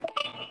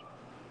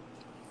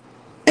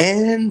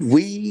And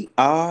we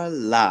are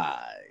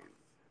live.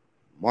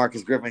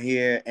 Marcus Griffin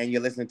here, and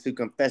you're listening to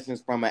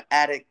Confessions from an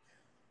Addict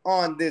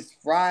on this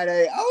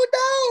Friday.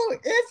 Oh no,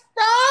 it's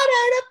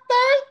Friday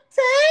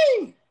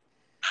the 13th.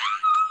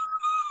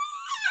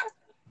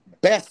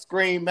 Best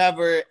scream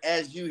ever.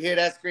 As you hear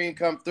that scream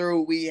come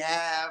through, we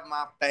have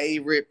my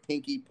favorite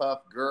Pinky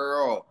Puff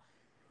girl.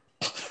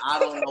 I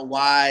don't know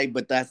why,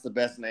 but that's the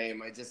best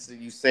name. I just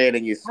you say it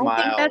and you I think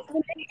smile. that's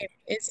the name.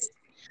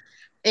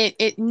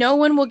 It no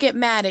one will get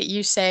mad at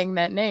you saying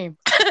that name.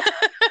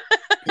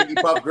 Pinky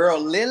Puff girl,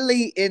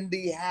 Lily in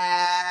the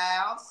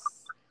house.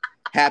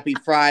 Happy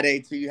Friday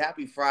to you.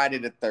 Happy Friday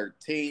the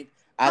 13th.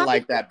 I Happy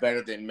like that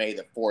better than May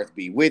the 4th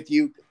be with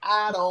you.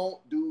 I don't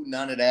do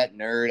none of that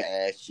nerd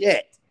ass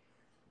shit.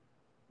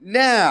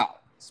 Now,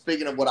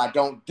 speaking of what I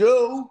don't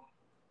do,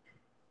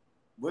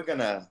 we're going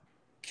to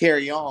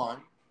carry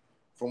on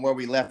from where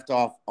we left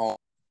off on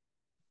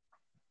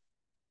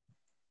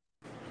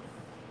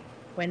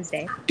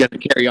Wednesday. Going to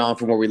carry on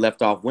from where we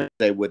left off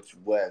Wednesday, which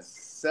was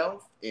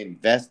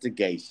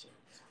self-investigation.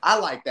 I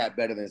like that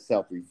better than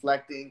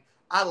self-reflecting.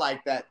 I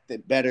like that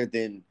better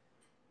than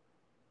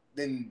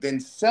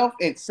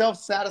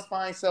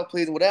self-satisfying,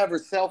 self-pleasing, whatever,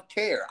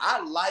 self-care.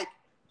 I like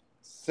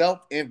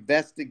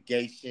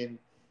self-investigation,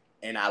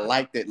 and I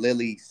like that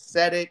Lily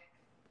said it,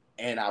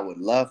 and I would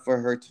love for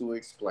her to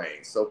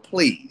explain. So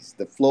please,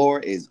 the floor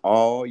is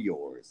all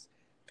yours,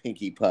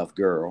 Pinky Puff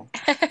girl.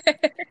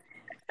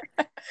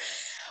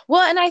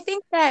 Well, and I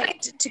think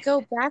that to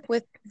go back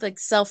with like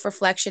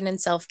self-reflection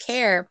and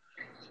self-care,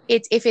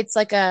 it's if it's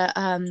like a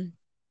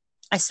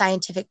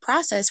scientific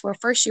process where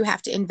first you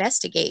have to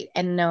investigate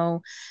and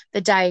know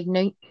the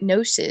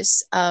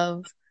diagnosis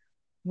of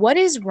what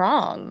is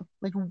wrong.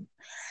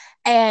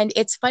 And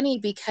it's funny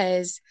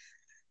because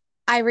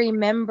I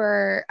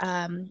remember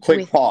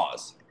Quick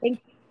pause. think,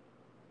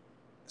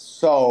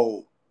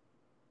 So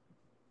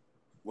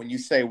when you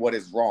say what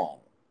is wrong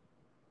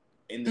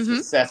in this mhm.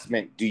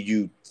 assessment, do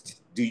you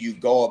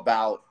go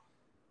about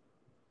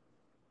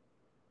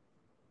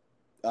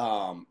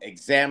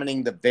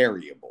examining the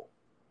variable?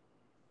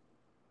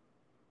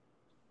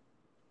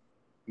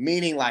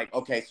 Meaning, like,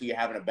 okay, so you're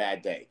having a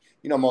bad day.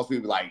 You know, most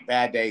people like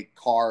bad day,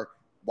 car.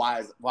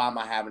 Why am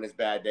I having this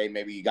bad day?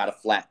 Maybe you got a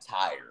flat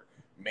tire.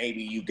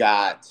 Maybe you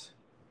got,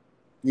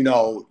 you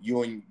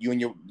and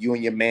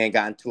your man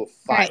got into a All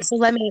right, fight. so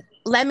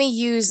let me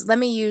use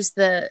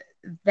the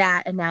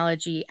that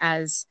analogy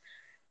as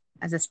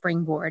a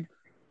springboard.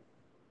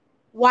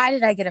 Why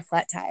did I get a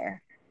flat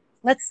tire?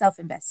 Let's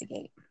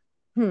self-investigate.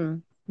 Hmm.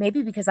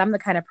 Maybe because I'm the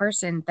kind of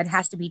person that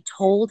has to be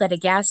told at a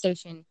gas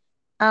station,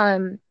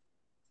 um,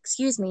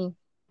 excuse me,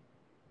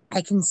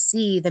 I can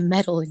see the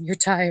metal in your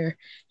tire.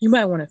 You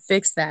might want to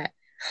fix that.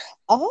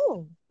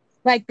 Oh.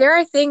 Like there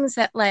are things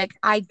that like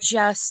I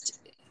just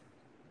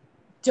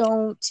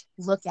don't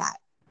look at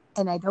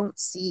and I don't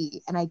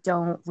see and I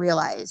don't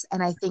realize.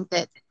 And I think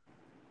that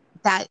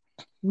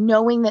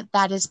knowing that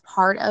that is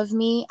part of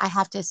me, I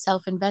have to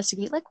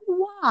self-investigate like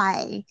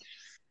why?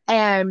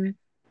 And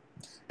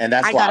And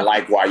that's I why I got a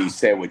like why you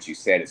said what you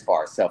said as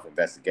far as self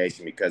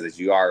investigation, because as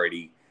you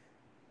already,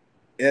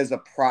 there's a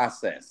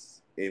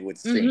process, it would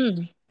seem.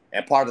 mhm.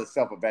 And part of the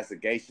self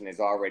investigation is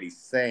already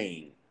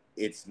saying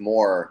it's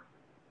more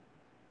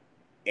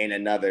in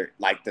another,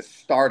 like the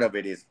start of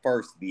it is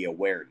first the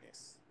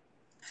awareness.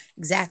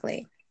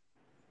 Exactly.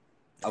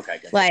 Okay,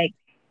 go ahead. Like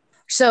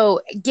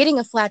so getting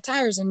a flat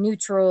tire is a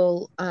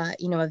neutral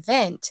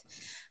event,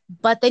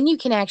 but then you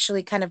can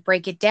actually kind of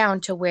break it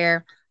down to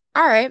where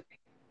all right,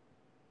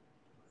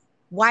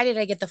 why did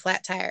I get the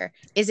flat tire?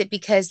 Is it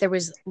because there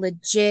was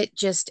legit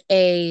just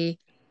a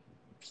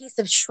piece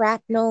of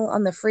shrapnel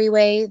on the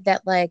freeway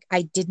that like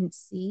I didn't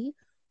see?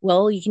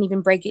 Well, you can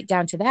even break it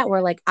down to that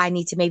where like I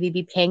need to maybe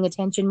be paying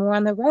attention more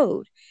on the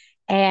road.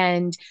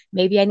 And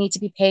maybe I need to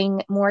be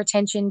paying more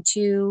attention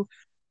to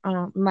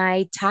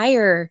my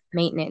tire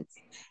maintenance.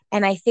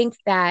 And I think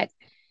that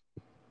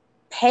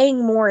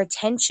paying more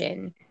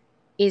attention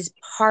is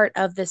part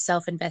of the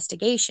self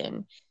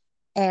investigation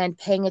and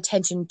paying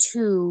attention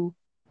to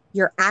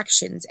your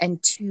actions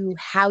and to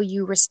how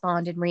you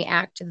respond and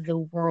react to the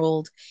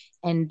world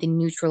and the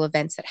neutral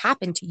events that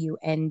happen to you.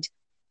 And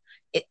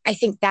I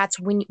think that's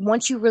when,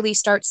 once you really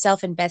start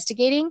self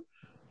investigating,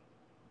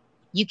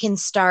 you can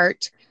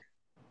start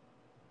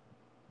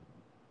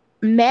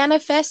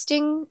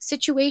manifesting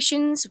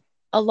situations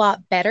a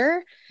lot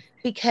better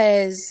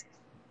because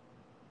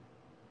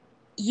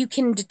you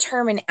can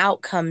determine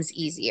outcomes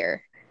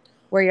easier.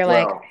 Where you're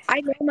like, Well, I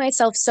know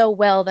myself so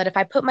well that if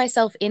I put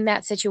myself in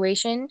that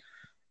situation,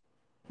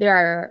 there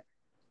are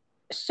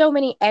so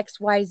many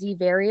XYZ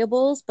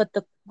variables, but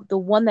the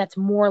one that's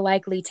more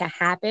likely to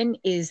happen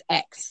is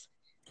X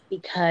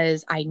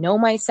because I know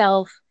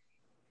myself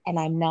and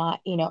I'm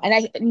not, and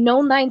I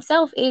know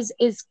thyself is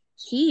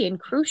key and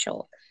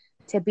crucial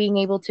to being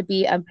able to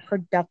be a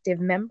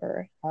productive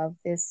member of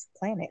this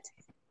planet.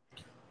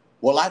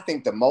 well, I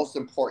think the most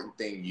important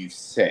thing you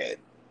said,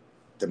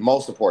 the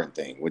most important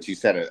thing, which you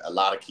said a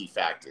lot of key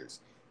factors,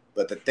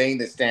 but the thing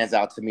that stands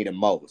out to me the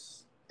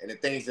most, and the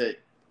things that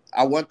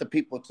I want the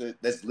people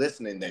that's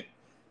listening that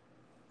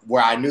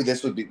where I knew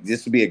this would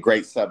be a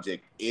great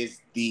subject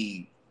is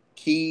the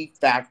key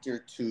factor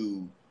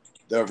to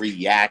the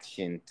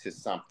reaction to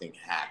something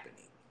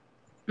happening.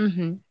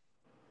 Mm-hmm.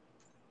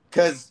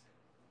 Because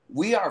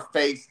we are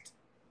faced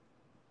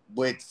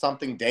with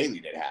something daily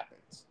that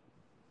happens.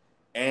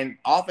 And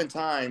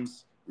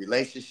oftentimes,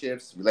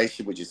 relationship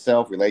with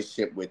yourself,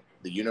 relationship with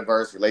the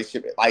universe,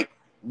 relationship, like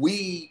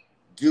we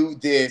do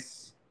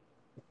this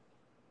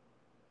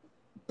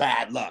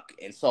bad luck.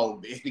 And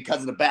so it's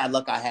because of the bad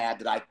luck I had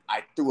that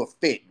I threw a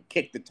fit and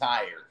kicked the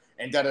tire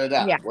and da da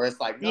da. Yeah. Where it's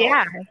like, no,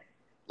 Yeah.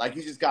 like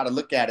you just got to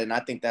look at it. And I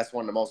think that's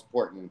one of the most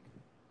important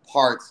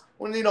parts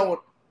when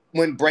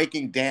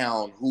breaking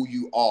down who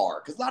you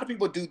are. Because a lot of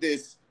people do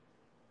this.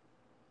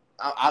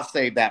 I'll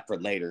save that for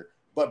later.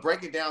 But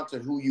break it down to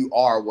who you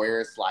are,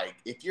 where it's like,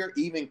 if you're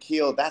even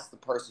keeled, that's the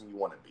person you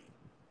want to be.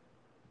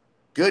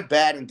 Good,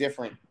 bad, and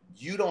different.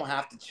 You don't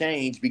have to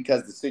change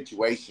because the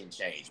situation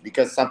changed,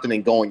 because something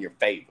didn't go in your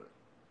favor.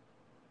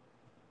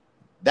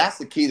 That's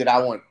the key that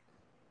I want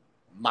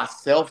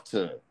myself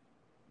to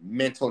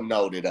mental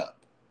note it up.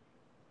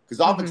 Because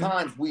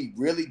oftentimes we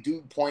really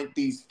do point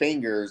these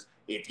fingers.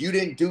 If you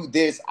didn't do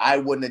this, I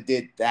wouldn't have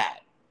did that.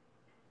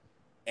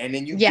 And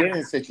then you get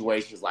in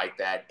situations like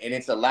that, and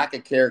it's a lack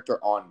of character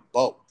on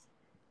both.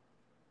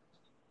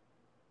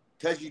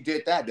 Because you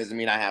did that doesn't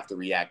mean I have to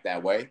react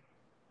that way.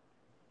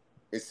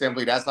 It's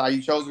simply that's how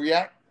you chose to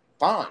react.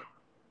 Fine.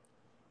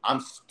 I'm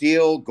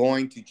still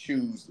going to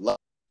choose love.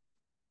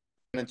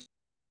 I'm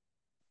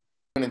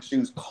going to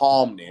choose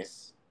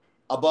calmness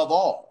above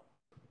all.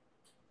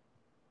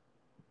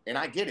 And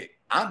I get it.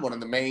 I'm one of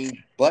the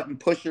main button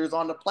pushers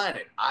on the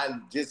planet. I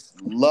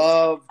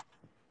love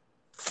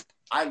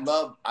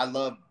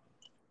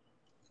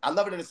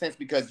it in a sense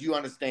because you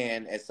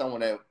understand as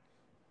someone that,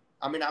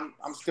 I mean,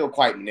 I'm still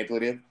quite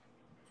manipulative.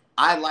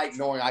 I like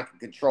knowing I can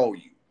control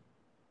you.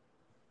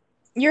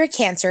 You're a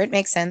Cancer. It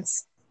makes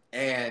sense.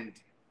 And,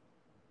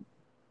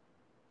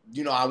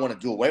 I want to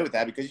do away with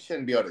that because you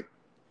shouldn't be able to.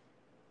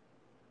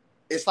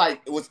 It's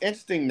like, what's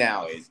interesting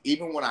now is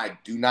even when I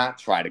do not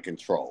try to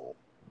control,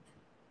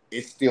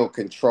 it's still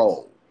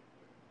control.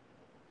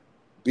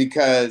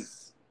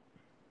 Because,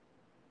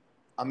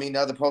 I mean,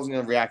 the other person's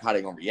going to react how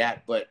they're going to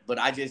react. But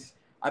it's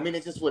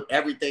just with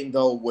everything,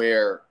 though,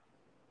 where,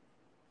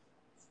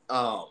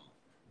 prime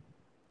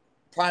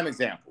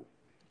example,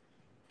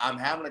 I'm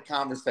having a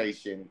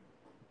conversation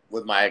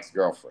with my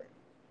ex-girlfriend.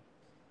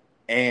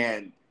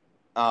 And,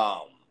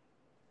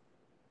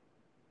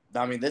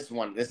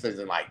 this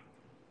isn't like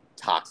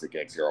toxic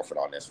ex-girlfriend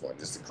on this one,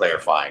 just to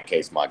clarify in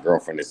case my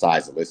girlfriend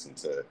decides to listen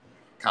to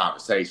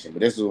conversation.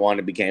 But this was one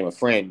that became a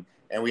friend,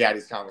 and we had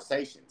these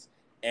conversations.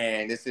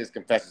 And this is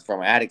Confessions from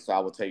an Addict, so I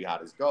will tell you how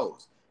this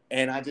goes.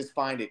 And I just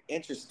find it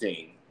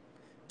interesting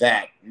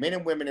that men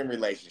and women in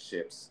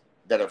relationships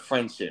that are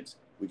friendships,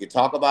 we could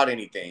talk about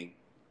anything,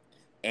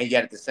 and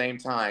yet at the same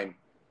time,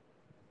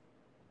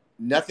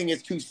 nothing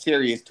is too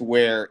serious to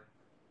where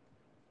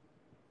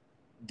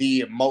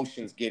the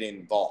emotions get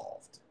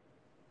involved.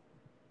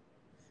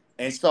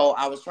 And so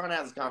I was trying to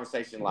have this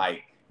conversation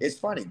like, it's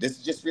funny, this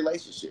is just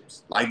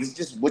relationships. Like, this is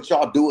just what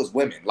y'all do as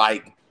women.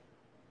 Like,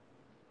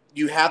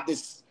 you have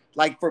this,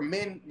 like for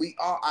men,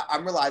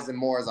 I'm realizing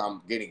more as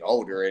I'm getting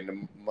older and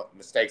the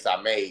mistakes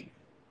I made,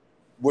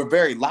 we're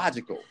very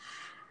logical.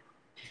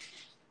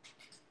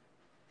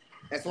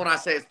 That's when I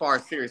say as far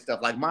as serious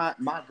stuff, like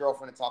my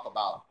girlfriend to talk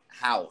about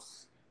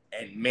house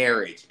and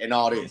marriage and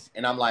all this.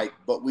 And I'm like,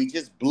 but we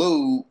just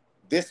blew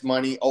this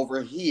money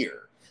over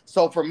here.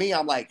 So for me,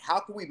 I'm like, how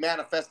can we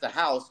manifest a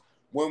house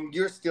when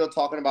you're still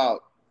talking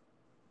about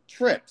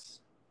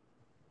trips?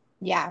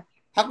 Yeah.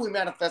 How can we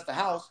manifest a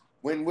house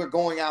when we're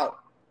going out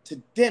to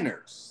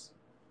dinners?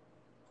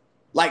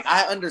 Like,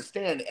 I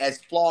understand,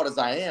 as flawed as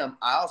I am,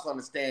 I also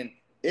understand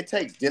it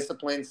takes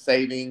discipline,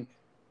 saving,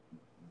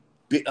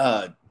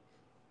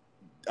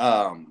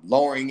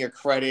 lowering your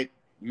credit,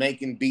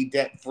 be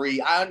debt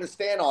free. I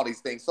understand all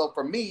these things. So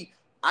for me,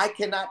 I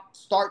cannot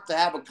start to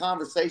have a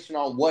conversation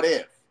on what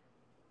if.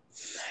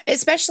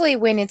 Especially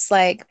when it's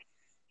like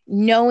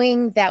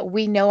knowing that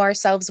we know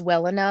ourselves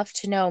well enough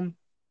to know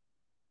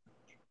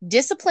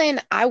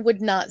discipline, I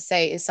would not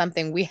say is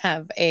something we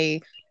have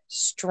a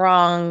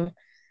strong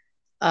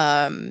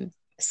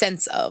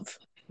sense of.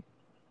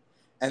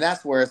 And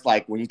that's where it's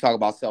like, when you talk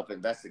about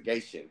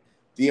self-investigation,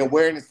 the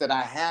awareness that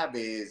I have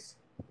is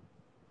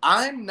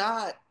I'm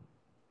not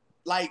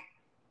like,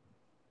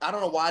 I don't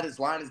know why this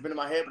line has been in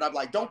my head, but I'm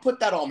like, don't put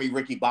that on me,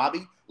 Ricky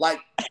Bobby. Like,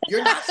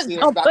 you're not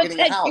serious about getting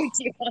a house.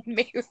 On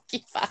me,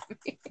 Ricky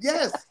Bobby.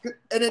 Yes.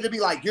 And it'd be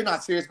like, you're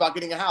not serious about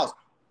getting a house.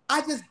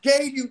 I just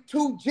gave you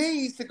 2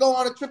 G's to go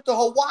on a trip to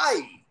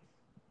Hawaii.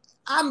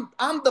 I'm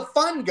the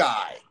fun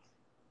guy.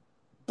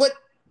 But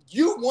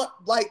you want,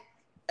 like,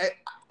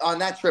 on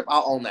that trip,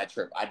 I'll own that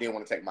trip. I did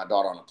want to take my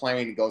daughter on a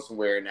plane and go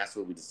somewhere, and that's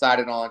what we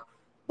decided on.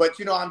 But,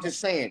 I'm just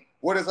saying,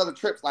 what is other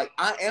trips? Like,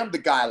 I am the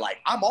guy, like,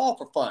 I'm all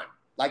for fun.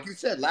 Like you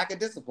said, lack of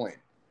discipline.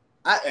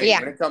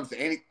 When it comes to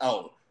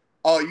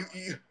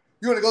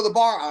You want to go to the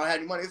bar? I don't have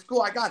any money. It's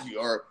cool. I got you.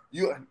 Or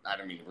you. I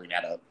didn't mean to bring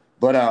that up,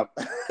 but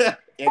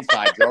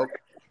inside joke.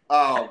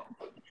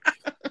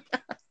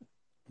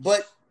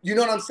 But you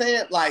know what I'm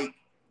saying? Like,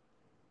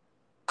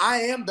 I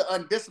am the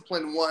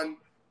undisciplined one,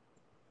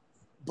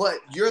 but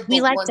you're We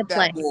the like to one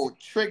play. that will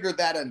trigger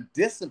that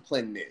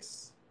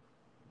undisciplinedness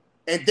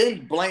and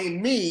then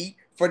blame me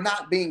for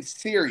not being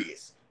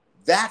serious.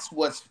 That's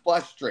what's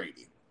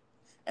frustrating.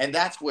 And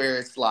that's where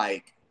it's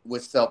like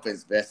with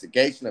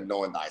self-investigation of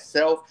knowing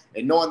thyself,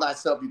 and knowing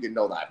thyself, you can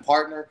know thy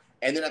partner.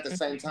 And then at the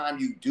same time,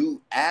 you do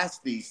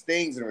ask these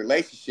things in a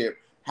relationship.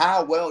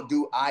 How well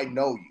do I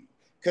know you?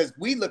 Because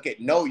we look at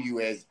know you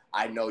as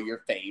I know your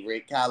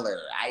favorite color.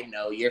 I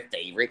know your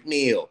favorite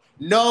meal.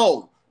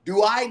 No,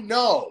 do I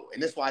know?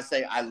 And that's why I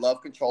say I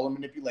love control and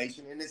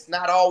manipulation. And it's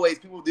not always,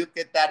 people look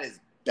at that as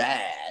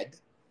bad.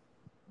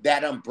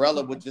 That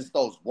umbrella with just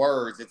those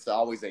words, it's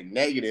always a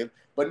negative.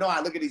 But no,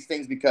 I look at these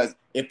things because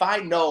if I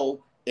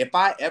know, if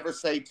I ever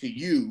say to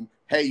you,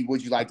 hey,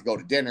 would you like to go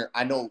to dinner?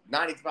 I know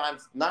 90%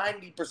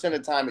 of the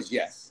time is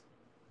yes.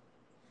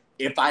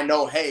 If I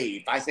know, hey,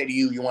 if I say to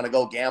you, you want to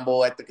go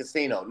gamble at the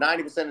casino,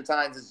 90% of the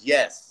times is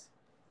yes.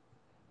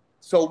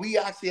 So we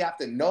actually have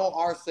to know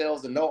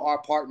ourselves and know our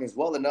partners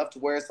well enough to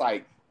where it's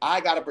like, I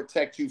got to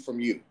protect you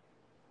from you.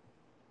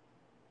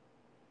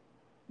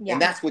 Yeah.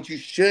 And that's what you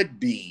should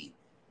be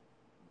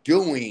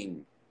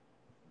doing.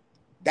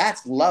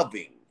 That's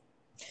loving.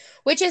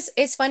 Which is,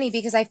 it's funny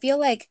because I feel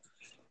like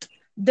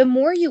the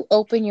more you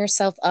open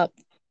yourself up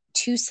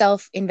to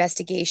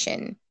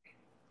self-investigation,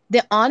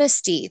 the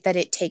honesty that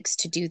it takes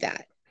to do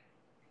that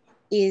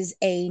is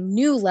a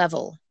new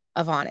level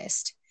of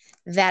honest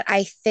that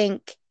I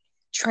think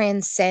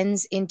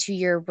transcends into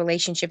your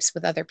relationships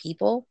with other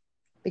people.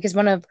 Because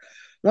one of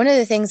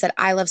the things that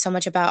I love so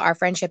much about our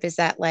friendship is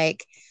that,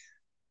 like,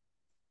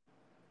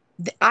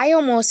 I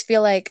almost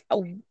feel like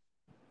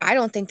I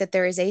don't think that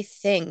there is a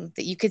thing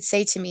that you could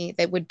say to me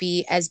that would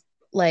be as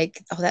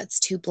like, oh, that's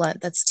too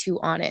blunt, that's too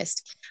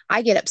honest.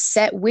 I get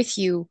upset with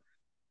you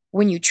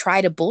when you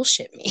try to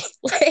bullshit me.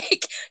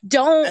 Like,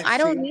 I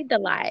don't need the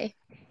lie.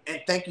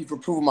 And thank you for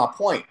proving my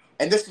point.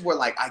 And this is where,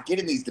 like, I get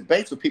in these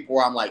debates with people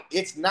where I'm like,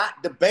 it's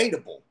not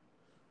debatable.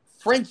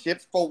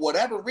 Friendships, for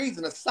whatever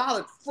reason, a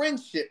solid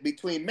friendship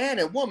between man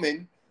and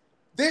woman,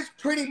 there's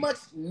pretty much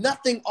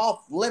nothing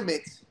off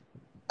limits.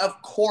 Of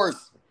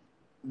course,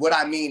 what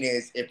I mean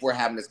is, if we're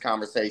having this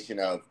conversation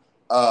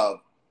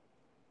of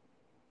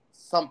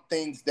some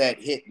things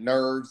that hit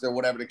nerves or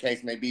whatever the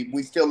case may be,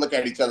 we still look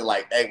at each other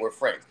like, hey, we're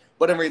friends.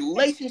 But in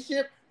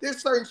relationship,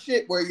 there's certain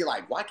shit where you're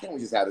like, why can't we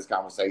just have this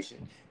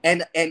conversation?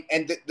 And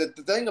the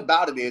thing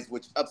about it is,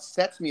 which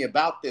upsets me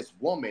about this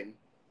woman,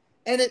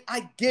 and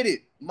I get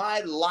it, my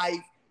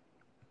life,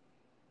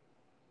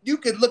 you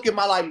could look at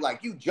my life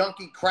like, you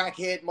junkie,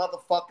 crackhead,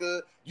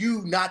 motherfucker.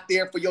 You not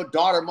there for your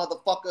daughter,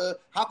 motherfucker.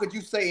 How could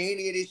you say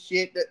any of this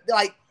shit?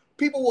 Like,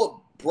 people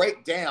will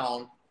break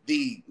down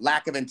the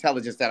lack of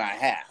intelligence that I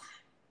have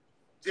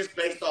just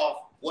based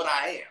off what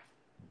I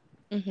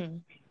am. Mm-hmm.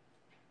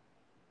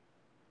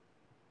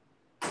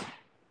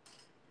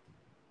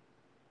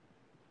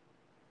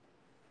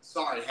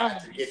 Sorry, I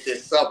had to get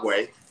this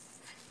Subway.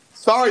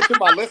 Sorry to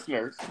my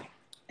listeners.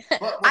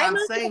 But what I'm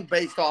saying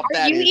based off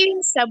that is... Are you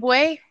eating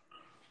Subway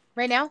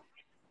right now?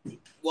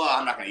 Well,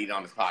 I'm not going to eat it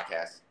on this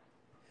podcast.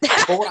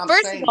 But what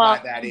I'm saying by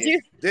that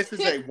is, this is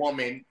a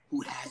woman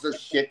who has her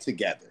shit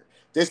together.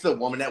 This is a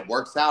woman that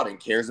works out and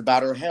cares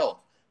about her health.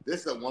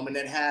 This is a woman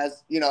that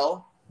has,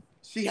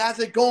 she has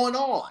it going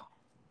on.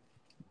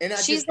 And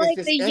she's like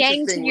the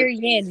yang to your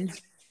yin.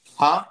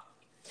 Huh?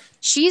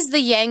 She's the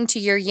yang to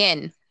your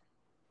yin.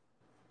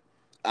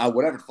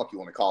 Whatever the fuck you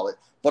want to call it.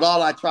 But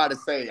all I try to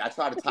say, I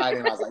try to tie it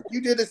in. I was like,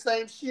 you did the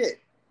same shit.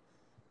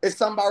 It's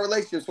something about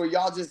relationships where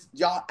y'all just,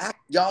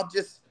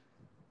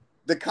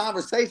 the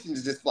conversation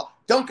is just,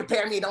 don't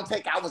compare me, don't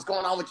take out what's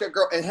going on with your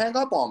girl, and hang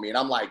up on me. And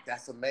I'm like,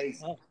 that's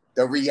amazing. Oh.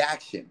 The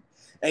reaction.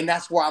 And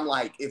that's where I'm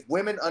like, if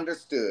women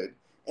understood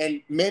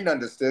and men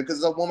understood, because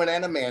it's a woman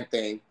and a man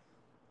thing,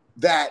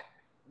 that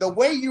the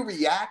way you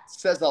react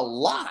says a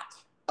lot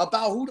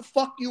about who the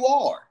fuck you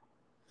are.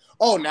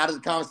 Oh, now that the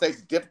conversation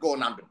is difficult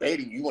and I'm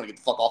debating, you want to get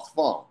the fuck off the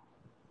phone.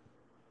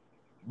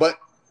 But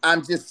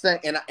I'm just saying,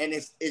 and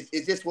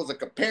it just was a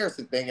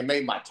comparison thing, and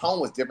maybe my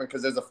tone was different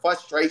because there's a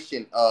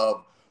frustration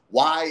of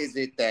why is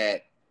it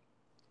that,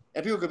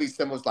 and people could be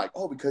similar, like,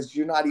 oh, because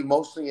you're not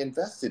emotionally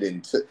invested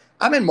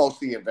I'm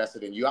emotionally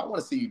invested in you. I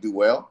want to see you do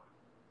well.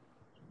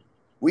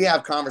 We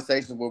have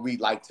conversations where we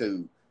like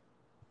to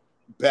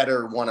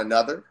better one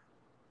another.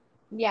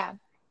 Yeah.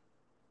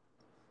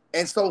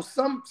 And so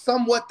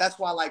somewhat, that's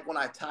why, like, when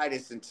I tie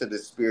this into the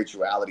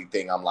spirituality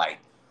thing, I'm like,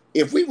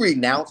 if we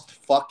renounced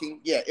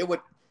fucking, yeah, it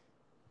would,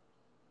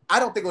 I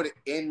don't think it would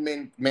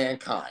end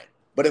mankind.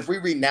 But if we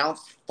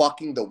renounced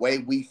fucking the way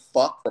we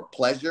fuck for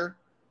pleasure,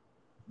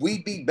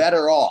 we'd be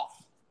better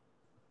off.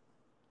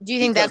 Do you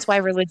think that's why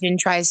religion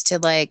tries to,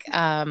 like,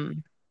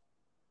 to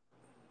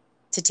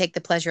take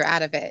the pleasure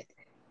out of it?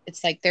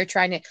 It's like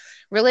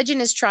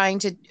religion is trying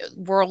to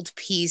world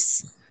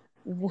peace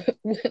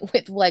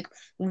with like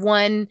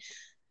one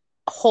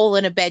hole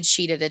in a bed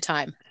sheet at a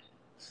time.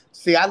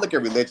 See, I look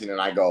at religion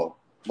and I go,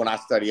 when I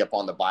study up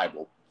on the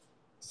Bible,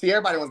 see,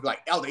 everybody wants to be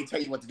like, oh, they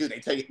tell you what to do. They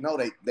tell you, no,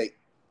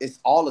 it's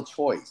all a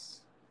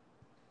choice.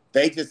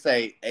 They just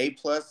say A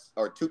plus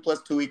or 2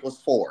 plus 2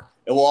 equals 4.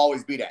 It will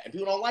always be that. And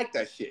people don't like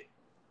that shit.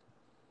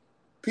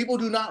 People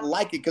do not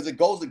like it because it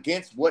goes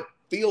against what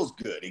feels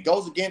good. It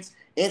goes against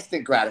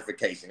instant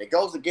gratification. It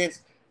goes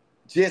against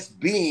just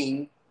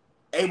being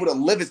able to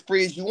live as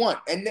free as you want.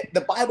 And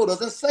the Bible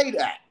doesn't say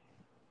that.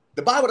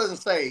 The Bible doesn't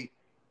say,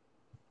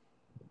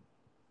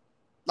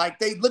 like,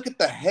 they look at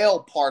the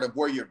hell part of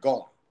where you're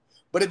going.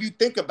 But if you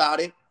think about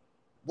it,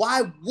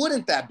 why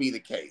wouldn't that be the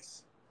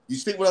case? You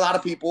sleep with a lot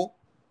of people,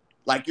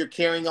 like you're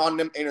carrying on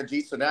them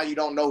energy. So now you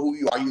don't know who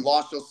you are. You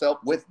lost yourself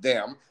with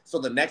them. So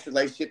the next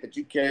relationship that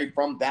you carried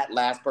from that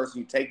last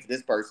person you take to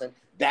this person,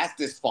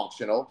 that's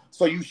dysfunctional.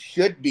 So you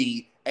should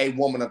be a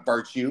woman of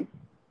virtue.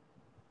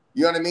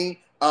 You know what I mean?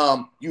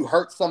 You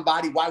hurt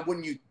somebody. Why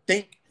wouldn't you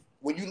think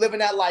when you live in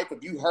that life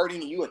of you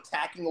hurting and you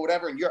attacking or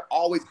whatever, and you're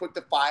always quick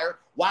to fire?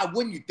 Why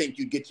wouldn't you think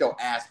you'd get your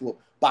ass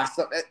whooped by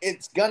something?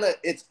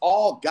 It's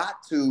all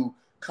got to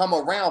come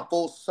around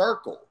full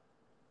circle.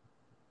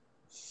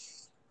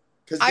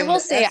 Because I in will the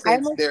say,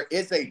 essence, there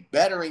is a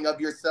bettering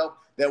of yourself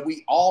that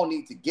we all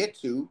need to get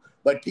to,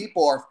 but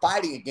people are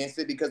fighting against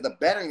it because the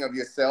bettering of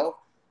yourself,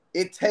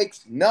 it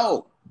takes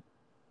no.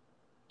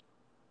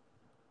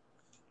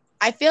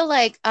 I feel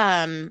like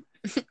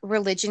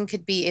religion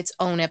could be its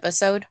own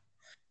episode,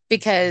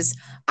 because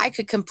I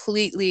could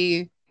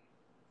completely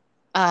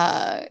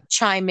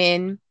chime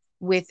in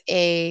with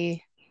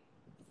a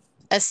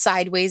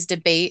sideways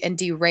debate and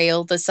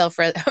derail the self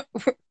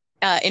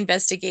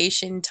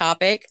investigation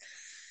topic.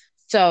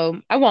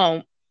 So I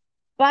won't.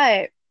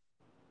 But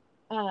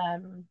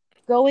um,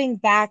 going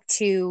back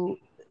to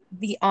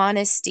the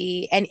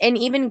honesty, and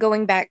even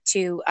going back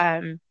to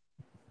how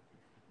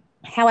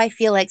I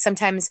feel like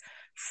sometimes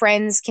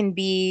friends can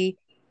be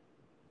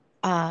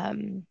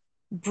um,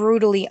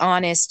 brutally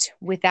honest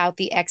without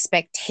the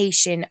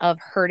expectation of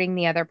hurting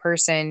the other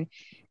person,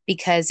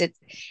 because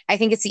I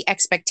think it's the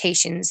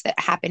expectations that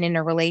happen in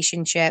a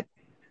relationship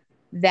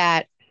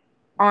that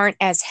aren't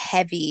as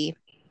heavy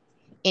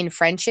in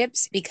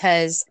friendships.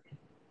 Because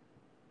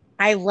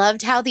I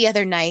loved how the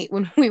other night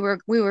when we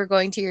were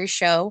going to your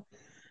show,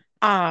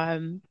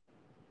 um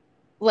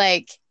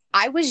like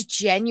I was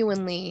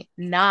genuinely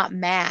not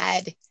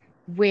mad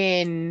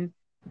when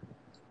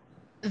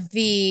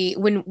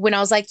when I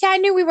was like, yeah, I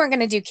knew we weren't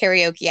going to do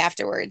karaoke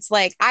afterwards.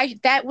 Like,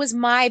 that was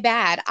my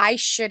bad. I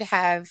should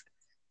have,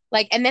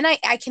 like, and then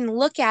I can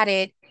look at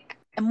it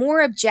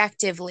more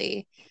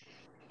objectively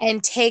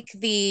and take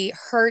the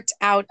hurt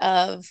out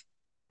of,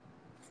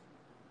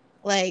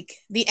 like,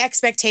 the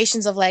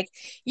expectations of, like,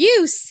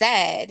 you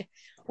said,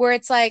 where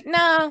it's like,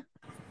 no,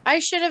 I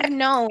should have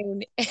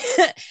known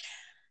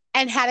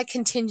and had a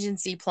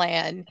contingency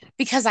plan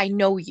because I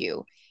know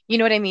you. You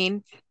know what I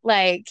mean?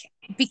 Like,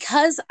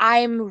 because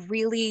I'm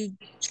really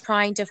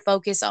trying to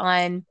focus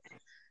on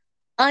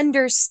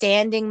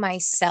understanding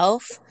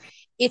myself,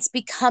 it's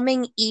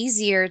becoming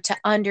easier to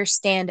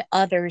understand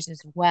others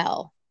as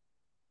well,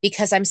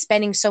 because I'm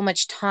spending so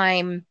much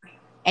time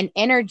and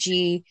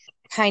energy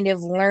kind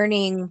of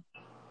learning,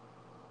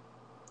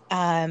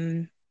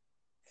 um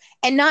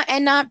and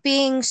not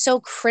being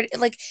so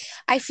like,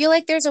 I feel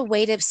like there's a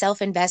way to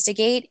self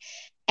investigate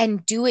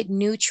and do it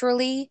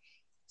neutrally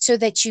so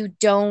that you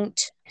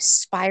don't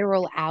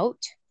spiral out.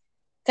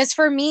 Because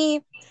for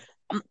me,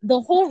 the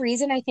whole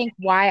reason I think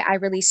why I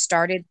really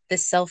started the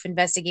self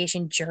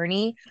investigation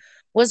journey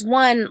was,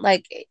 one,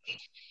 like,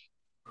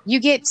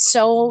 you get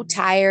so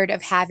tired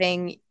of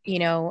having,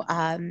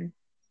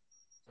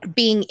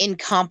 being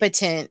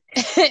incompetent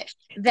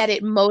that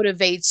it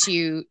motivates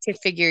you to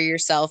figure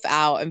yourself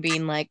out and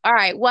being like, all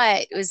right,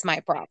 what was my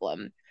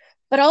problem?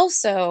 But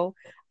also,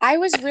 I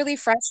was really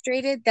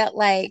frustrated that,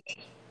 like,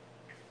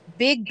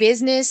 big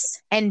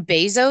business and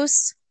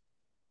Bezos,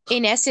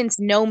 in essence,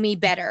 know me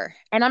better.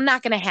 And I'm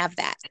not going to have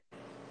that.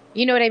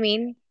 You know what I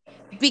mean?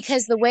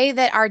 Because the way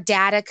that our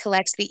data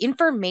collects the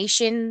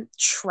information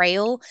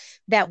trail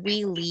that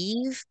we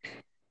leave,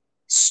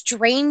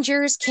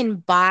 strangers can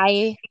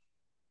buy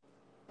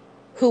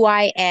who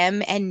I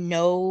am and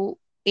know,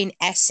 in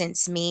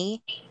essence,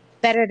 me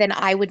better than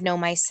I would know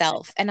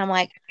myself. And I'm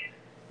like,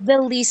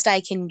 the least I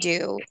can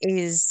do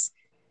is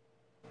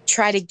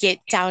try to get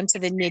down to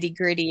the nitty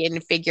gritty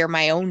and figure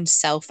my own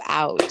self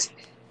out,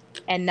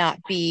 and not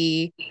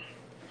be,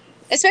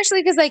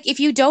 especially because, like, if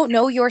you don't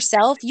know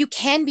yourself, you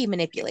can be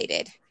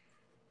manipulated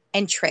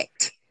and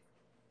tricked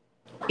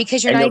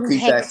because you're And not you'll even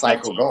keep paying that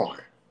cycle attention. going.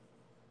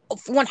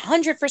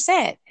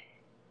 100%.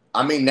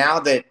 I mean, now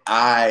that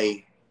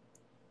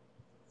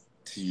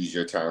to use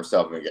your term,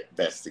 self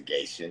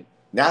investigation,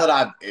 now that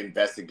I've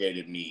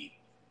investigated me,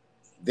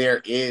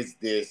 there is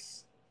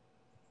this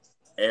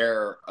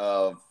air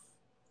of,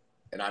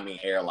 and I mean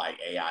air like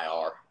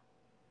AIR,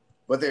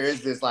 but there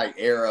is this like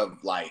air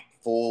of like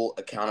full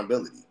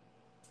accountability.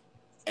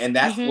 And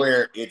that's Mm-hmm.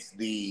 where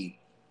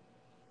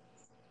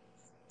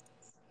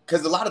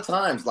because a lot of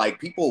times, like,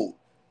 people,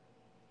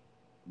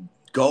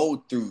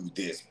 go through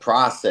this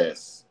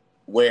process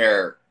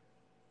where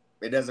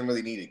it doesn't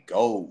really need to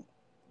go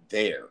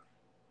there.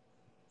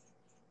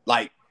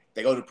 Like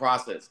they go through the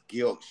process,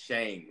 guilt,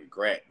 shame,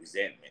 regret,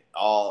 resentment,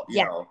 all, you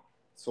Yeah. know,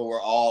 so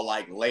we're all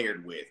like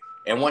layered with.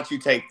 And once you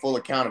take full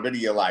accountability,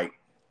 you're like,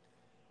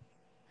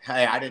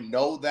 hey, I didn't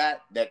know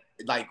that. That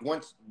like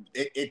once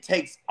it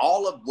takes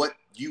all of what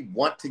you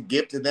want to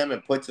give to them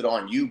and puts it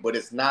on you, but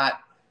it's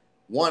not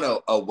one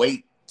a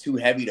weight too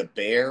heavy to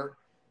bear,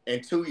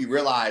 and two, you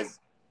realize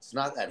it's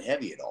not that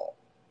heavy at all.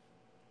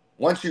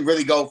 Once you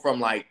really go from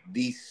like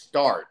the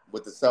start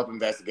with the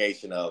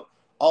self-investigation of,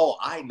 oh,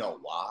 I know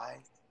why.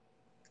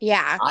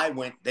 Yeah. I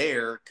went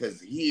there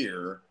because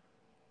here,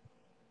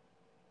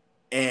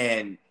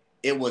 and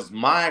it was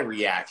my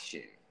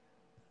reaction.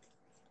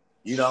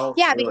 You know,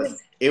 Yeah, it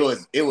was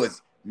because it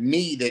was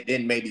me that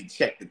didn't maybe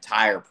check the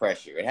tire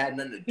pressure. It had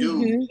nothing to do.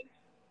 Mhm.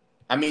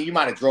 I mean, you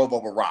might have drove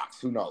over rocks.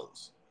 Who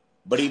knows?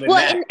 But even Well,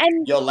 that,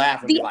 and you'll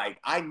laugh and be the like,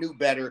 I knew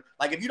better.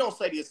 Like if you don't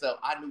say to yourself,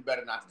 I knew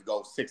better not to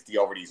go 60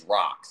 over these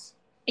rocks.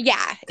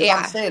 yeah, Because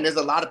I'm yeah. saying there's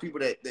a lot of people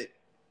that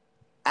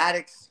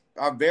addicts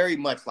are very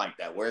much like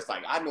that, where it's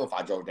like, I know if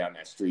I drove down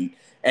that street.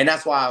 And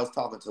that's why I was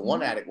talking to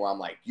one addict where I'm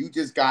like, you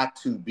just got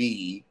to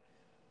be,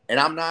 and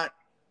I'm not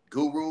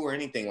guru or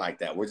anything like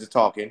that. We're just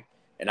talking,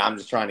 and I'm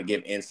just trying to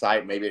give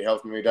insight. Maybe it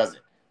helps, maybe it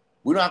doesn't.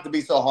 We don't have to be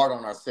so hard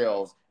on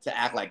ourselves to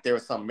act like there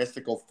was some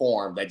mystical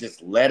form that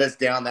just led us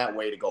down that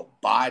way to go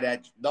buy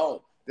that.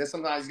 No, there's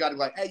sometimes you got to be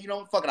like, hey, you know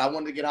what? Fuck it. I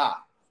wanted to get high.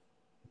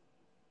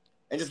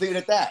 And just leave it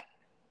at that.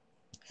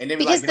 And then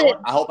be like, because you know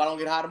what? I hope I don't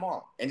get high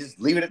tomorrow. And just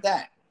leave it at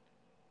that.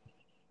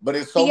 But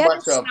it's so the other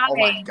much of, oh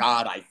my side,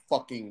 God, I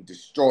fucking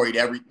destroyed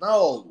every.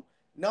 No,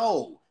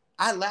 no.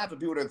 I laugh at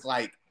people that's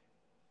like,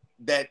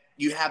 that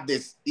you have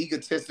this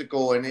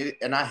egotistical,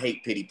 and I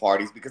hate pity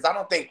parties because I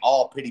don't think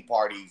all pity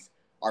parties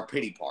are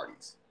pity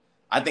parties.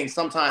 I think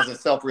sometimes in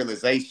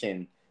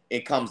self-realization,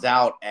 it comes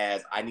out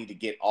as I need to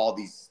get all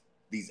these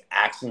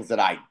actions that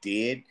I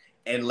did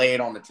and lay it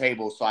on the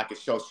table so I can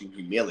show some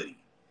humility.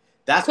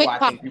 That's why quick I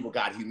pause. think people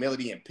got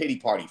humility and pity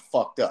party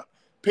fucked up.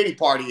 Pity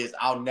party is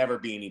I'll never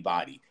be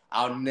anybody.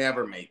 I'll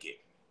never make it.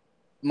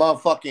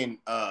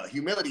 Motherfucking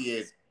humility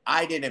is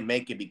I didn't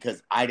make it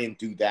because I didn't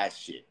do that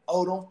shit.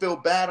 Oh, don't feel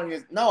bad on your.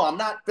 No, I'm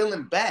not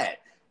feeling bad.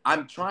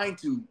 I'm trying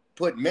to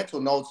put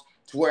mental notes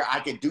to where I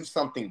can do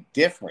something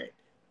different,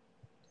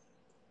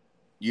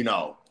 you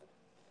know.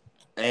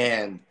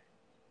 And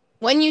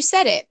When you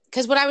said it,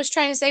 because what I was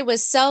trying to say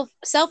was self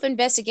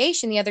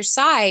investigation. The other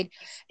side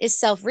is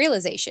self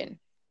realization.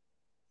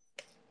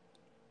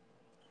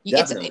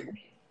 It's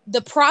definitely.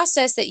 the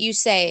process that you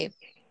say,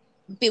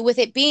 with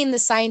it being the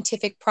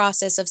scientific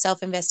process of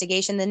self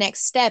investigation. The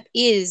next step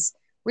is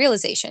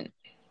realization.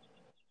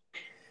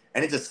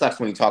 And it just sucks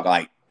when you talk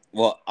like,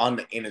 well, on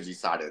the energy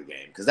side of the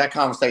game. Because that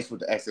conversation with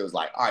the ex, it was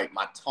like, all right,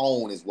 my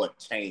tone is what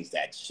changed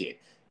that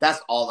shit.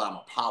 That's all that I'm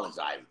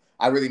apologizing.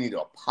 I really need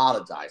to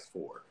apologize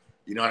for.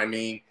 You know what I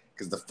mean?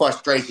 Because the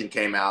frustration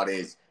came out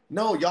is,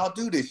 no, y'all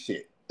do this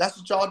shit. That's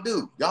what y'all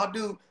do. Y'all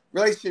do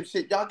relationship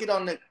shit. Y'all get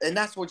on the, and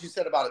that's what you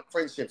said about it,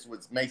 friendships,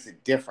 which makes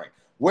it different.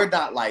 We're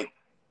not like,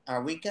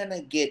 are we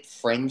gonna get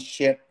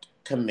friendship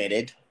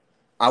committed?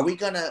 Are we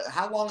gonna?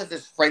 How long is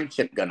this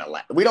friendship gonna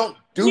last? We don't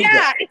do Yeah.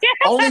 that.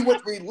 Only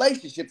with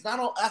relationships. Not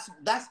on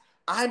that's.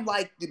 I'm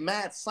like the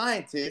mad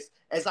scientist,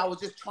 as I was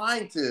just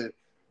trying to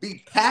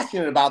be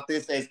passionate about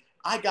this. As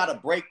I got a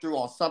breakthrough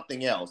on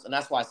something else, and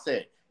that's why I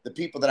said the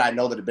people that I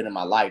know that have been in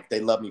my life, they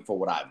love me for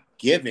what I've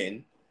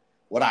given,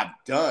 what I've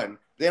done.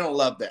 They don't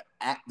love the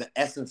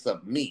essence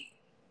of me,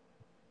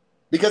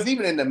 because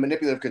even in the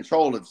manipulative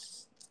control of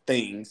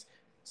things,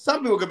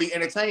 some people could be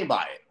entertained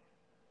by it.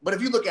 But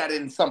if you look at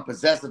it in some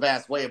possessive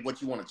ass way of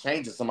what you want to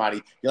change to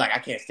somebody, you're like, I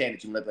can't stand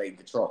that you manipulate and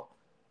control.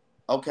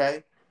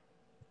 Okay.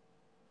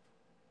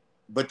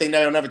 But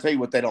they'll never tell you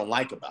what they don't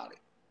like about it.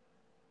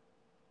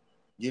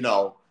 You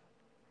know,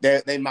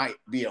 they might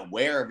be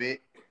aware of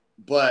it,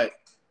 but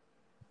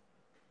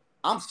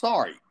I'm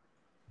sorry.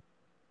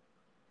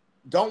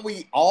 Don't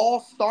we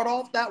all start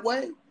off that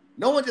way?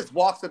 No one just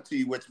walks up to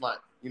you, which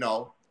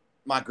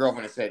my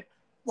girlfriend has said,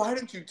 why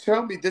didn't you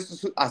tell me this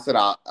is who? I said,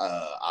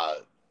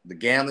 the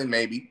gambling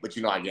maybe, but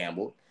I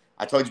gambled.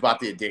 I told you about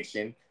the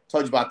addiction,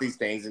 told you about these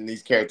things and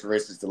these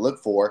characteristics to look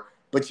for.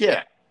 But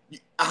yeah,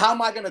 how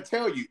am I going to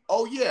tell you?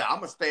 Oh yeah, I'm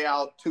going to stay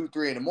out 2,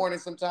 3 in the morning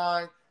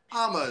sometime.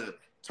 I'm going to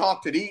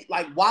talk to these.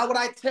 Like, why would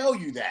I tell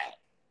you that?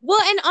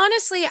 Well, and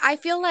honestly, I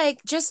feel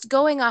like just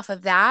going off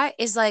of that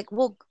is like,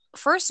 well,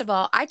 first of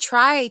all, I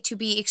try to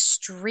be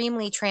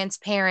extremely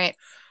transparent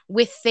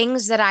with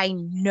things that I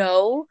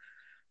know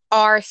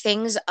are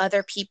things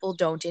other people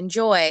don't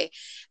enjoy.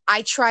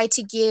 I try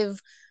to give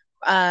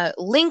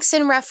links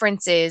and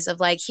references of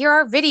like, here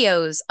are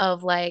videos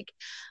of like,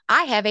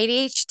 I have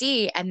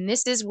ADHD and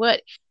this is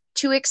what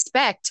to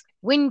expect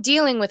when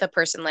dealing with a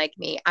person like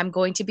me. I'm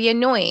going to be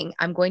annoying.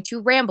 I'm going to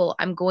ramble.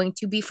 I'm going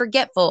to be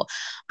forgetful.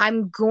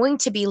 I'm going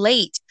to be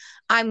late.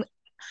 I'm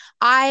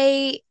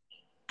I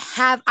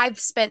I've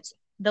spent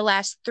the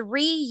last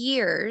 3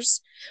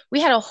 years,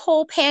 we had a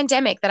whole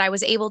pandemic that I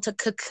was able to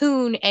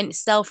cocoon and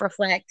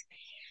self-reflect,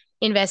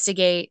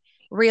 investigate,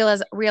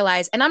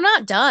 realize, and I'm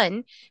not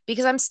done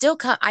because I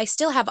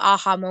still have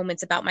aha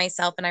moments about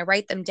myself, and I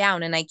write them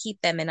down and I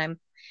keep them, and I'm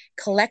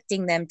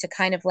collecting them to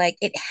kind of like,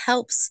 it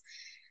helps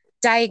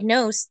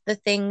diagnose the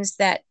things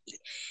that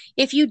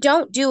if you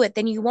don't do it,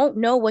 then you won't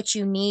know what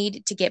you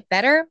need to get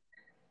better.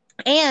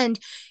 And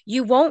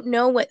you won't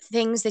know what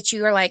things that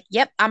you are like,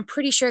 yep, I'm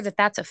pretty sure that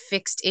that's a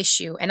fixed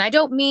issue. And I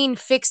don't mean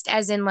fixed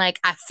as in like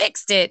I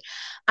fixed it.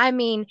 I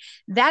mean,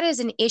 that is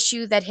an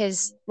issue that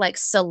has like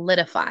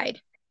solidified.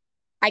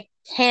 I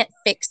can't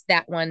fix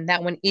that one.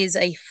 That one is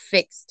a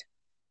fixed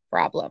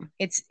problem.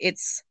 It's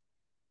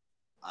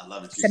I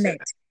love that you said cement.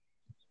 that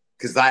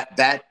because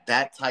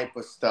that type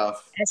of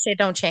stuff, That shit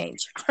don't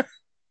change.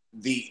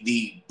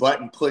 the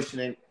button pushing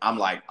it, I'm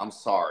like, I'm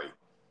sorry.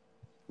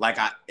 Like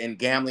I in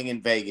gambling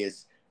in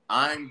Vegas,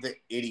 I'm the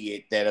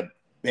idiot that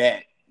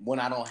bet when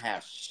I don't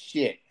have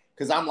shit.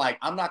 Cause I'm like,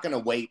 I'm not gonna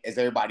wait as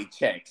everybody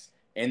checks.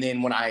 And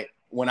then when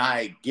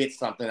I get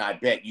something, I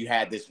bet you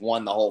had this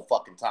one the whole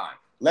fucking time.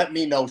 Let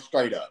me know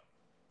straight up.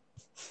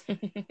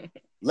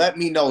 Let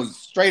me know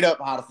straight up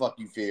how the fuck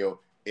you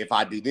feel if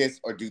I do this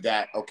or do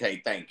that.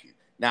 Okay, thank you.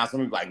 Now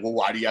somebody's like, well,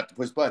 why do you have to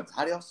push buttons?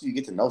 How else do you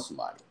get to know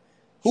somebody?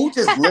 Who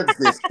just lives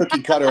this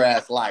cookie cutter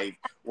ass life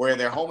where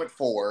they're home at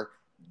 4,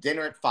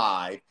 dinner at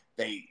 5,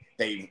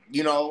 they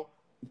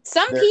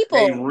Some they people,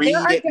 there read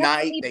are at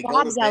night, definitely they go to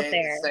Bobs out bed the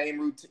there. same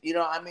routine.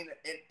 I mean,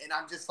 and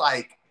I'm just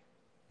like,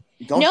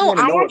 don't you No, want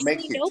to I know what actually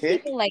makes you know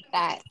tick? people like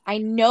that. I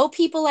know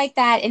people like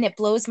that, and it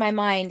blows my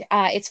mind.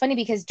 It's funny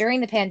because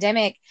during the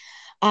pandemic,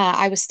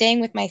 I was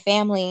staying with my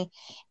family,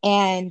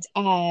 and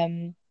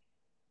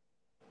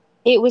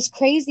it was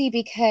crazy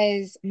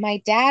because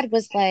my dad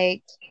was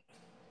like,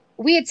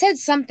 we had said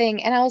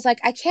something, and I was like,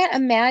 I can't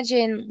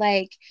imagine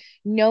like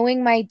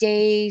knowing my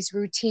days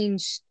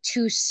routines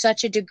to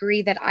such a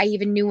degree that I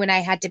even knew when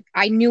I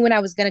knew when I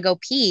was gonna go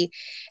pee.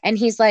 And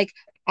he's like,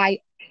 I,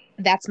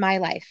 that's my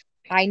life.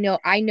 I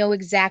know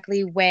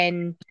exactly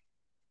when,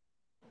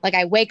 like,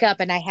 I wake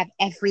up and I have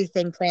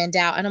everything planned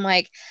out. And I'm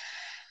like,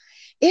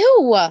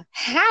 ew,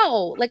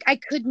 how? Like, I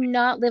could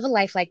not live a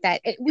life like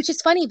that. Which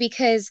is funny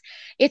because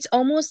it's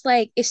almost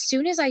like as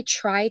soon as I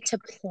try to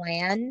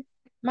plan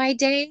my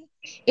day,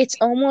 it's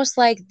almost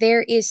like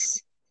the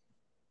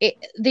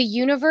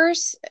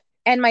universe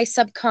and my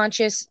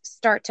subconscious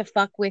start to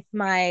fuck with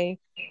my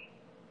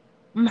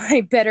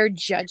better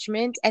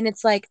judgment. And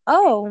it's like,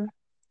 oh,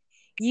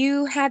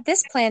 you had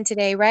this plan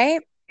today,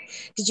 right?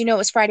 Did you know it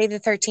was Friday the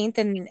 13th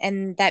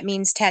and that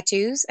means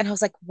tattoos? And I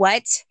was like,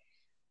 what?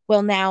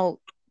 Well, now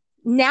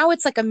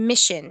it's like a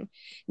mission.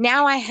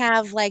 Now I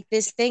have like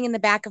this thing in the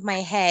back of my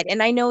head,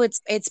 and I know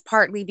it's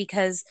partly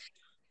because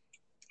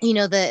you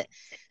know the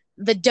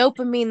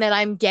dopamine that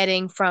I'm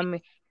getting from,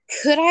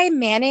 could I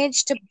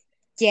manage to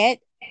get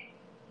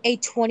a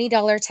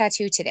 $20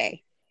 tattoo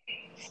today?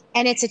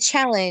 And it's a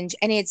challenge,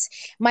 and it's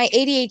my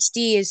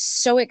ADHD is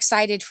so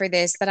excited for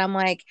this that I'm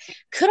like,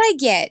 could I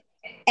get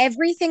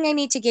everything I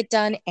need to get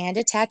done and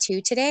a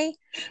tattoo today?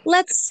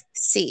 Let's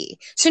see.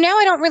 So now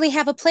I don't really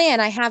have a plan.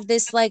 I have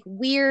this like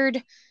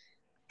weird,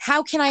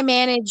 how can I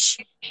manage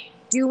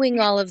doing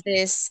all of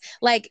this?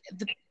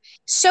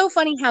 So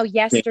funny how You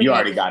yesterday,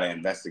 already got an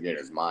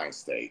investigator's mind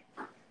state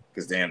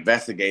because they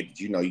investigate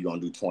that you're gonna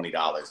do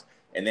 $20,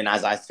 and then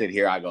as I sit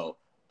here, I go,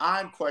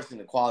 I'm questioning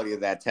the quality of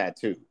that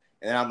tattoo,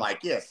 and then I'm like,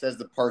 yeah, says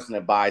the person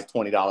that buys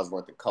 $20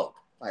 worth of coke.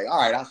 Like, all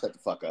right, I'll shut the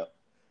fuck up.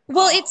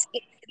 well,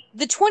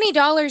 the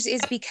 $20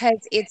 is because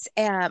it's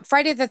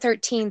Friday the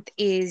 13th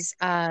is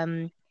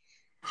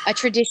a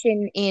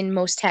tradition in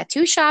most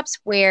tattoo shops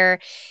where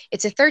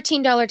it's a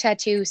 $13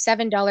 tattoo,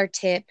 $7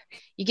 tip.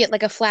 You get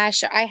like a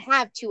flash. I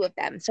have two of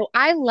them. So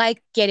I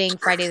like getting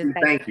Friday the See, 13th.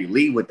 thank you.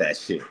 Lead with that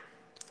shit.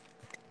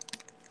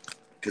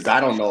 Because I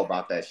don't know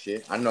about that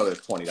shit. I know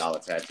there's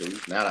 $20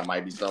 tattoos. Now that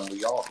might be something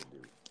we all can do.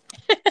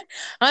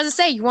 I was to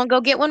say, you want to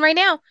go get one right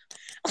now?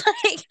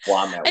 Like,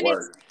 While I'm at and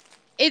it's work.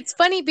 it's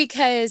funny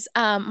because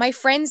my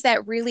friends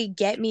that really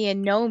get me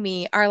and know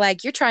me are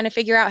like, you're trying to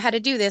figure out how to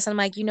do this. I'm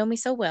like, you know me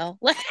so well.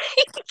 Like,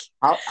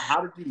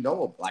 How did you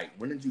know of, like,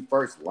 when did you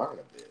first learn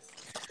of this?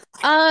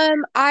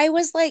 I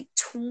was like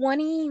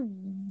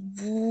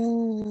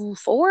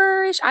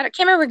 24ish. Can't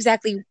remember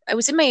exactly. I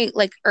was in my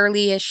like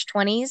early-ish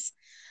 20s.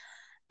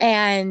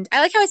 And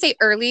I like how I say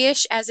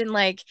early-ish, as in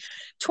like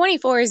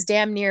 24 is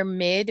damn near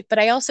mid, but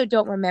I also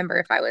don't remember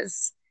if I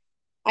was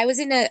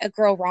in a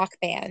girl rock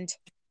band,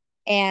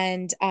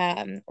 and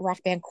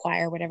rock band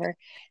choir, whatever.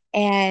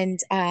 And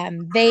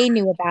they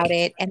knew about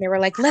it, and they were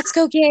like, let's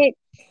go get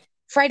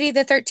Friday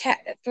the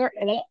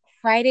 13th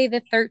Friday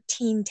the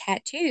 13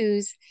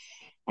 tattoos.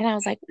 And I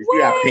was like, Did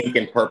you have what? pink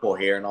and purple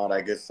hair and all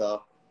that good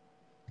stuff?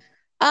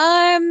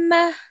 Um,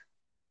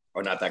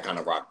 Or not that kind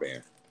of rock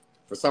band?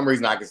 For some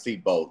reason, I can see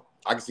both.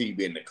 I can see you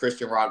being a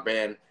Christian rock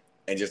band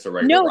and just a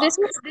regular no, rock band.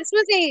 this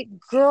was a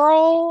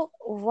girl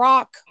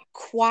rock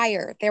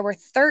choir. There were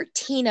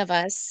 13 of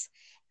us,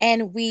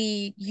 and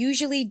we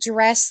usually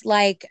dress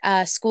like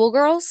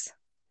schoolgirls.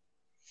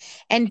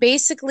 And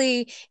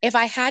basically, if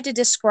I had to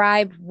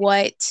describe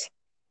what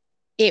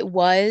it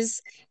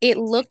was, it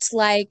looked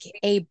like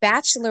a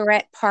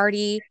bachelorette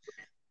party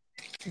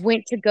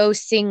went to go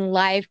sing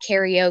live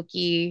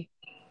karaoke.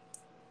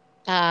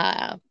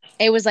 Uh,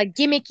 it was like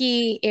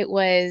gimmicky, it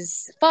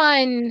was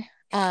fun.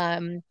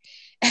 Um,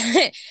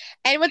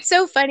 and what's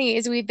so funny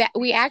is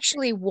we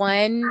actually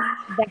won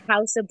the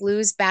House of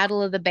Blues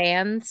Battle of the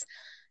Bands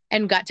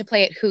and got to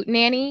play at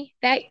Hootenanny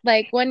that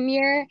like one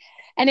year.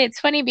 And it's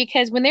funny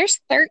because when there's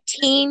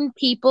 13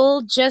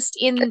 people just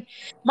in,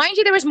 mind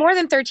you, there was more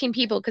than 13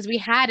 people because we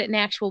had an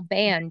actual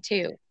band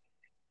too.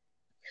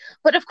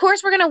 But of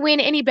course, we're gonna win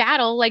any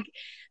battle. Like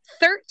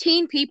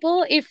 13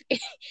 people.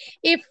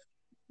 If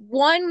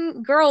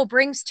one girl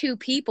brings two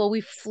people,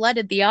 we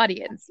flooded the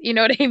audience. You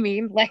know what I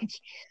mean? Like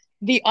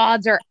the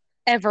odds are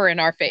ever in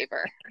our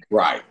favor.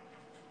 Right.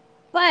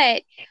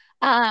 But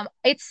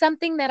it's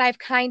something that I've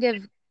kind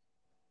of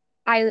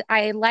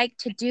I like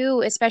to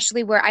do,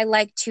 especially where I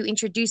like to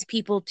introduce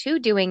people to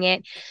doing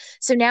it.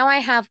 So now I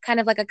have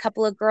kind of like a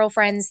couple of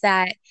girlfriends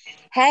that,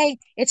 hey,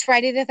 it's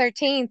Friday the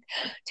 13th.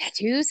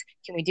 Tattoos,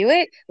 can we do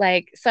it?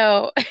 Like,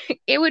 so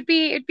it'd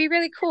be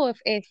really cool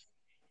if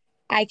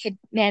I could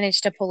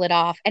manage to pull it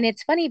off. And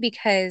it's funny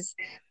because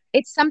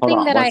it's Hold something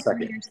on that one I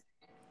second.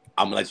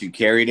 I'm gonna let you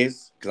carry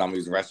this because I'm gonna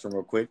use the restroom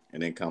real quick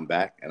and then come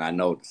back. And I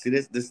know, see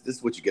this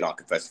is what you get on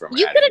Confess from an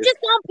you could Addict. have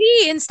just gone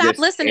pee and stopped This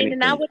listening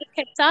and I anything. would have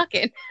kept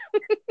talking.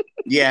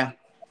 Yeah,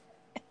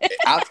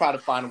 I'll try to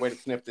find a way to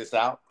sniff this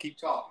out. Keep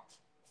talking.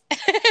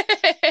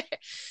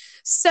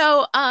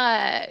 So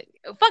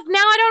fuck, now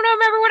I don't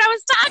remember what I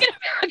was talking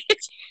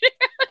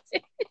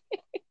about.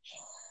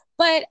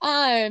 But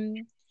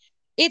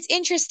it's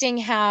interesting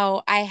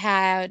how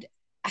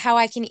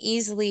I can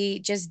easily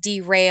just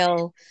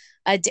derail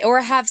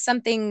or have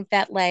something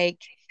that like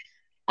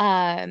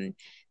um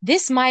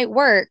this might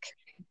work,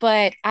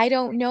 but I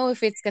don't know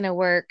if it's gonna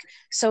work.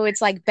 So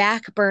it's like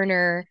back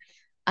burner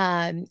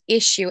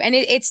issue. And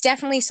it's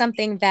definitely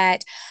something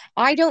that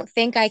I don't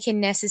think I can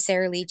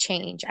necessarily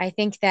change. I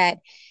think that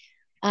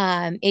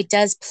it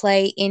does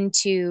play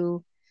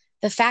into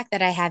the fact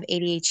that I have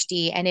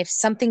ADHD. And if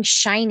something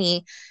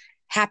shiny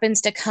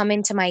happens to come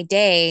into my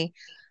day,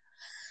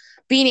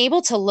 being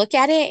able to look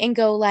at it and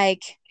go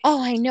like,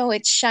 oh, I know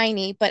it's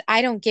shiny, but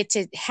I don't get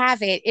to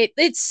have it.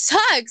 It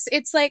sucks.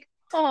 It's like,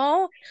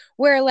 oh,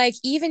 where like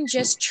even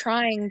just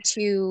trying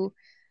to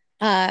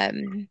So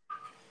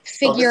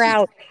figure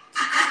out.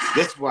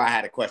 this is where I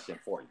had a question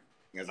for you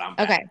because I'm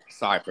back. Okay.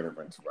 Sorry for the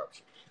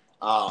interruption.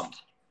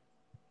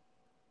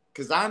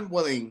 Because I'm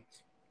willing,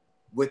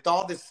 with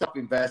all this self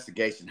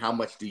investigation, how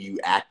much do you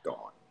act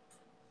on?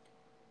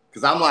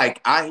 Because I'm like,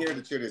 I hear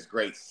that you're this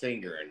great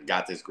singer and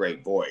got this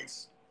great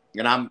voice,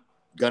 and I'm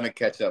gonna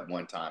catch up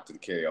one time to the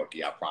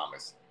karaoke. I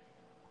promise.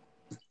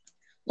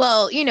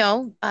 Well,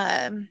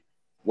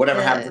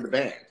 Whatever happened to the the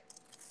band?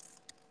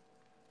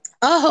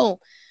 oh,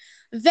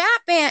 that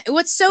band.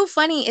 What's so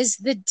funny is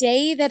the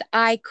day that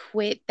I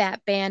quit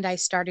that band, I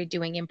started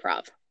doing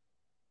improv.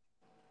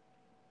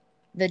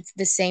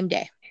 The same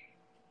day.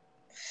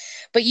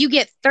 But you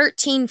get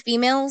 13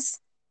 females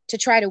to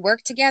try to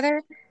work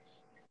together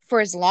for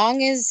as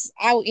long as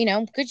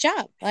good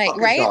job. Like, Fuck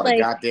is right? y'all the Like,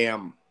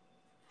 goddamn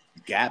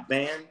Gap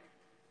band?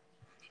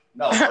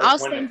 No, Earth, I'll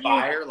Wind, send and you.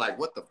 Fire. Like,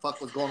 what the fuck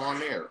was going on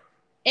there?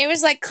 It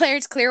was like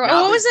Claire's Clear.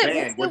 Now What was this it?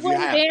 What's band, the would you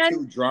one have band?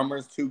 two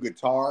drummers, two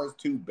guitars,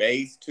 two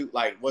bass, two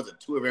like was it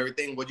two of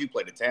everything? Would you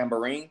play the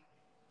tambourine?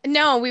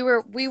 No, we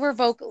were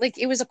vocal. Like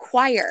it was a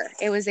choir.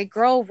 It was a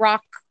girl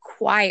rock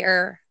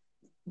choir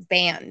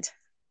band.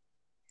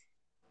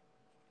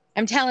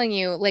 I'm telling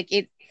you, like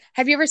it.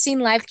 Have you ever seen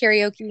live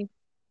karaoke?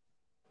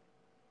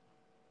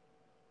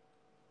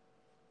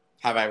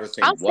 Have I ever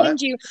I'll seen send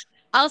what? you.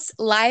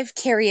 Live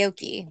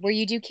karaoke where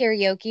you do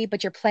karaoke,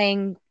 but you're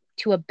playing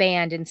to a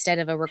band instead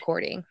of a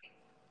recording.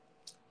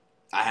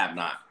 I have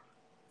not.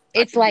 I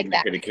It's can get like in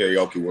that. the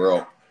karaoke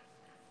world.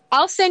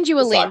 I'll send you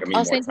a It's like link. I meet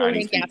I'll more send you a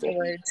Chinese link people.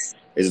 afterwards.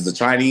 Is it the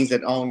Chinese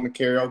that own the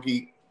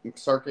karaoke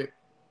circuit,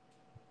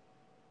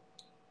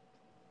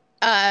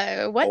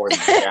 What? or is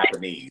it the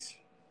Japanese,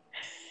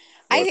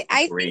 or is it the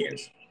I think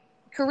Koreans?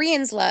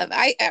 Koreans love.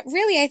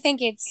 I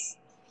think it's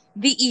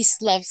the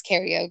East loves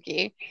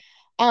karaoke.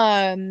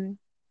 Um,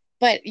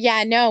 but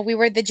yeah, no, we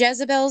were the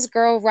Jezebel's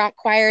Girl Rock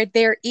Choir.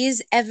 There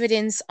is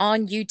evidence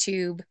on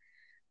YouTube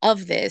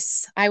of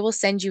this. I will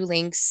send you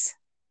links.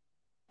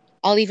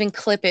 I'll even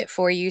clip it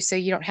for you so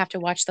you don't have to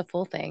watch the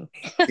full thing.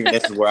 See,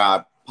 this is where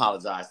I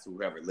apologize to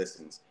whoever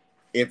listens.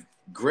 If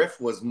Griff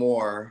was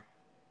more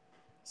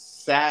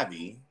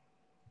savvy,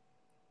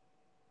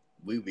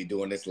 we'd be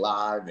doing this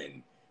live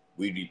and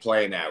we'd be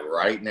playing that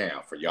right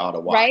now for y'all to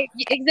watch. Right?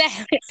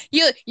 Exactly.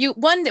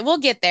 We'll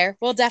get there.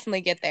 We'll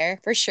definitely get there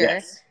for sure.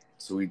 Yes.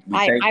 So we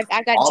take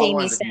I've got all the Jamie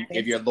ones. If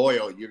status. you're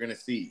loyal, you're gonna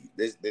see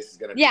this. This is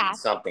gonna be Yeah.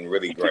 something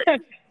really great.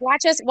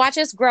 Watch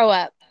us grow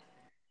up.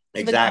 The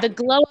Exactly.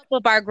 glow up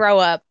of our grow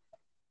up.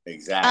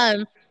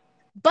 Exactly.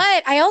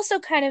 But I also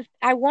kind of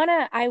I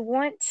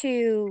want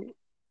to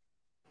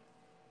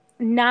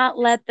not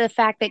let the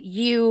fact that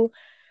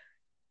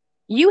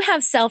you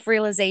have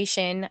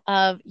self-realization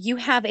of you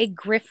have a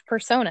griff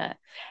persona.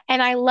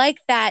 And I like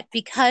that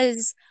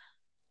because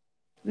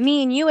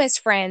me and you as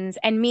friends,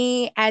 and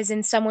me as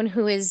in someone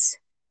who is,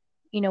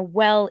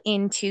 well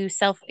into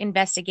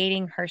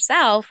self-investigating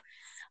herself,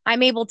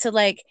 I'm able to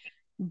like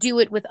do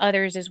it with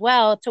others as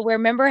well. To where,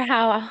 remember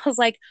how I was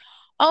like,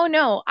 oh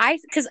no,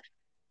 because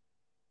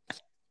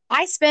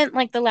I spent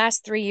like the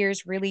last 3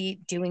 years really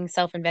doing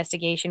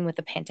self-investigation with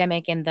the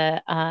pandemic and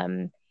the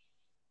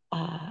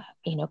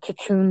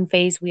cocoon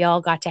phase we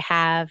all got to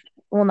have.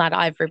 Well, not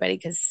everybody,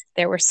 because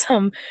there were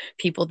some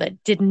people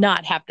that did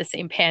not have the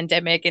same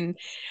pandemic, and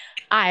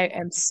I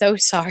am so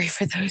sorry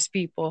for those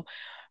people.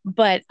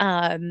 But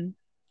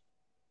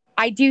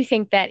I do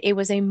think that it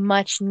was a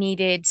much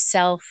needed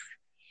self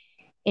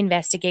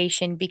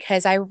investigation,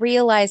 because I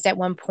realized at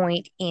one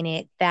point in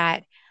it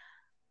that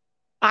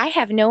I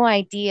have no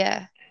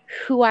idea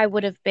who I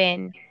would have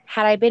been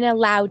had I been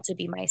allowed to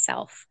be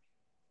myself.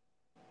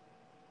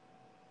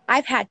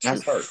 I've had to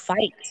That's hurt.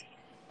 fight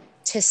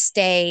to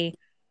stay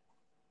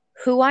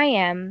who I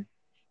am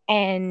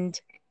and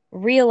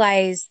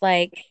realize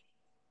like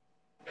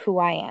who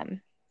I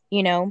am,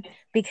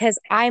 because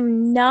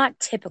I'm not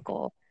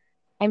typical.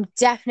 I'm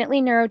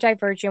definitely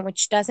neurodivergent,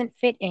 which doesn't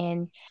fit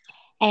in.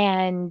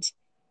 And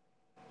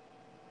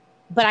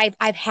but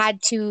I've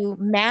had to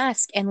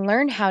mask and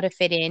learn how to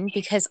fit in,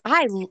 because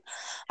I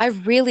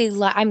really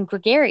I'm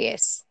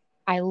gregarious.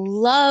 I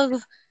love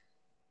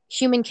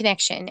human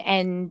connection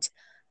and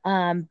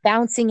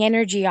bouncing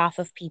energy off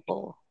of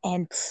people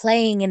and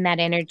playing in that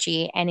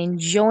energy and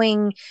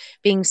enjoying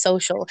being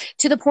social,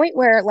 to the point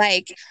where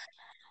like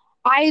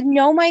I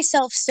know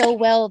myself so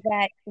well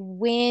that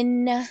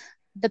when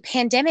the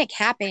pandemic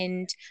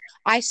happened,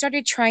 I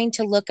started trying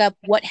to look up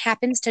what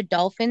happens to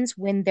dolphins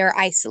when they're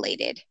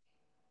isolated,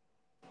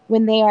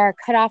 when they are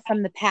cut off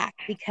from the pack,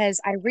 because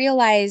I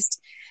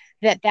realized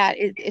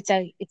it's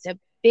a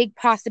big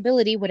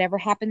possibility. Whatever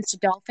happens to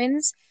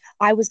dolphins,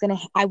 I was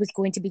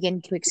going to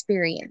begin to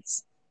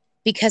experience,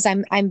 because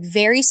I'm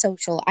very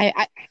social.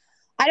 I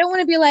don't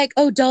want to be like,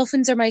 oh,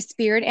 dolphins are my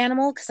spirit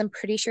animal, because I'm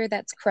pretty sure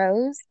that's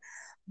crows.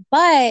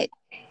 But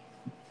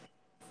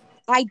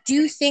I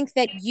do think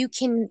that you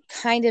can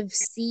kind of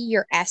see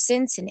your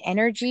essence and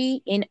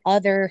energy in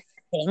other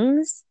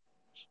things,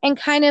 and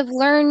kind of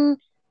learn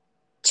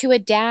to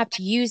adapt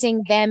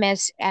using them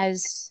as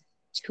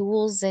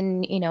tools.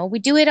 And we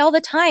do it all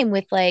the time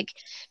with like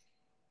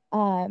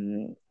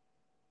um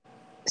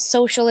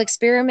social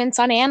experiments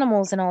on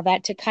animals and all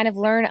that, to kind of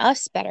learn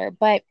us better.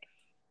 But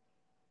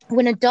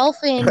when a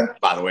dolphin,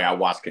 By the way, I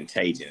watched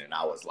Contagion and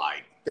I was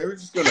like, they're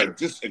just gonna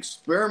just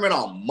experiment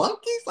on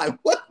monkeys? Like,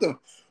 what the?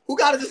 Who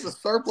got just a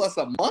surplus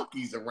of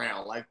monkeys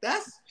around? Like,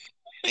 that's.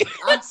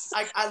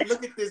 I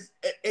look at this.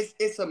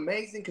 It's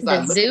amazing, because I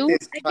the look at zoo,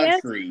 this I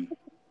guess. country,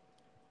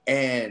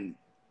 and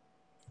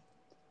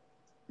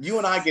you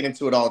and I get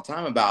into it all the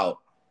time about,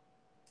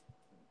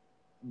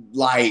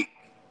 like,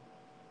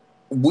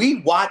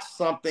 we watch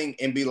something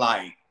and be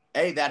like,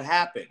 hey, that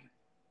happened.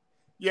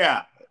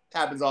 Yeah, it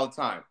happens all the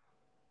time.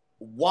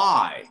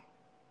 Why?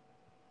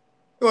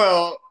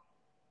 Well,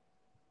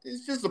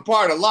 it's just a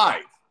part of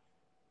life.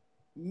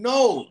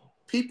 No,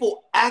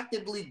 people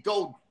actively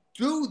go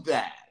do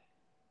that.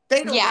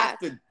 They don't Yeah, have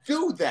to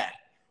do that.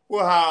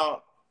 Well,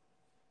 how?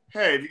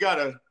 Hey, if you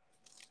gotta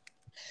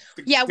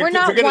yeah, we're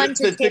not one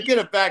to to take get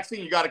a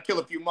vaccine, you got to kill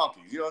a few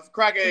monkeys. You know, it's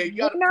crack a.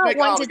 You we're got to not make an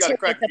one to omelet. You got to take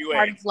crack it a as few a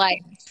part of eggs.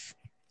 life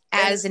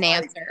And as an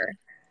answer.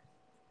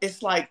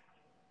 it's like,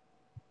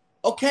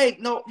 okay,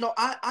 no,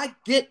 I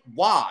get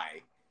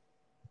why,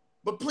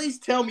 but please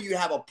tell me you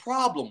have a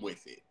problem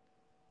with it.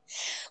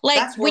 Like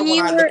That's where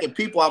when I look at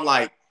people, I'm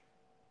like,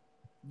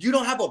 you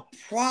don't have a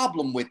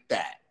problem with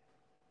that.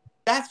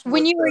 That's when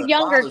what you were the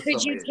younger, could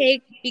bothersome you is.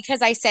 take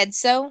because I said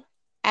so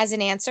as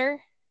an answer?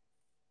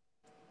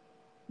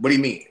 What do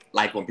you mean?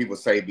 Like when people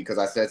say because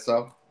I said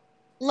so?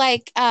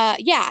 Like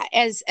yeah,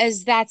 as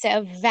that's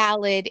a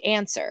valid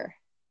answer.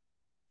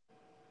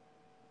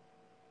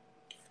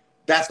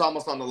 That's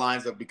almost on the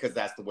lines of because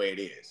that's the way it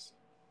is.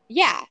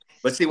 Yeah.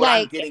 But see, what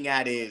I'm Like getting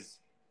at is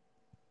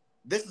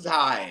this is how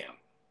I am.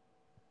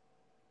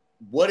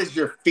 What is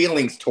your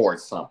feelings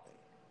towards something?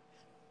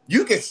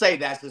 You can say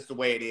that's just the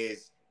way it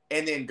is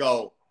and then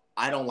go,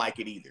 I don't like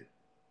it either.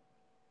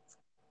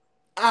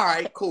 All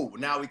right, cool.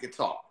 Now we can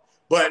talk.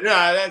 But no,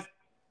 that's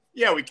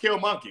yeah, we kill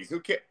monkeys.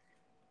 Who cares?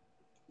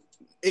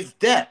 It's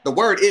death. The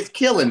word is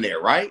killing there,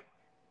 right?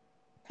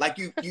 Like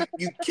you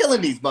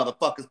killing these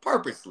motherfuckers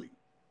purposely.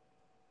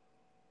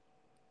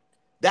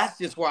 That's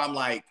just where I'm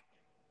like,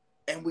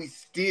 and we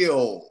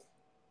still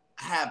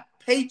have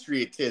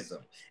patriotism.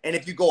 And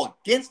if you go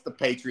against the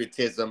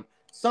patriotism,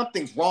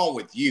 something's wrong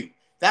with you.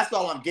 That's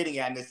all I'm getting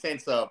at in the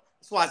sense of,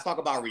 that's why I talk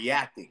about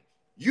reacting.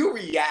 You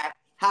react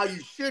how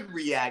you should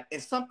react,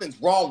 and something's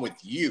wrong with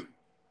you.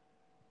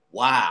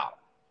 Wow.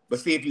 But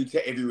see, if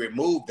you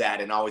remove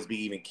that and always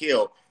be even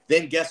killed,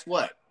 then guess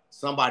what?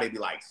 Somebody be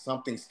like,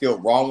 something's still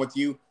wrong with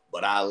you,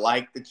 but I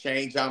like the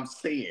change I'm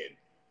seeing.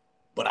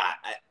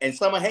 And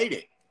some hate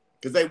it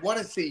because they want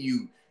to see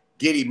you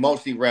get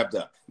emotionally revved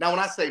up. Now, when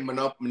I say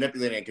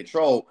manipulate and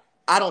control,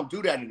 I don't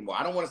do that anymore.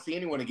 I don't want to see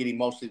anyone to get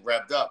emotionally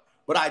revved up.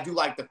 But I do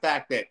like the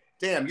fact that,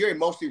 damn, you're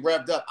emotionally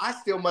revved up. I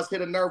still must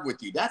hit a nerve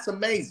with you. That's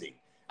amazing.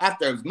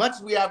 After as much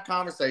as we have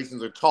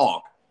conversations or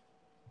talk,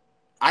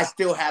 I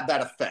still have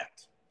that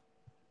effect.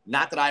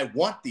 Not that I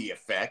want the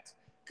effect,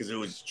 because it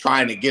was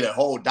trying to get a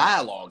whole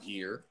dialogue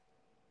here.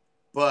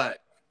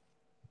 But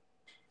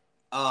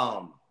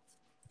I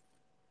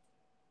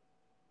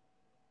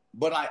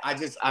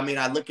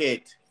look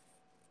at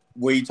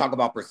where you talk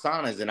about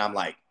personas, and I'm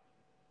like,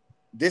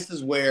 this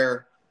is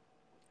where,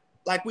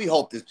 like, we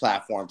hope this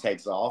platform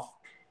takes off.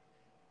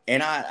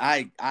 And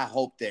I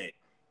hope that,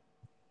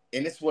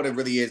 and this is what it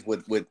really is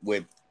with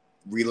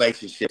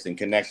relationships and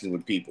connections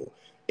with people.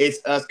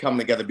 It's us coming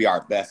together to be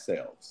our best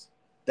selves.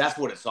 That's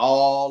what it's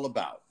all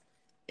about,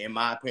 in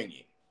my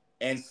opinion.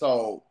 And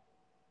so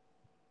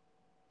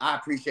I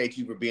appreciate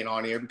you for being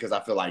on here, because I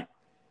feel like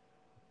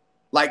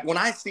when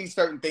I see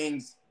certain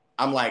things,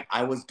 I'm like,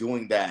 I was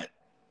doing that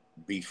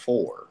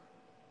before.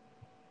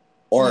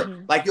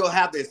 Or like you'll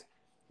have this,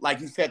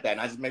 like you said that,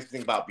 and I just makes me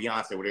think about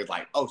Beyonce, where it's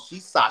like, oh,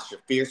 she's Sasha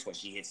Fierce when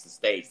she hits the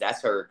stage.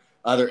 That's her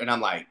other, and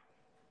I'm like,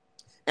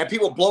 and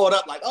people blow it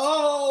up like,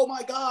 oh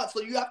my God,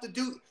 so you have to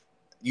do,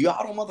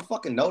 y'all don't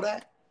motherfucking know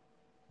that?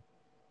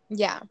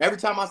 Yeah. Every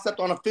time I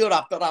stepped on a field,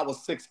 I felt I was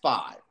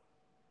 6'5".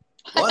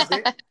 Was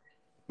it?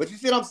 But you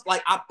see what I'm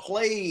like, I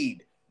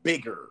played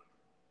bigger.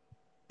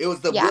 It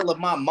was the will of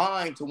my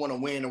mind to want to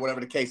win, or whatever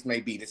the case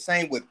may be. The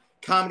same with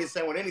comedy, the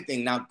same with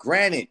anything. Now,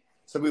 granted,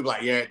 some people are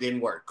like, yeah, it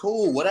didn't work.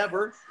 Cool,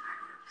 whatever.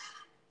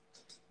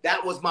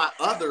 That was my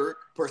other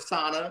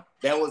persona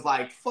that was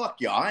like,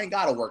 fuck y'all, I ain't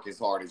got to work as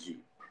hard as you.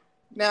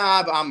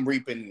 Now I'm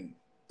reaping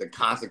the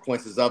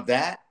consequences of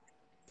that.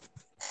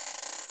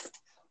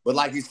 But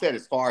like you said,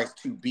 as far as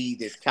to be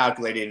this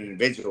calculated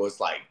individual, it's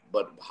like,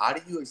 but how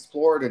do you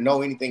explore to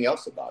know anything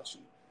else about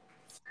you?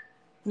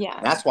 Yeah.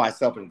 And that's why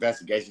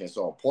self-investigation is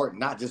so important.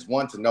 Not just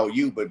one, to know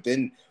you, but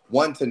then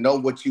one, to know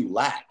what you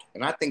lack.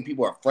 And I think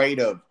people are afraid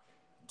of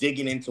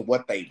digging into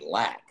what they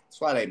lack.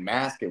 That's why they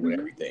mask it with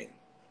everything.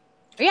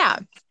 Yeah.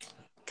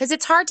 Because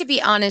it's hard to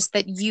be honest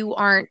that you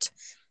aren't,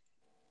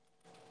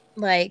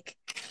 like,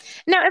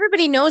 now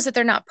everybody knows that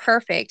they're not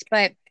perfect,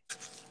 but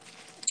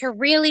to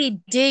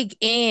really dig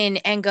in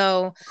and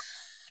go,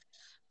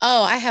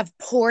 oh, I have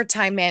poor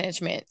time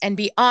management, and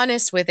be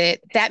honest with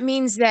it, that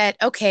means that,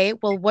 okay,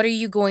 well, what are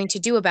you going to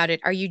do about it?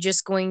 Are you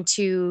just going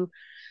to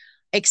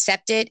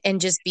accept it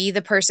and just be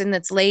the person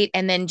that's late,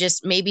 and then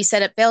just maybe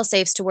set up fail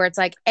safes to where it's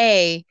like,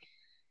 hey,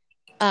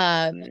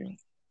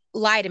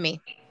 lie to me.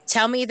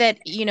 Tell me that,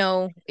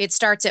 it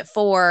starts at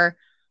 4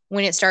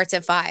 when it starts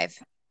at 5.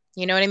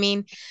 You know what I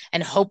mean?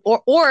 And hope,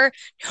 or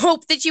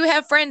hope that you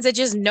have friends that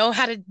just know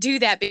how to do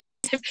that.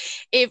 Because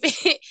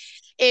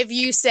if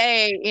you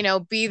say,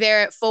 be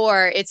there at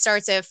 4, it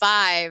starts at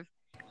 5,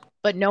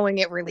 but knowing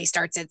it really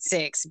starts at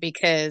 6,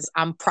 because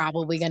I'm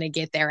probably going to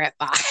get there at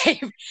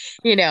 5,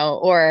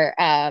 or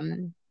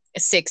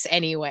 6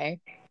 anyway.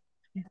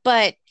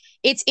 But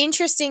it's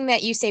interesting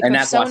that you say and persona.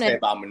 That's what I say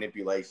about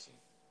manipulation.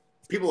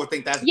 People would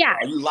think that's,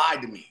 oh, you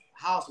lied to me.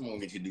 How else am I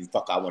going to get you to do the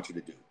fuck I want you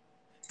to do?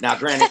 Now,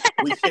 granted,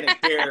 we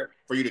shouldn't care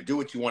for you to do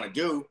what you want to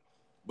do,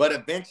 but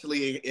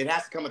eventually it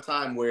has to come a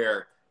time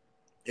where,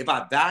 if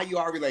I value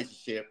our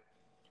relationship,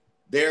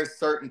 there's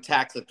certain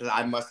tactics that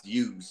I must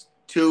use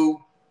to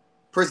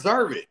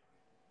preserve it.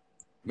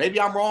 Maybe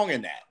I'm wrong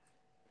in that,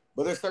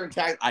 but there's certain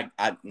tactics. I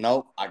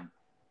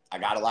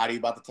got to lie to you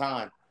about the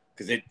time,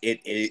 because it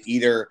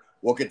either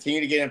will continue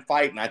to get in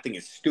fight, and I think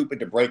it's stupid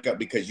to break up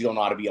because you don't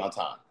know how to be on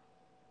time.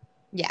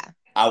 Yeah.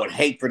 I would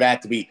hate for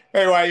that to be,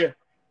 hey, why are you?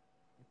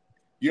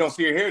 You don't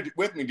see her here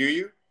with me, do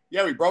you?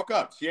 Yeah, we broke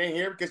up. She ain't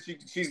here because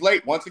she's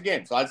late once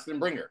again, so I just didn't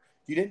bring her.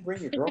 You didn't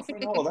bring your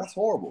girlfriend? Oh, that's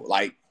horrible.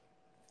 Like,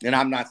 and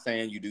I'm not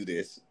saying you do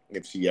this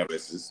if she ever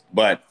listens,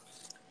 but,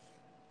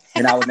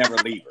 and I would never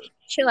leave her.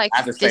 She like, I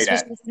have to say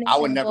that. I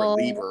would never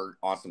leave her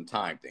on some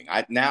time thing.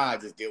 Now I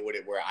just deal with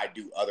it where I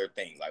do other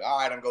things. Like, all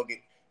right, I'm going to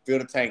fill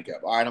the tank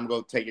up. All right, I'm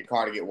going to take your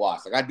car to get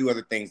washed. Like, I do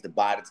other things to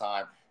buy the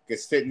time,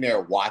 because sitting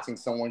there watching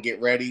someone get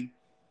ready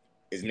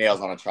is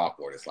nails on a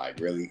chalkboard. It's like,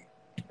 really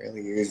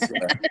is.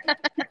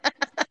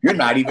 You're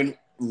not even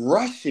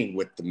rushing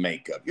with the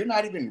makeup. You're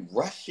not even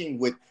rushing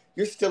with.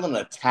 You're still in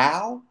a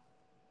towel,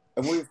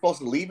 and we were supposed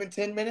to leave in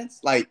 10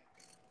 minutes. Like,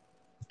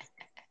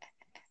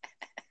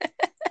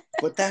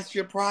 but that's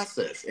your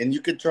process, and you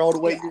control the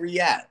way you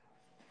react.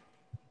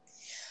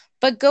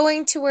 But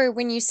going to where,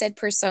 when you said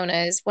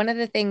personas, one of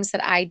the things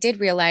that I did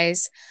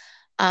realize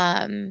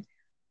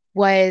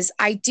was,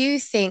 I do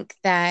think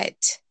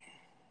that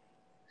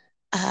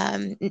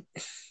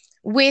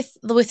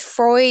with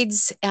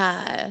Freud's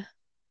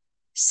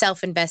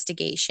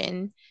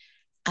self-investigation,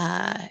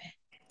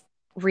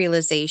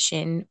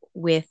 realization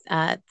with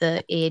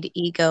the id,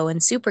 ego, and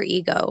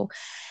superego,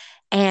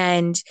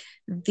 and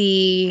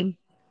the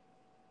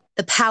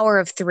power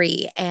of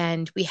 3,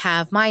 and we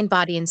have mind,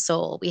 body, and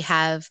soul. We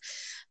have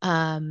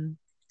sun,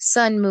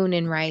 moon,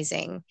 and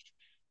rising.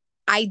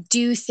 I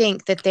do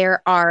think that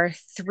there are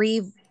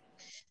 3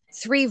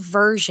 three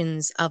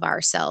versions of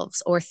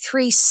ourselves or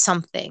three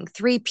something,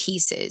 three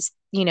pieces,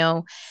 you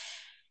know,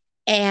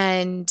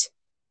 and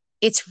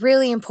it's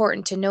really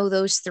important to know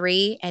those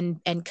three and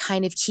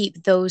kind of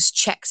keep those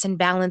checks and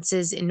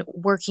balances in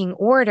working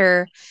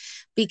order,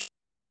 because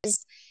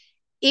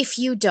if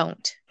you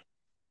don't,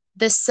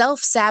 the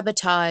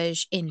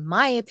self-sabotage, in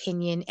my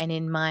opinion and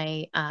in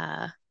my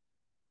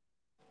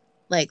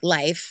like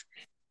life,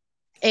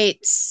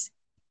 it's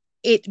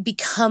it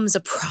becomes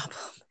a problem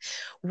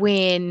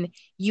when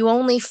you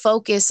only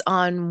focus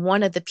on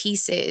one of the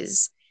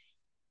pieces.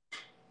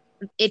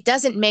 It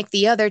doesn't make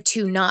the other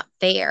two not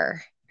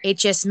there. It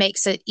just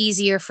makes it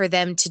easier for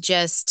them to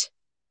just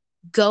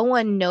go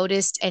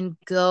unnoticed and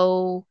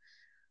go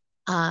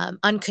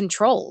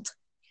uncontrolled.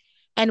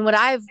 And what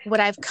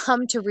I've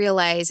come to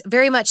realize,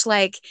 very much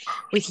like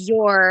with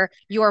your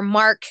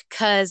Mark,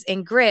 Cuz,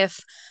 and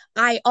Griff,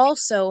 I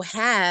also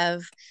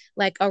have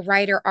like a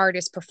writer,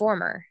 artist,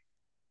 performer,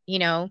 you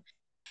know,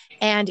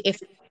 and if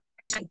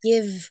I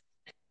give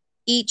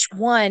each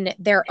one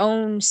their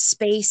own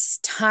space,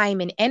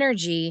 time, and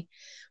energy,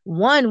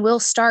 one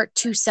will start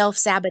to self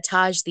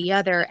sabotage the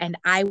other, and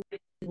I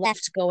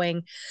left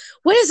going,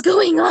 "What is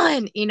going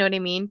on?" You know what I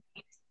mean?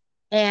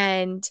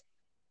 And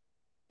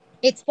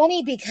it's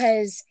funny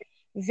because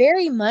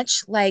very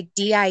much like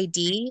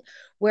DID,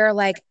 where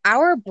like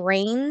our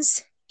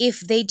brains, if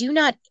they do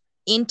not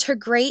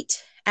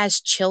integrate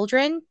as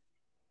children,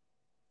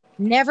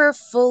 never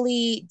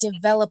fully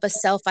develop a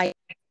self identity,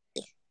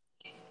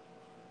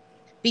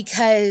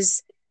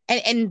 because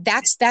and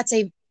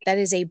that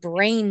is a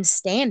brain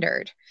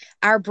standard.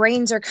 Our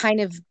brains are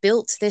kind of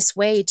built this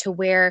way to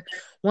where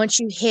once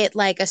you hit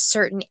like a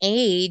certain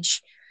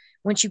age,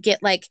 once you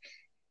get like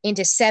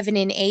into 7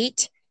 and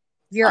 8,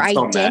 your I'm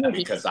so mad identity.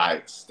 because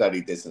I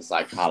studied this in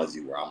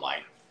psychology where I'm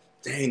like,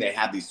 dang, they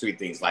have these three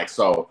things. Like,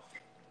 so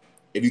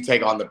if you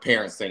take on the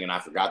parents thing, and I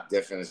forgot the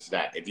definition of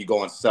that, if you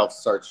go and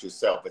self-search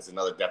yourself, it's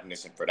another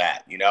definition for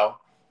that, you know?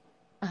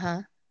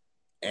 Uh-huh.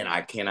 And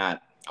I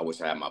wish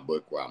I had my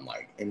book where I'm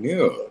like, and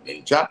yeah,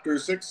 in chapter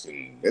 6,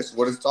 and this is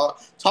what it's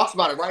talks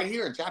about it right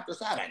here in chapter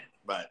 7.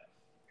 But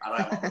I don't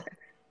have my book.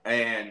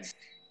 And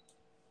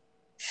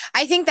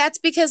I think that's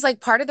because like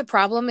part of the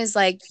problem is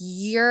like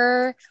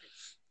you're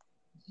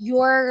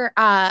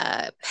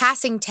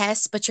passing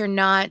tests, but you're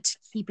not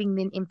keeping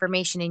the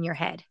information in your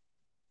head.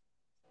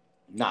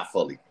 not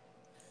fully.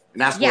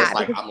 And that's where Yeah, it's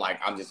like, because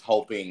I'm just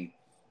hoping,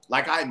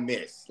 like I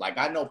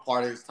know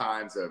part of these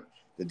times of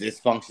the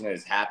dysfunction that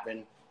has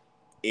happened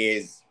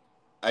is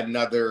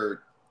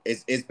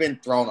it's been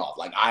thrown off.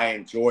 Like I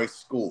enjoy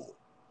school,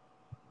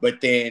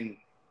 but then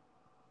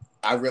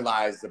I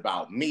realized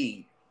about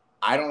me,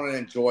 I don't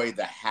enjoy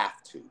the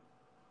have to.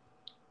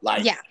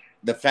 Like yeah.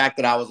 the fact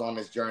that I was on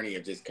this journey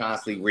of just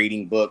constantly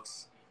reading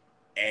books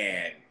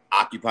and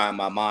occupying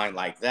my mind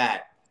like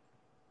that.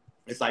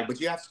 It's like, but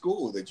you have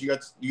school that you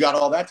got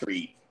all that to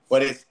read,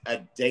 but it's a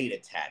date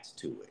attached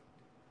to it.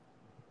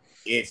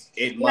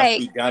 It must Right.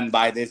 be done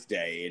by this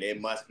day, and it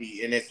must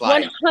be, and it's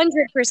like,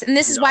 100%. And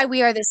this you is why know,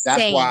 we are the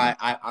that's same. why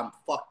I'm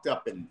fucked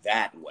up in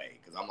that way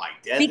because I'm like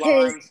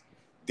Because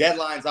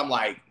deadlines. I'm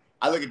like,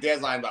 I look at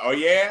deadlines like, oh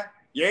yeah,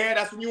 yeah,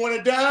 that's when you want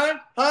it done,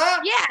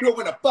 huh? yeah. Do it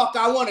when the fuck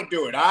I want to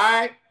do it. All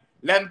right,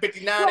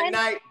 11:59 Well, at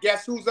night.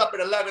 Guess who's up at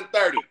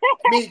 11:30?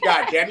 Me,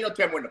 goddamn. You don't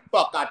tell me when the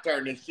fuck I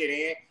turn this shit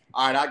in.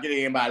 All right, I'll get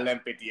it in by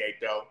 11:58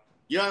 though.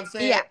 You know what I'm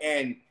saying? yeah.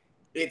 And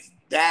it's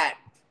that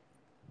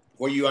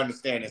where you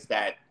understand it's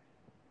that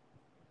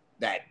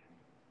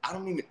I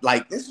don't even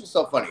like this was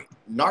so funny.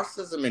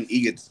 Narcissism and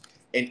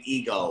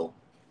ego.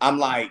 I'm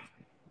like,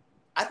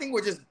 I think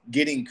we're just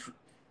getting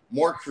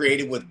more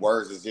creative with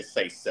words is just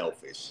say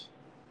selfish.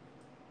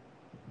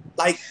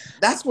 Like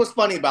that's what's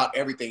funny about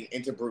everything,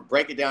 and to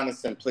break it down in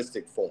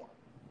simplistic form,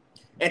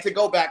 and to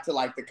go back to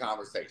like the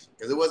conversation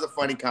because it was a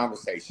funny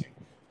conversation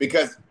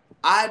because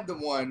I'm the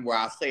one where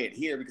I'll say it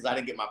here because I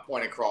didn't get my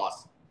point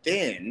across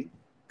then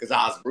because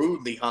I was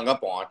rudely hung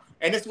up on,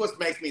 and this is what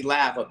makes me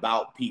laugh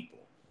about people.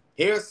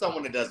 Here's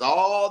someone that does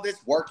all this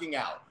working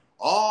out,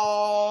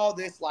 all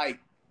this like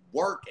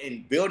work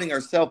and building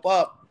herself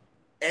up,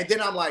 and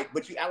then I'm like,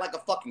 but you act like a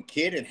fucking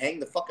kid and hang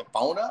the fucking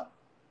phone up.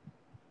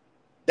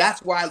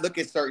 That's where I look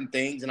at certain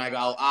things and I go,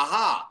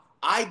 aha,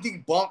 I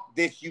debunked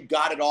this. You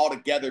got it all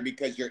together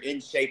because you're in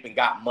shape and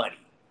got money.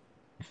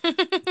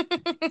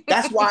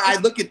 That's why I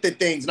look at the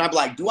things and I'm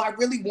like, do I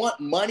really want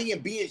money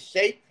and be in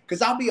shape?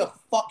 Because I'll be a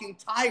fucking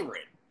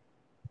tyrant.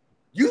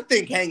 You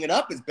think hanging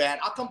up is bad?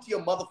 I'll come to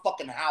your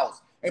motherfucking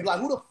house and be like,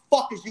 who the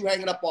fuck is you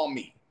hanging up on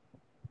me?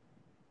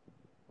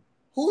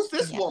 Who's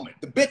this woman?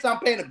 The bitch I'm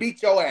paying to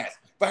beat your ass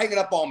for hanging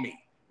up on me.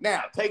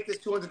 Now, take this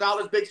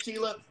 $200, Big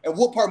Sheila, and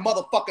whoop her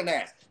motherfucking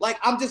ass. Like,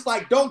 I'm just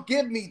like, don't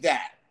give me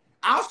that.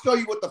 I'll show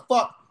you what the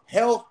fuck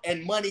health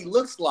and money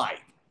looks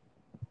like.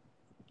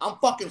 I'm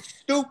fucking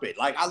stupid.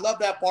 Like, I love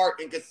that part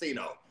in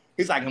Casino.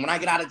 He's like, when I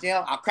get out of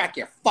jail, I'll crack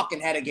your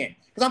fucking head again.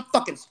 Because I'm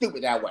fucking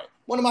stupid that way.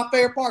 One of my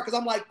favorite parts, because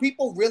I'm like,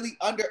 people really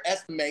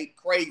underestimate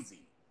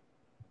crazy.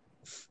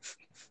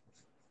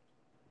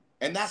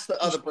 And that's the You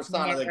other should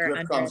persona that never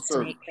Griff comes through.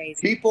 underestimate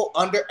crazy. People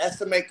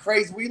underestimate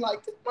crazy. We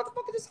like, this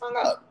motherfucker just hung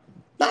up.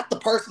 Not the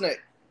person that,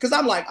 because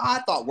I'm like, oh, I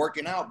thought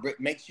working out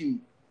makes you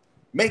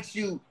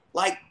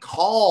like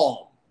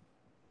calm.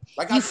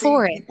 Like I've seen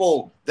Euphoric.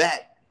 people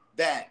that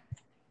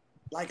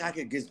like I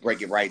could just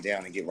break it right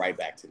down and get right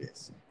back to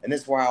this. And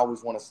this is where I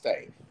always want to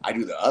stay. I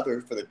do the other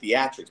for the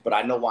theatrics, but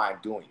I know why I'm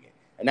doing it.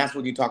 And that's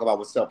what you talk about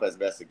with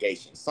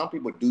self-investigation. Some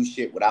people do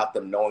shit without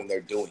them knowing they're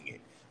doing it.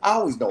 I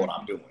always know what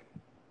I'm doing.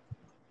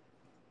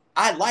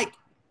 I like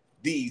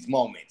these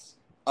moments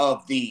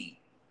of the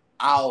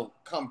I'll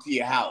come to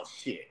your house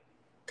shit.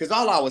 Because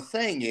all I was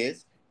saying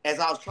is, as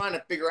I was trying to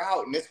figure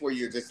out, and this is where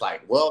you're just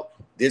like, well,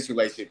 this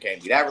relationship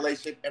can't be that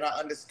relationship, and I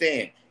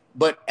understand.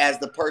 But as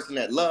the person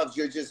that loves,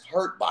 you're just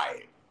hurt by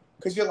it.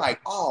 Because you're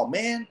like, oh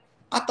man,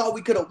 I thought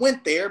we could have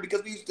went there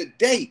because we used to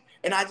date.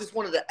 And I just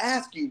wanted to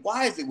ask you,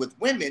 why is it with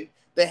women,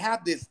 they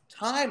have this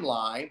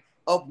timeline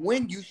of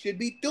when you should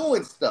be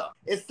doing stuff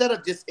instead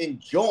of just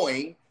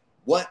enjoying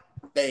what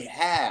they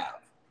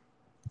have?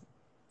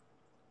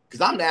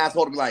 Because I'm the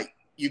asshole to be like,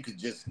 you could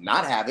just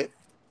not have it.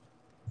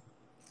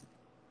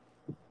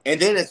 And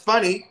then it's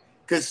funny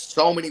because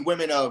so many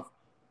women of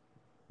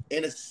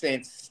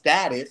innocent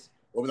status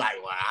will be like,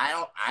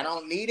 well, I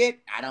don't need it,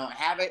 I don't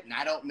have it, and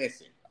I don't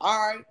miss it.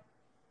 All right.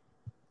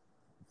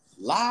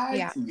 Lie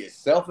Yeah. to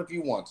yourself if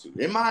you want to,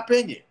 in my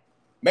opinion.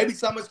 Maybe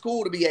something's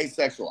cool to be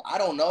asexual. I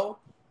don't know.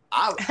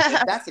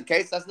 If that's the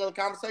case, that's another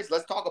conversation.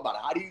 Let's talk about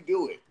it. How do you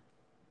do it?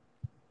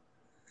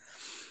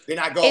 Then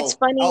I go, It's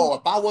funny. oh,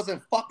 if I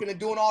wasn't fucking and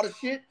doing all the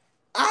shit,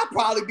 I'd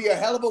probably be a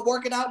hell of a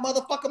working out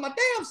motherfucker my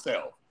damn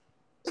self.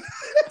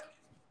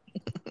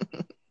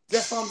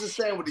 That's what I'm just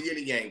saying with the yin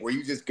and yang, where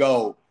you just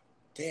go,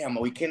 damn,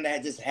 we couldn't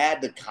have just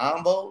had the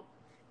combo.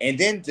 And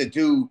then to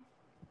do,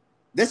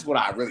 this is what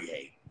I really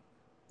hate,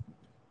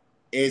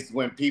 is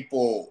when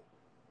people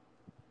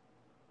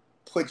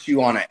put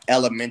you on an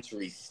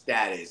elementary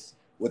status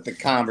with the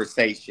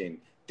conversation,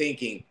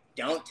 thinking,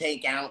 don't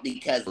take out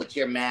because what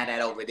you're mad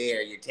at over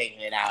there, you're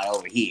taking it out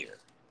over here.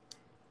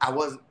 I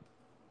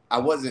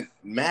wasn't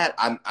mad.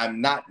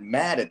 I'm not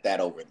mad at that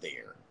over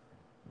there.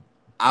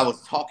 I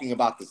was talking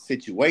about the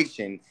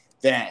situation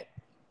that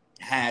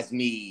has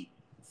me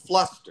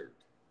flustered.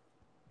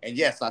 And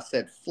yes, I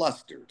said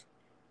flustered.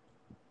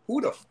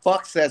 Who the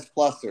fuck says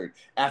flustered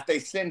after they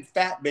send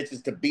fat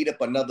bitches to beat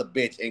up another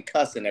bitch and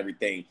cuss and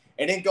everything,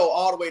 and then go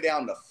all the way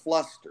down to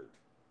flustered?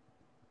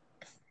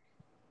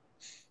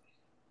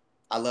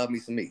 I love me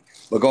some meat.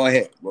 But go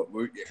ahead.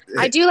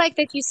 I do like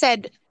that you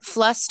said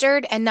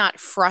flustered and not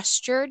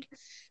frustrated,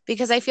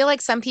 because I feel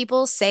like some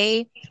people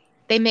say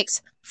they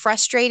mix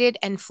frustrated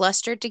and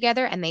flustered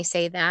together, and they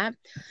say that.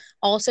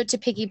 Also, to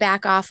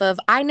piggyback off of,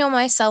 I know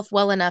myself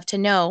well enough to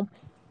know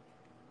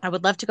I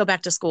would love to go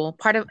back to school.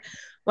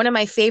 One of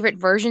my favorite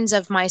versions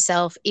of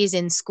myself is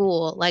in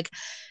school. Like,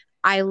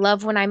 I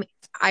love when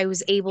I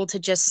was able to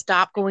just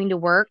stop going to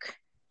work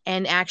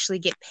and actually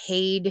get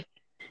paid,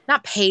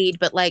 not paid,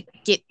 but like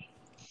get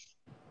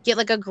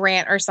like a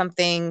grant or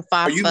something.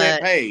 Are you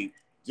getting paid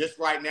just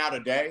right now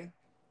today?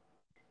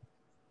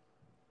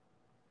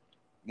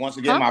 Once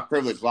again, my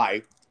privileged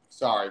life.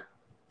 Sorry,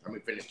 let me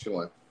finish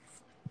chewing.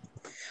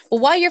 Well,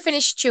 while you're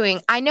finished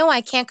chewing, I know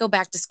I can't go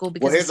back to school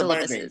because here's of the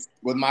funny thing. syllabuses.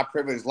 With my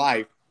privileged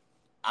life,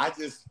 I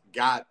just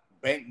got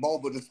bank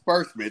mobile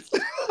disbursements.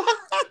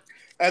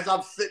 As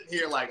I'm sitting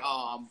here like,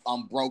 oh,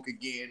 I'm broke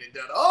again. And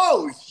then,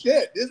 oh,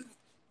 shit, this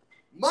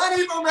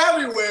money from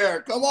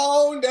everywhere. Come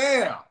on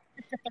down.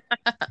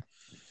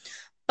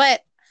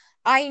 But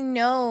I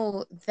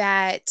know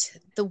that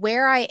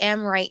where I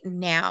am right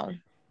now,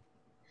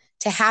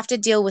 to have to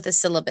deal with a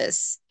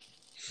syllabus,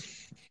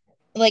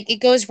 like, it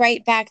goes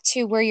right back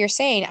to where you're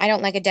saying, I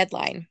don't like a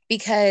deadline,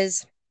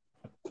 because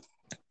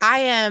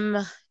I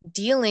am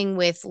dealing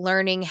with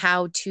learning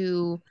how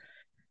to,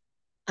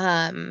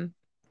 how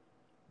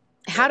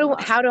do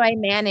I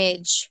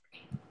manage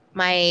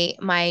my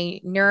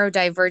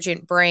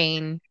neurodivergent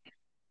brain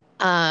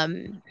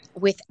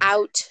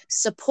without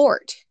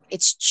support.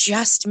 It's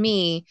just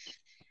me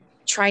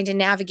trying to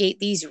navigate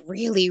these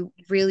really,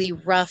 really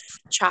rough,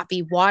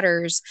 choppy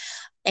waters,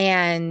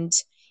 and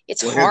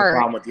it's Here's hard. the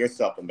problem with your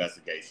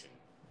self-investigation.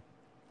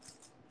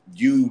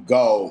 You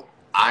go,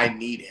 I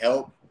need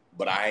help,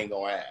 but I ain't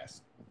gonna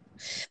ask.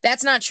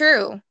 That's not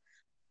true.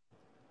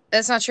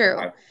 That's not true.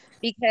 Okay.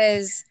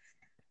 Because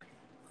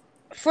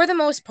for the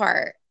most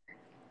part,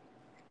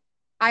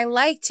 I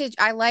like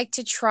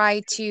to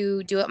try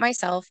to do it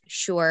myself,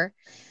 sure.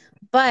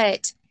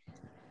 But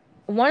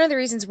one of the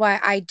reasons why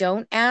I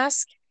don't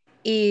ask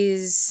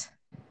is,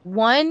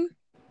 one,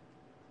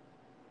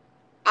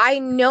 I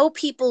know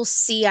people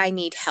see I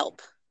need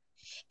help.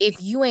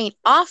 If you ain't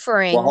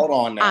offering, well, hold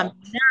on now. I'm not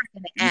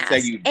going to ask.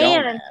 You say you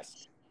don't ask.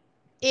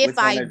 If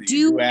I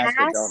do ask,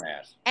 don't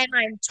ask and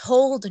I'm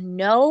told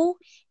no,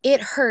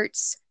 it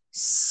hurts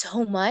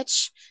so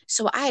much.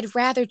 So I'd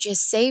rather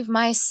just save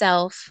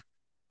myself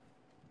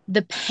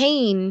the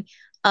pain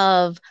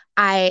of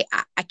I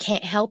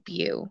can't help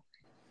you.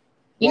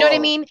 You know what I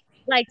mean?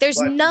 Like, there's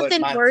but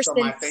nothing my worse so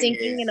than my thing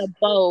sinking in a is,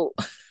 boat.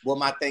 well,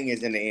 my thing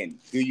is in the end,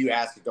 do you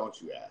ask or don't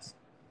you ask?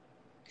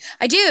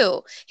 I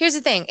do. Here's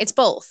the thing. It's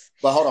both.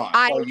 But hold on.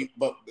 I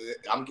But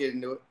I'm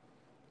getting to it.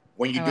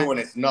 When you're Okay. doing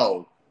this,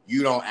 no,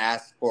 you don't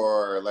ask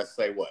for, let's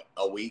say, what,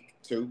 a week,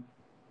 two?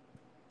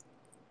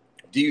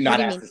 Do you What not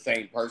do you ask mean? the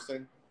same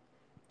person?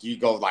 Do you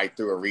go like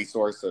through a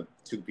resource of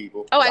two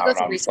people? Oh, Because I I go don't know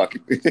through how many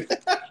research.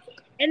 fucking.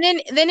 And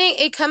then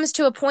it comes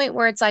to a point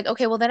where it's like,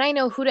 okay, well, then I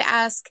know who to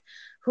ask,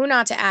 who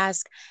not to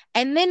ask.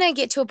 And then I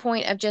get to a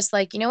point of just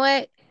like, you know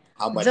what?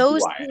 How much do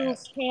Those I who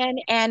ask? can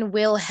and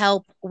will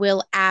help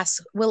will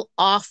ask, will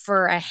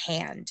offer a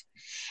hand.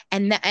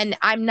 And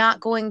I'm not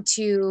going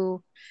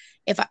to,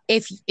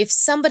 if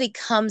somebody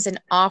comes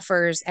and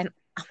offers, and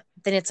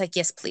then it's like,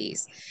 yes,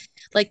 please.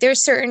 Like,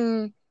 there's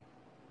certain,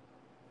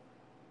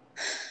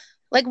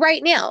 like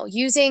right now,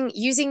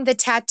 using the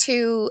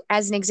tattoo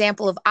as an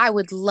example of, I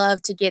would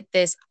love to get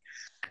this.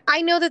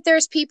 I know that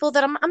there's people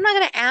that I'm not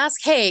gonna ask,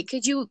 hey,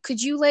 could you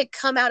like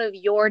come out of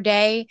your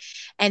day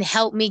and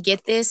help me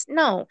get this?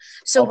 No.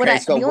 So Okay,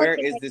 so the only where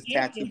thing is I this can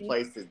tattoo do.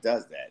 place that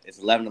does that? It's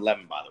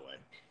 1111, by the way.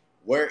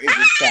 Where is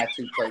this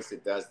tattoo place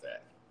that does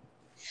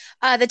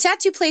that? The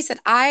tattoo place that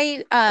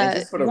I And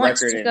just for the want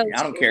record, to go and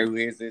I don't to. care who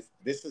is this.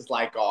 This is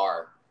like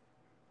our,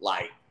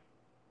 like,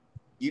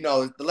 you know,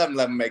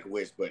 1111 Make a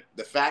Wish, but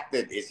the fact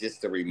that it's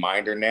just a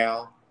reminder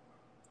now,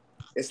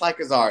 it's like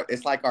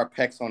our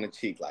pecks on the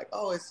cheek, like,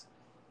 oh, it's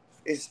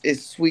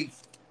sweet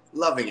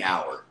loving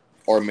hour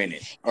or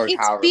minute or It's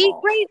however be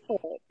long.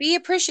 grateful, be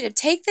appreciative.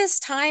 Take this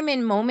time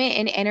and moment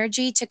and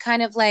energy to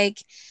kind of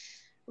like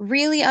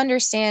really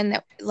understand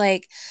that,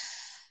 like,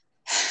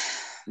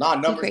 Nah,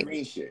 be numbers grateful.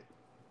 mean shit.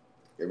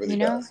 It really You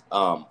know, does.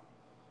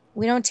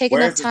 we don't take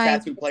enough Where's this time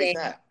tattoo in the place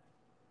day. at?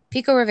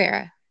 Pico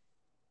Rivera.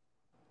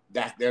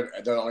 They're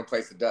the only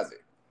place that does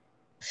it.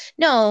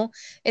 No,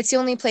 it's the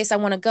only place I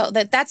want to go.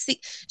 That's the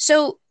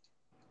so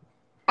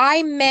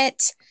I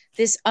met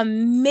this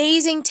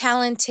amazing,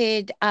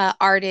 talented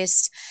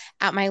artist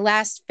at my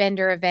last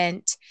vendor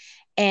event,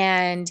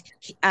 and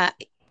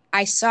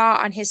I saw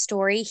on his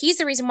story. He's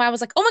the reason why I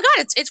was like, "Oh my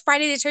God, it's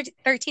Friday the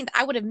 13th."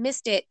 I would have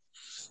missed it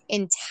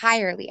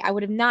entirely. I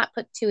would have not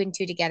put two and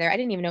two together. I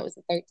didn't even know it was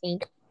the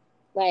 13th.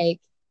 Like,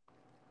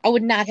 I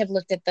would not have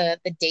looked at the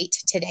date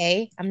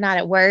today. I'm not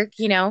at work,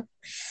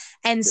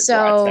 and This is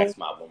why I so. text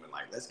my woman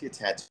like, let's get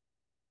tattooed.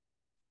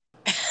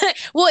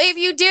 Well, if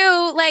you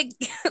do, like,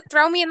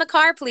 throw me in the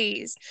car,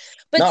 please.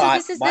 No, But so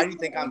this is why this. do you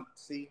think I'm?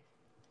 See,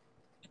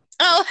 this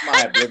Oh, is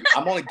my oblivion.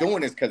 I'm only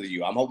doing this because of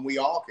you. I'm hoping we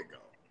all could go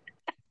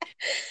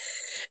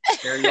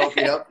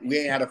karaoke. Up. We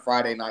ain't had a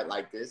Friday night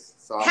like this,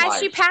 so I'm has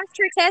like, she passed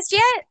her test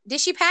yet?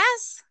 Did she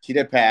pass? she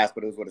did pass,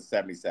 but it was with a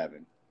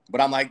 77.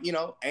 But I'm like,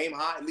 aim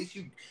high. At least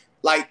you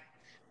like.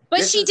 But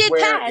This she is did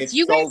where pass. it's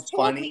You so guys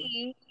told funny.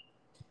 me.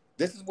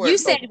 This is where You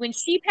it's said so. when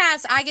she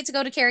passed, I get to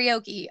go to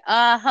karaoke.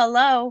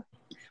 Hello.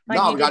 Mind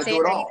No, you, we did got to say do it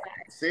it right. all.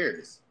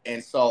 Serious.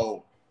 And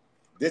so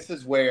this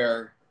is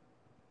where,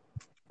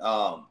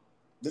 um,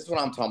 this is what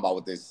I'm talking about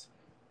with this,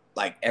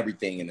 like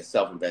everything in the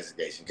self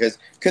investigation.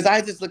 Because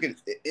I just look at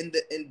in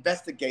the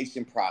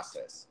investigation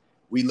process,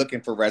 we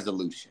looking for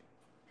resolution.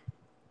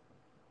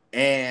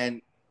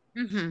 And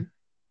Mm-hmm.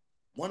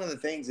 one of the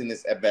things in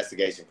this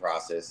investigation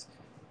process,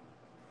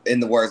 in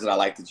the words that I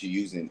like that you're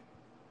using,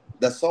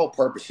 the sole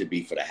purpose should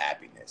be for the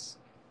happiness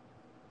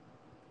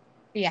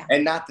Yeah.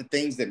 and not the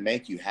things that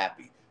make you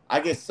happy. I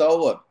get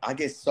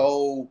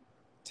so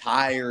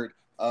tired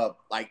of,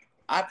 like,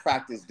 I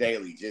practice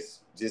daily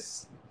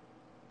just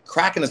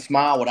cracking a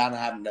smile without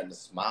having nothing to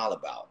smile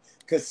about,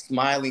 because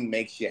smiling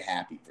makes you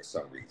happy for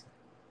some reason.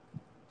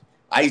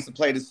 I used to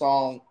play the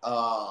song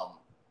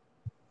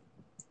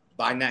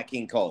by Nat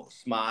King Cole,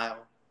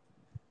 "Smile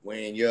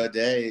When Your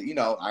Day." I ain't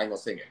gonna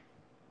sing it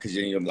because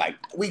you're like,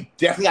 we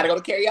definitely got to go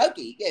to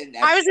karaoke. And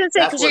I that's was gonna say,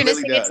 that's because you're what gonna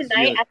Lily sing it does.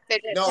 tonight after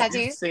the No, if you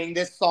tattoo. sing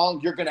this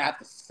song, you're gonna have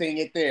to sing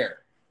it there.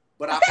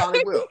 But I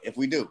probably will if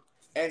we do.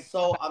 And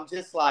so I'm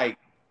just like,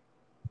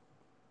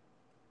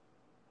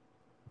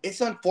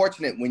 it's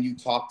unfortunate when you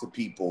talk to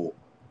people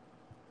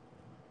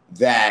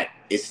that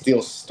is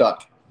still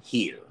stuck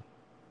here.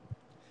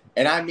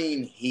 And I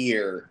mean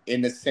here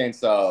in the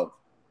sense of,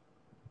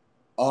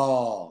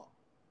 oh,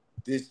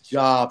 this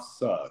job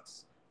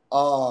sucks.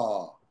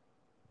 Oh,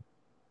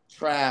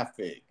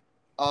 traffic.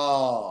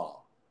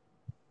 Oh,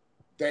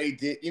 they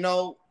did,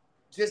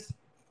 just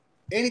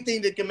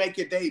anything that can make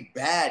your day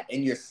bad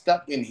and you're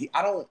stuck in here.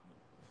 I don't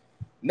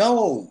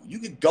know. You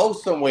could go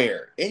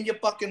somewhere in your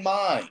fucking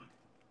mind.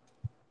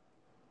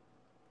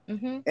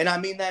 Mm-hmm. And I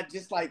mean that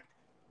just like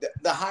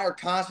the higher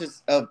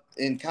conscious of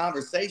in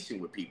conversation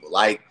with people.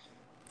 Like,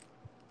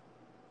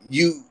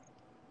 you,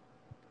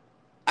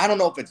 I don't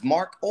know if it's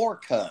Mark or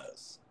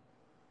Cuz,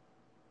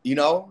 I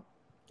know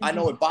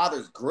Mm-hmm. it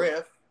bothers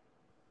Griff,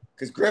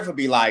 because Griff would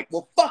be like,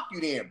 well, fuck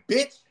you then,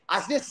 bitch.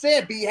 I just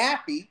said be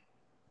happy,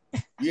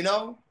 you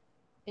know?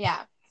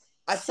 Yeah.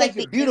 I It's said like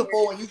you're the inner.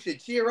 beautiful and you should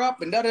cheer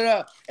up and da da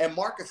da. And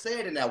Mark has said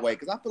it in that way,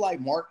 because I feel like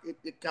Mark,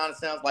 it kind of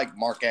sounds like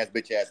Mark ass,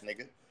 bitch ass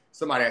nigga.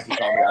 Somebody actually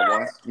called me that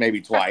once,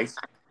 maybe twice.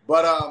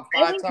 But I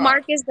five think times.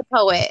 Mark is the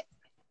poet.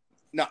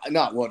 No,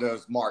 well, there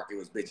was Mark. It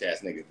was bitch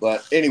ass nigga.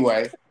 But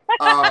anyway,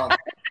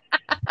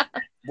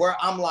 where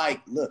I'm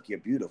like, look, you're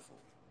beautiful.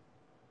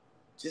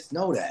 Just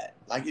know that,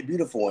 like, you're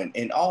beautiful,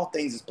 and all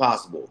things is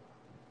possible,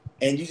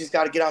 and you just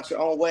got to get out your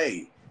own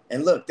way.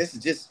 And look, this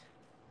is just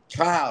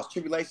trials,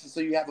 tribulations,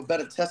 so you have a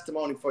better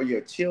testimony for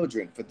your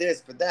children, for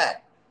this, for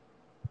that.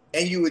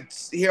 And you would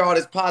hear all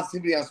this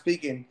positivity I'm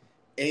speaking,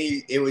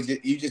 and it was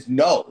just, you just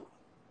know,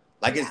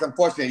 like, it's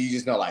unfortunate. You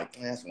just know, like,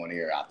 that's one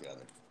ear out the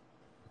other.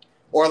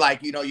 Or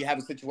like, you have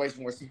a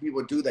situation where some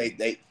people do I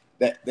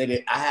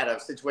had a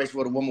situation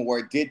with a woman where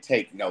it did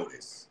take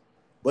notice,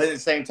 but at the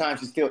same time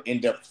she still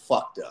ended up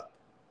fucked up.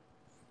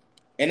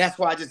 And that's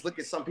why I just look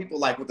at some people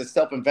like with the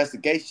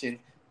self-investigation,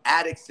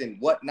 addicts and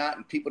whatnot,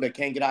 and people that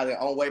can't get out of their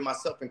own way,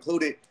 myself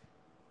included.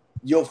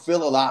 You'll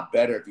feel a lot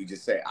better if you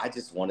just say, I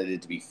just wanted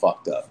it to be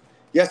fucked up.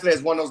 Yesterday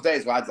was one of those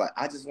days where I was like,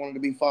 I just wanted to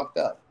be fucked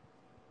up.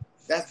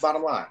 That's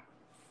bottom line.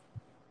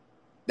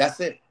 That's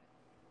it.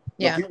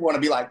 Yeah. People want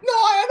to be like, no,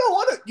 I don't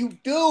want to. You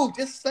do.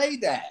 Just say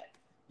that.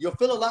 You'll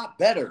feel a lot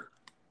better.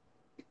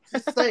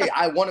 Just say,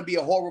 I want to be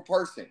a horrible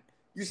person.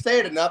 You say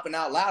it enough and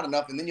out loud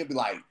enough, and then you'll be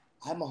like,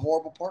 I'm a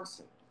horrible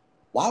person.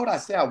 Why would I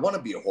say I want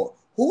to be a horrible?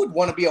 Who would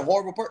want to be a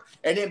horrible person?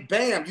 And then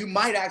bam, you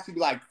might actually be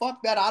like,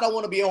 fuck that. I don't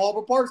want to be a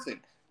horrible person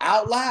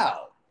out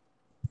loud.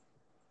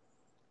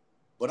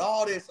 But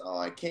all this, oh,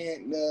 I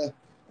can't,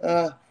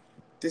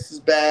 this is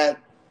bad.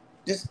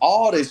 Just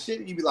all this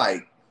shit, you'd be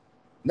like,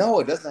 no,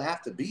 it doesn't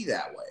have to be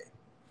that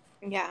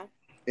way. Yeah.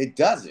 It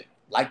doesn't.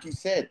 Like you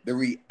said, the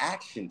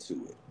reaction to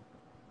it.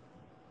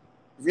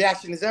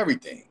 Reaction is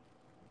everything.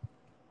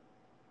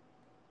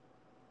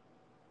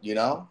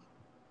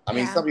 I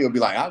mean, some people be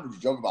like, how would you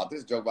joke about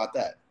this, joke about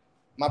that?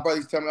 My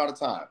brothers tell me all the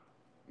time,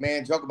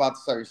 man, joke about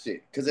the certain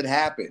shit because it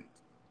happened.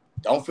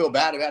 Don't feel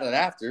bad about it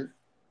after.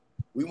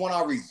 We want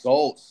our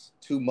results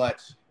too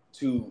much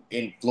to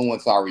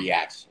influence our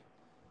reaction.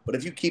 But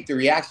if you keep the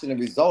reaction, the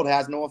result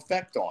has no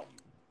effect on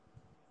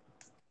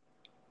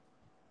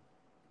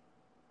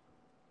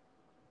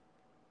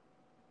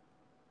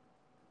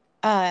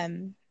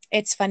you.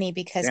 It's funny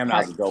because damn,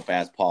 that was a dope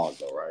ass pause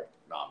though, right?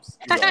 No,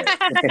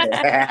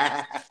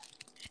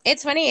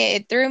 it's funny.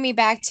 It threw me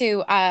back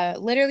to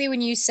literally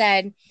when you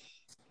said,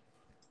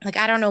 like,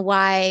 I don't know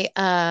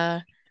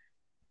why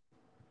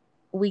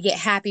we get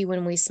happy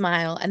when we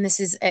smile, and this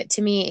is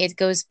to me, it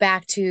goes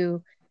back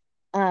to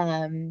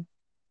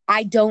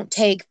I don't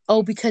take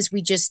because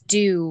we just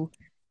do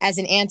as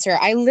an answer.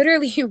 I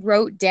literally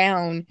wrote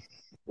down,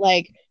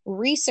 like,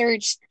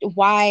 researched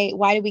why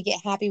do we get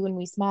happy when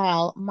we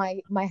smile.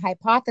 My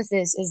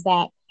hypothesis is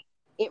that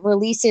it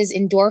releases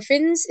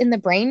endorphins in the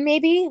brain,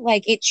 maybe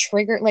like it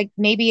triggered, like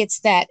maybe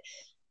it's that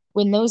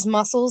when those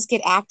muscles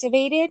get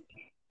activated,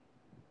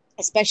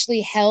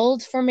 especially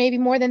held for maybe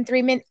more than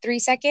 3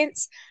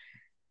 seconds,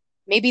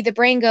 maybe the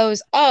brain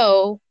goes,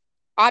 oh,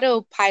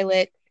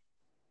 autopilot,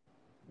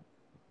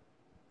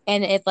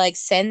 and it like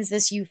sends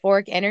this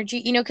euphoric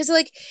energy, because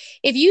like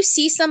if you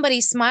see somebody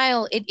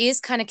smile, it is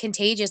kind of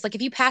contagious. Like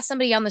if you pass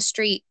somebody on the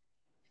street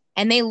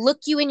and they look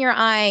you in your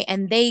eye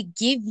and they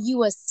give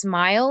you a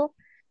smile,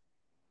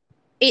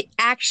 it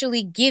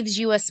actually gives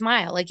you a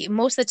smile. Like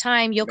most of the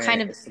time you'll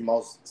kind of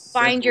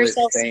find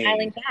yourself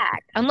smiling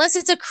back, unless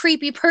it's a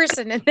creepy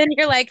person, and then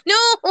you're like,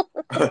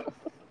 no.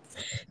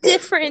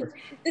 Different.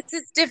 This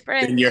is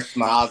different. And your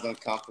smile's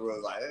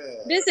uncomfortable. Like,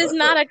 this is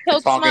not a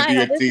coked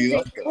smile. This is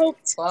a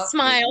coked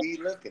smile. What are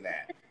you looking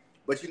at?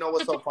 But you know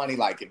what's so funny?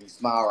 Like, if you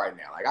smile right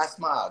now, like I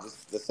smiled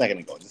just a second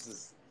ago.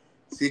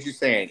 See what you're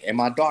saying? And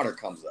my daughter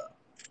comes up.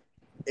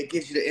 It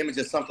gives you the image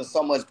of something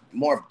so much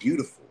more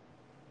beautiful.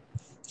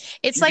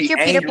 It's like your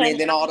Peter Pan. And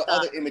then all the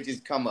other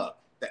images come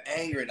up. The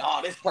anger and,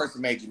 oh, this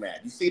person made you mad.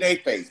 You see their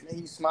face. Man,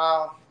 you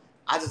smile.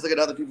 I just look at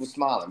other people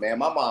smiling. Man,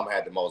 my mom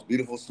had the most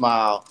beautiful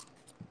smile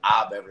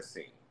I've ever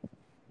seen.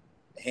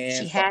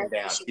 Hands up and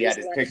down. She had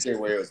this picture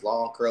where it was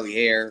long curly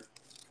hair,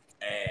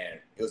 and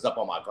it was up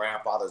on my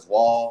grandfather's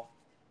wall,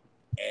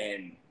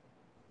 and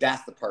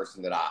that's the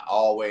person that I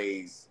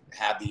always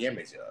have the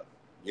image of,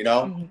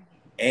 Mm-hmm.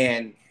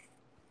 And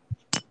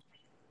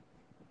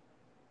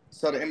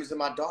so the image of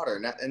my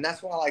daughter, and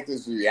that's why I like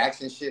this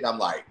reaction shit. I'm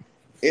like,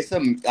 that's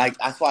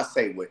why I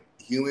say with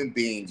human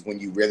beings, when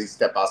you really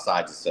step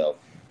outside yourself,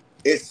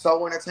 it's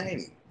so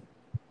entertaining.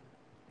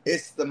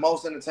 It's the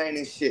most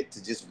entertaining shit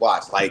to just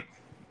watch. Like,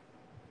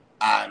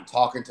 I'm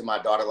talking to my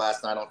daughter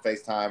last night on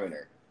FaceTime,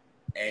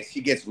 and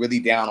she gets really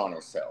down on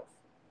herself,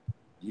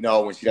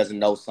 when she doesn't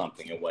know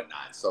something and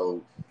whatnot.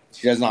 So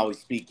she doesn't always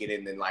speak it,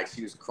 and then like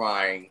she was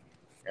crying,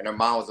 and her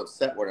mom was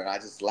upset with her, and I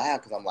just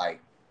laughed because I'm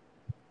like,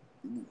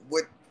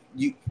 what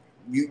you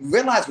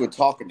realize we're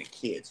talking to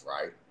kids,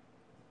 right?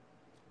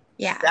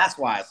 Yeah. That's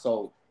why it's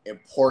so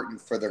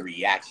important for the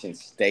reaction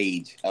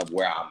stage of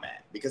where I'm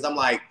at, because I'm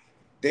like,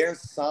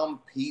 there's some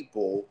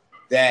people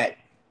that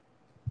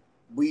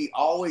we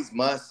always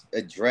must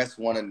address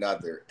one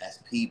another as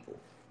people,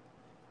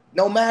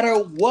 no matter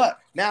what.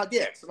 Now,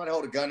 yeah, somebody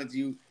hold a gun at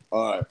you,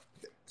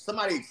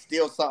 somebody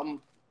steal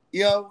something,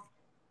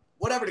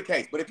 whatever the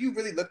case. But if you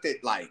really looked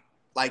at like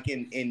like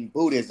in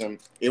Buddhism,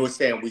 it was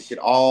saying we should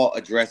all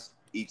address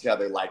each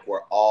other like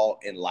we're all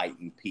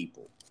enlightened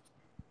people.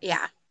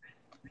 Yeah.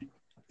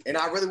 And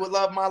I really would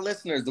love my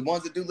listeners, the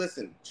ones that do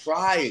listen,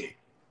 try it.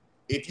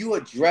 If you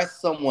address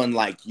someone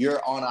like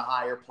you're on a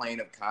higher plane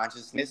of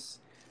consciousness,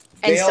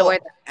 And so they'll are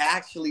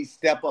actually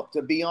step up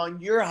to be on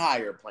your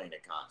higher plane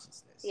of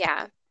consciousness.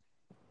 yeah.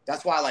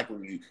 That's why, like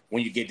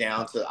when you get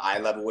down to eye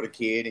level with a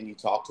kid and you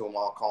talk to them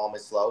all calm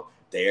and slow,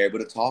 they're able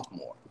to talk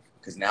more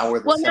because now we're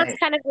the Well, same. that's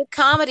kind of with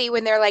comedy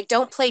when they're like,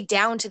 don't play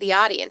down to the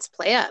audience,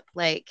 play up.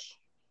 Like,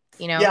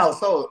 you know? Yeah, I was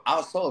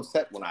so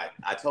upset when I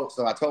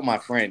told my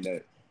friend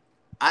that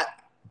I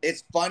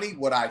it's funny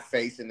what I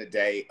face in the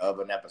day of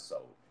an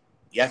episode.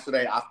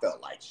 Yesterday I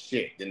felt like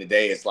shit. Then the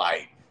day it's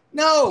like,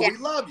 no, Yeah. we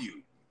love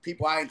you.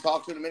 People I ain't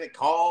talked to in a minute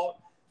called.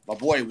 My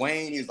boy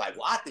Wayne, he's like,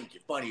 well, I think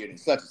you're funnier than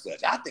such and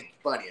such. I think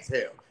you're funny as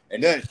hell.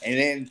 And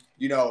then,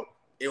 you know,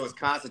 it was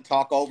constant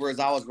talk over as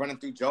I was running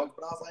through jokes,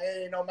 but I was like,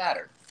 hey, no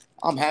matter.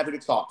 I'm happy to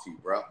talk to you,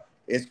 bro.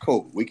 It's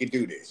cool. We can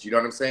do this. You know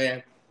what I'm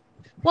saying?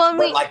 Well,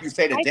 But like you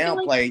say, the I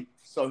feel like, downplay,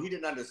 so he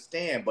didn't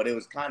understand, but it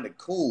was kind of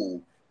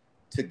cool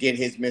to get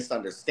his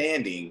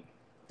misunderstanding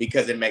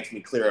because it makes me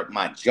clear up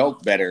my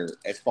joke better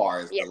as far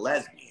as yeah, the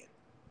lesbian.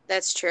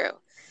 that's true.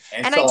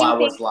 And And I so do I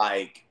was think,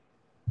 like,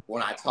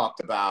 when I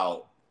talked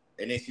about,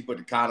 and then she put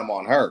the condom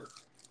on her,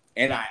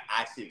 and I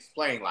actually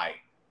explained, like,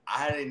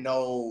 I didn't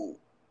know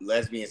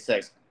lesbian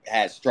sex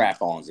had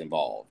strap-ons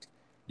involved.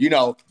 You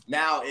know,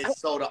 now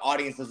it's so the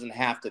audience doesn't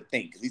have to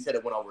think, because he said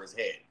it went over his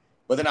head.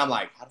 But then I'm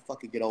like, how the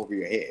fuck it get over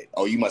your head?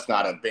 Oh, you must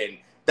not have been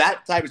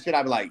that type of shit.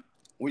 I'd be like,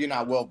 well, you're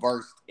not well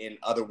versed in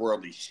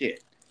otherworldly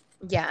shit.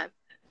 yeah.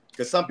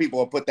 Because some people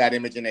will put that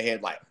image in their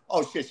head like,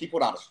 oh shit, she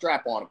put out a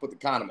strap on and put the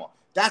condom on.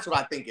 That's what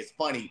I think is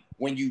funny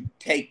when you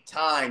take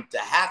time to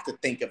have to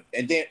think of,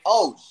 and then,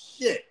 oh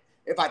shit,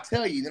 if I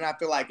tell you, then I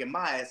feel like in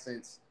my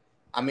essence,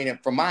 I mean,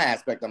 from my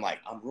aspect, I'm like,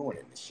 I'm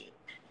ruining this shit.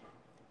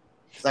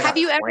 Have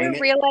you ever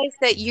realized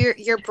that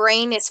your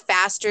brain is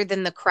faster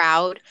than the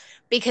crowd?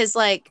 Because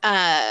like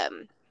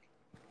one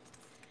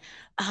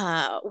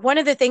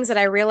of the things that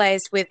I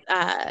realized with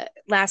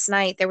last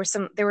night, there were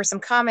some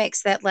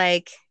comics that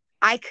like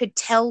I could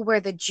tell where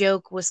the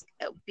joke was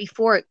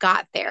before it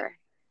got there.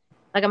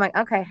 Like I'm like,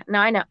 okay,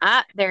 now I know.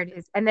 Ah, there it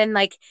is. And then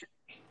like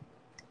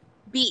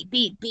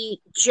beat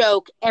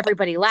joke,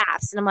 everybody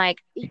laughs. And I'm like,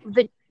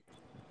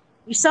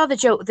 you saw the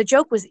joke. The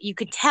joke was you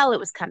could tell it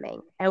was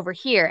coming over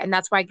here. And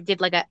that's why I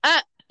did like a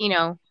you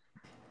know.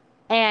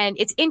 And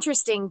it's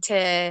interesting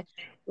to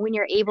when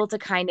you're able to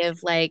kind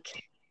of like,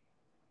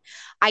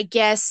 I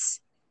guess,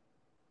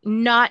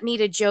 not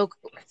need a joke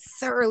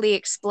thoroughly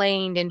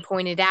explained and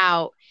pointed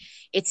out,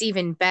 it's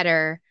even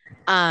better.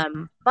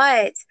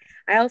 But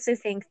I also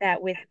think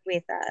that with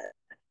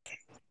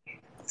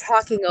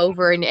talking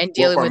over and Well,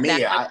 dealing for with that,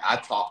 me, I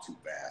talk too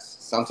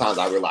fast. Sometimes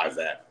I realize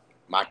that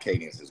my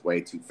cadence is way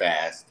too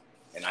fast,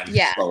 and I need to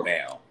yeah, slow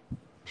down.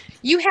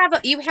 you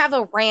have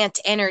a rant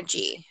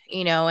energy,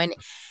 you know, and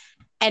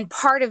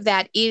part of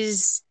that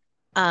is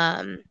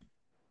um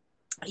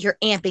you're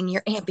amping,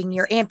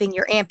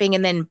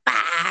 and then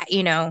bah,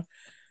 you know.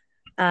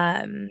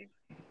 Um,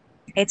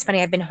 it's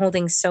funny. I've been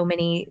holding so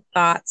many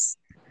thoughts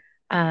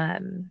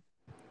um,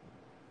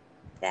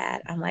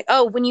 that I'm like,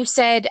 oh, when you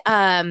said,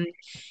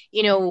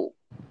 you know,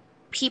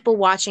 people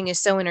watching is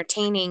so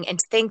entertaining, and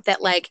to think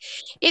that like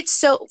it's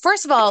so.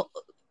 First of all,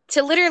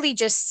 to literally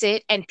just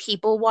sit and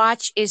people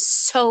watch is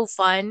so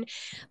fun,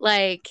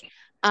 like,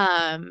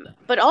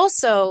 but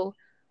also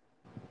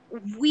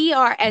we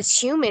are as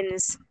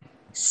humans.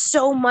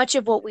 So much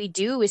of what we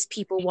do is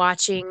people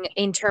watching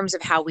in terms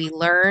of how we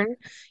learn.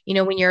 You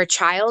know, when you're a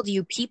child,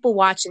 you people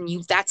watch and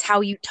you that's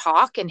how you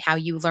talk and how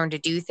you learn to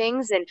do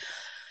things.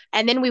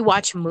 And then we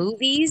watch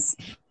movies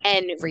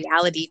and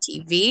reality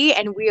TV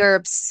and we are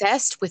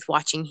obsessed with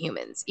watching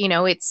humans. You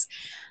know, it's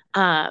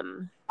I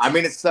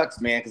mean, it sucks,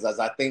 man, because as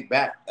I think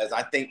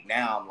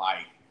now, I'm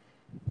like,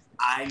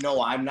 I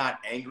know I'm not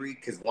angry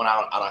because when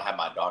I don't have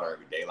my daughter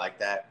every day like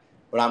that,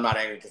 but I'm not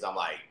angry because I'm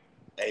like,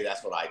 hey,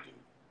 that's what I do.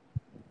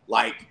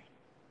 Like,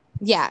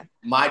 yeah.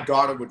 my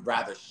daughter would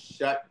rather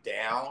shut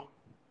down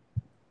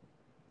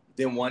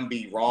than one,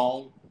 be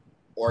wrong,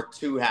 or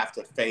two, have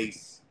to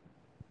face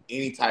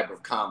any type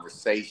of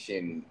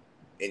conversation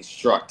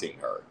instructing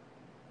her.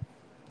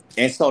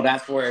 And so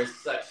that's where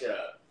it's such a,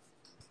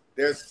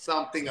 there's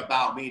something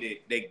about me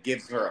that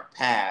gives her a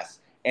pass,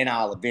 and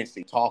I'll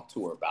eventually talk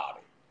to her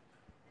about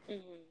it. Mm-hmm.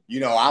 You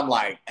know, I'm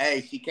like,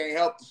 hey, she can't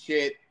help the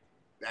shit.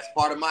 That's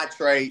part of my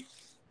trait.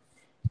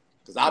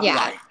 Because I'll be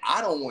like, I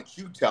don't want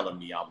you telling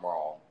me I'm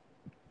wrong.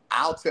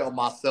 I'll tell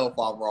myself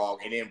I'm wrong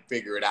and then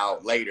figure it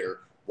out later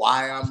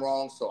why I'm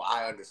wrong so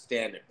I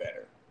understand it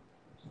better.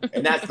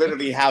 And that's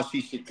literally how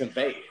she should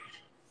convey it.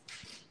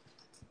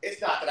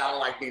 It's not that I don't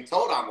like being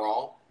told I'm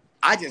wrong.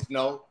 I just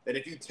know that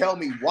if you tell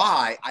me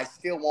why, I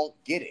still won't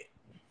get it.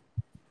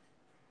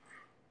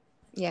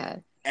 Yeah.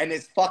 And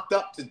it's fucked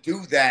up to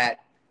do that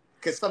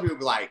because some people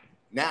be like,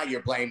 now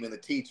you're blaming the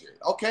teacher.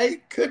 Okay,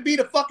 could be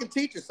the fucking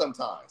teacher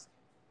sometimes.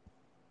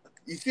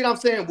 You see what I'm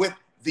saying? With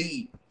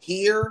the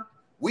here,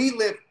 we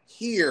live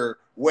here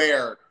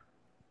where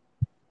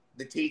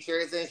the teacher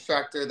is the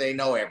instructor, they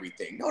know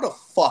everything. No, the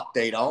fuck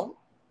they don't.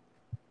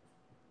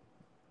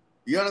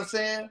 You know what I'm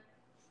saying?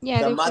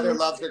 Yeah, The they mother do.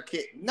 loves her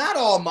kid. Not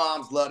all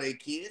moms love their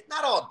kids.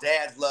 Not all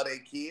dads love their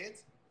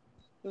kids.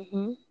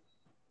 Mm-hmm.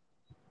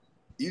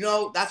 You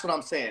know, that's what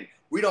I'm saying.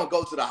 We don't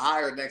go to the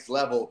higher next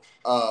level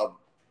of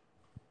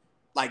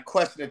like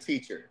question a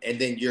teacher, and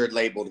then you're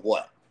labeled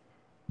what?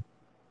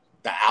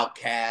 The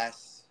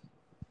outcast.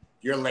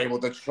 You're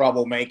labeled the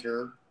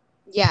troublemaker.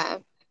 Yeah.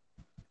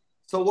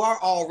 So we're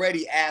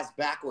already ass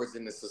backwards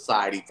in the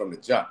society from the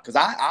jump. Because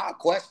I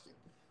question,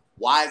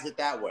 why is it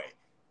that way?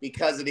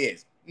 Because it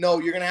is. No,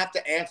 you're gonna have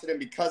to answer them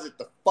because it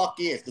the fuck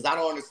is. Because I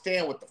don't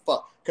understand what the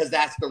fuck. Because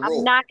that's the I'm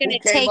rule. not going Who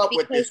to came take up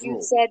with because this you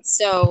rule? said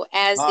so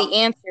as Huh? the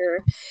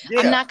answer.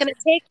 I'm Yeah. not going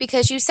to take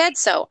because you said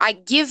so.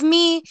 Give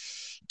me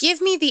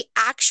the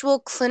actual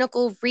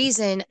clinical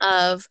reason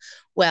of,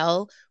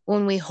 well,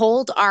 when we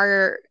hold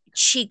our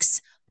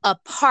cheeks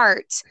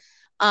apart,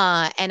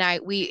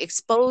 we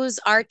expose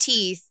our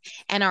teeth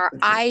and our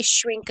eyes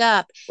shrink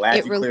up, Glad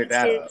it you cleared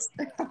that up.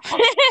 releases.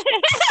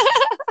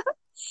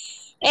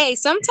 Hey,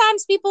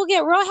 sometimes people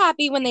get real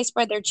happy when they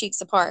spread their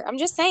cheeks apart. I'm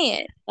just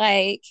saying,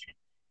 like.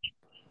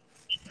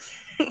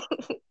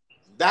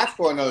 That's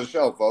for another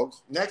show,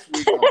 folks. Next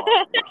week.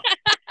 No.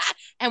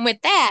 And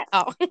with that,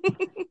 oh.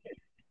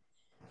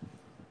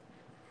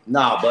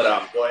 No,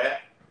 but go ahead.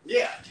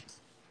 Yeah.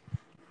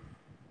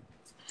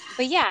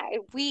 But yeah,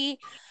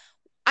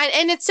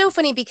 and it's so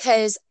funny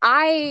because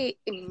I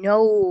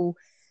know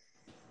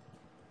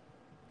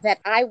that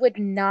I would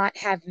not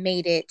have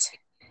made it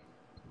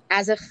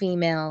as a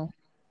female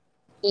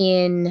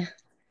in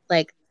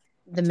like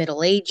the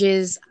Middle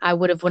Ages. I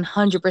would have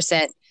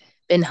 100%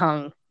 been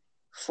hung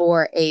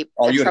for Oh,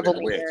 a you'd have been a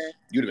witch. troublemaker.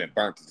 You'd have been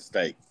burnt to the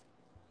stake.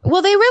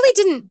 Well, they really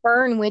didn't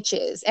burn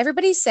witches.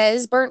 Everybody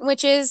says burnt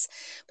witches,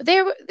 but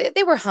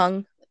they were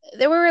hung.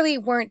 They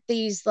weren't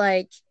these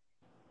like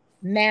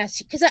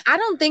mass, because I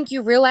don't think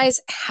you realize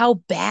how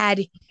bad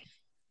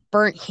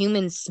burnt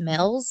human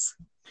smells.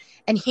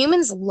 And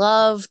humans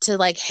love to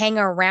like hang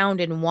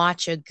around and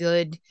watch a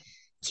good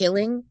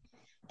killing.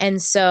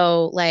 And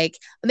so, like,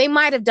 they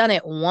might have done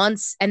it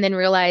once and then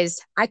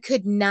realized I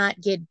could not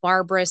get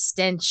Barbara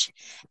stench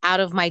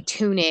out of my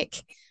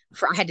tunic.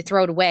 I had to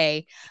throw it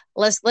away.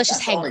 Let's That's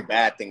just the hang. only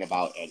bad thing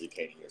about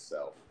educating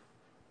yourself.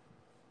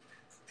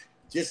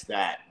 Just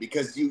that,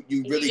 because you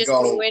You really just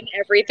go. ruin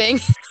everything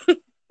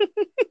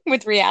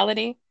with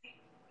reality.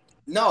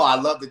 No, I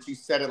love that you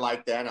said it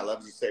like that. And I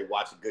love that you say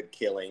watch a good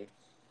killing.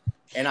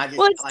 And I just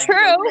Well, it's like true.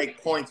 you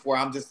make points where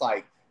I'm just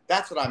like,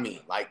 that's what I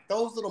mean. Like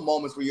those little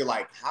moments where you're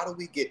like, how do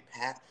we get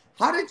past?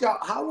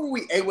 How were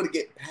we able to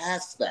get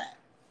past that?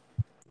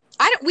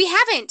 We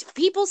haven't.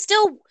 People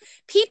still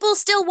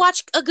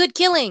watch a good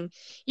killing.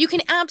 You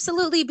can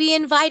absolutely be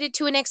invited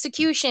to an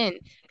execution.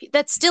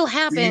 That still Do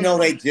you know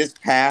happens. they just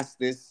passed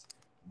this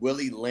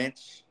Willie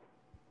Lynch?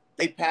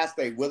 They passed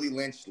a Willie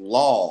Lynch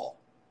law.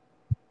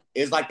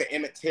 It's like the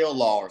Emmett Till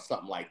law or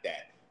something like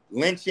that.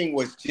 Lynching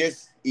was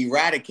just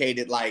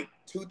eradicated like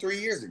 2-3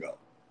 years ago.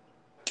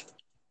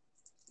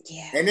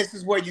 Yeah. And this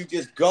is where you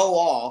just go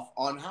off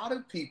on how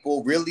do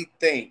people really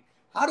think?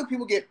 How do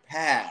people get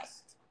past?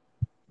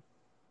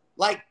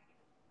 Like,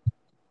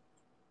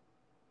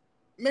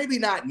 maybe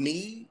not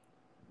me,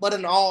 but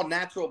an all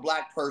natural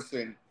black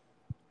person.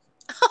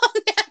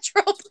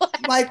 Natural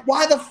black. Like,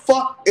 why the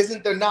fuck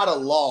isn't there not a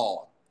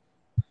law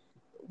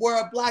where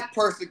a black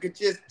person could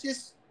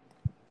just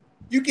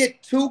you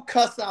get 2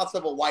 cuss outs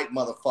of a white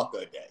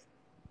motherfucker a day,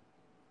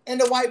 and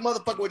the white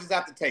motherfucker would just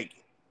have to take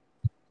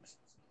it.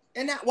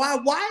 And that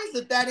why is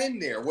it that in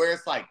there where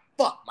it's like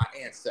fuck my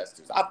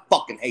ancestors? I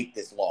fucking hate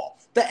this law,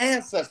 the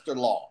ancestor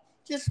law.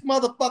 Just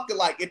motherfucker,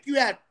 like if you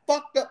had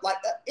fucked up like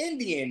an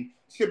Indian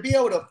should be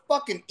able to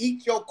fucking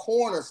eat your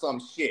corn or some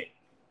shit.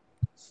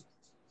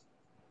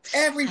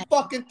 Every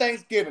fucking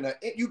Thanksgiving,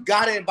 you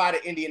gotta invite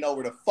an Indian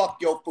over to fuck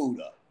your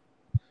food up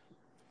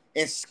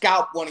and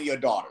scalp one of your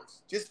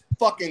daughters. Just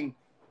fucking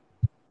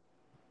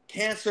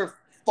cancer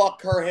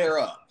fuck her hair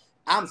up.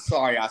 I'm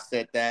sorry I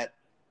said that,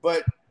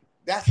 but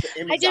that's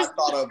the image I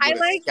thought of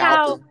with a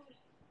scalpel.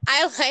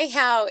 I like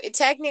how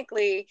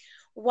technically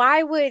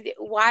why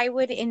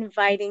would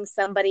inviting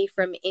somebody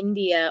from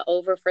India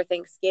over for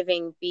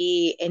Thanksgiving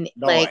be an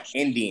No, like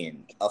an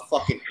Indian. A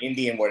fucking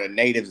Indian where the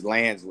natives'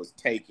 lands was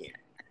taken.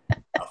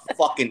 A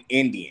fucking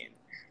Indian.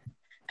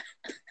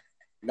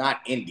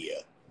 Not India.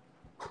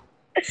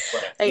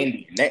 But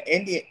an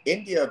Indian.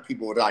 India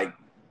people were like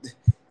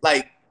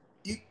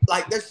you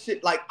like this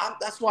shit. Like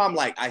that's why I'm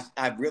like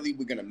I really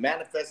we're gonna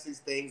manifest these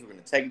things. We're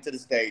gonna take it to the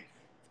stage.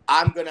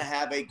 I'm gonna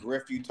have a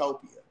Griff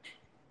utopia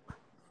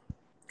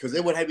because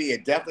it would be a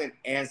definite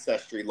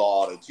ancestry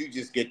law that you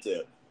just get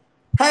to.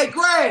 Hey,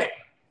 Greg,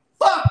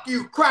 fuck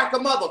you, cracker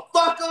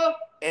motherfucker,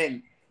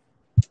 and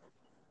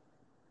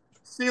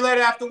see you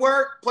later after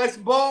work. Play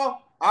some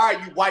ball. All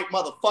right, you white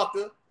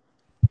motherfucker,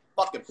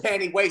 fucking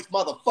panty waist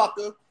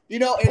motherfucker. You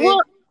know, and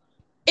well,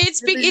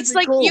 it's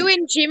like cool. you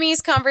and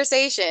Jimmy's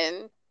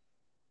conversation.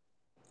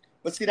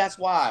 But see, that's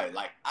why,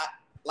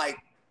 like,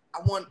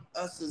 I want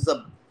us as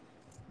a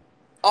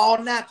all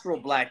natural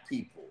black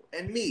people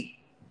and me.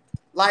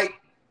 Like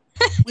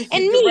we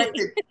And should me. direct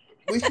it.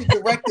 We should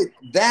direct it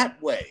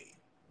that way.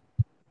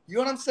 You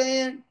know what I'm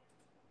saying?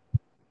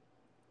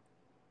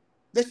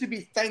 There should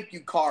be thank you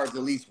cards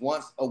at least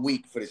once a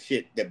week for the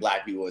shit that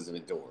black people have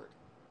endured.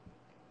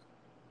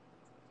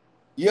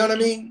 You know what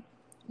I mean?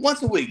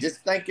 Once a week, just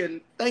thank your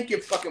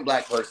fucking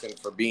black person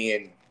for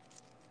being,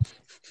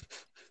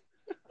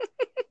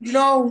 you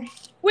know,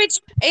 Which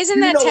isn't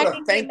you that know what a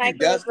technically thank you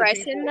does to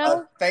microaggression people? A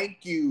though?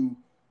 thank you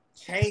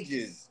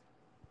changes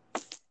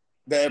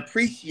the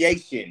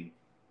appreciation.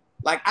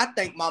 Like I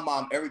thank my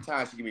mom every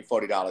time she give me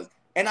 $40,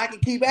 and I can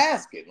keep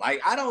asking.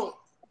 Like I don't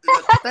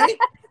thank.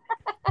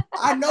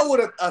 I know what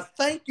a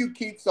thank you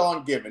keeps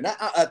on giving.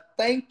 A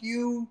thank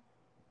you.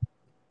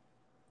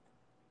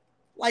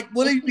 Like,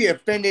 will you be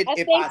offended A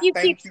if thank I you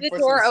thank keeps you the for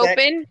some door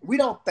sex? open. We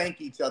don't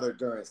thank each other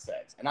during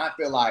sex, and I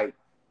feel like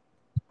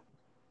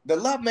the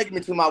love making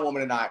between my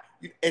woman and I.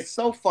 It's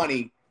so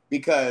funny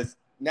because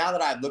now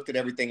that I've looked at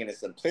everything in a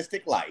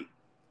simplistic light,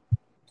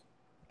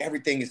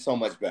 everything is so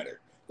much better.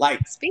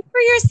 Like, Speak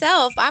for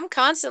yourself. I'm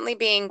constantly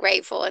being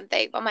grateful and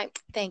thankful. I'm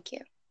like, thank you.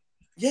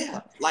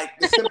 yeah, like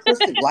the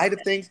simplistic light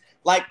of things.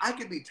 Like, I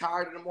could be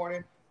tired in the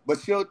morning, but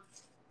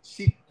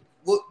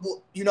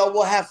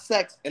we'll have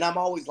sex, and I'm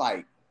always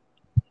like,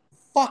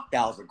 fuck,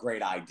 that was a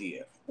great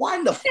idea. Why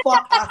in the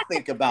fuck I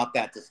think about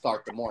that to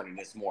start the morning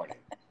this morning?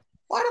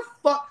 Why the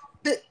fuck?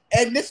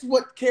 And this is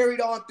what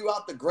carried on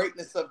throughout the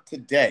greatness of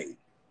today.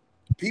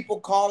 People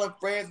calling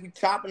friends, we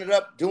chopping it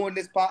up, doing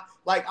this pot.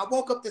 Like, I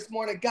woke up this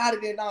morning, got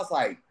it in, and I was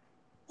like,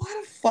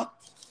 why the fuck?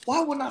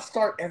 Why wouldn't I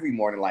start every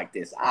morning like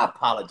this? I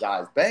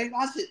apologize, babe.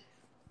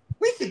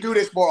 We should do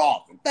this more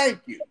often. Thank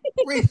you.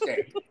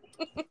 Appreciate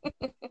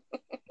it.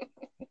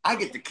 I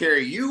get to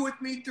carry you with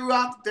me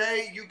throughout the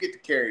day. You get to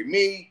carry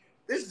me.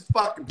 This is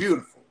fucking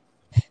beautiful.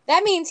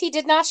 That means he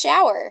did not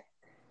shower.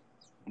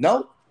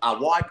 Nope, I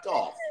wiped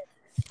off.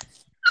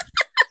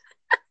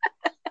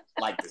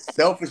 Like the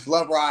selfish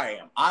lover I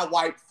am. I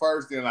wiped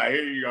first and like,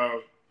 here you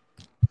go.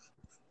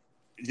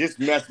 Just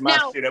mess my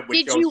Now, shit up with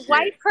did your you shit.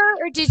 wipe her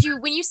or did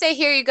you, when you say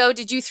here you go,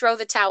 did you throw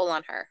the towel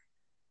on her?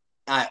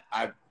 I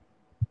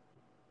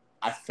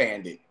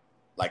fanned it.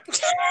 Like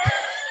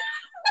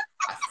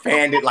I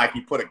fanned it like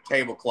you put a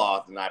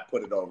tablecloth and I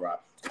put it over.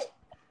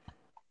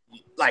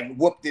 Like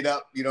whooped it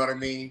up, you know what I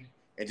mean?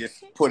 And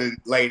just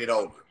laid it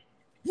over.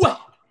 Wah!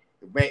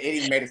 It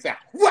even made a sound.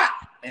 Wah!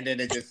 And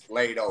then it just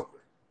laid over.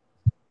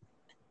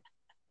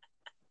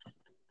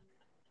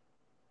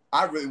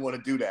 I really want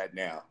to do that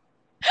now.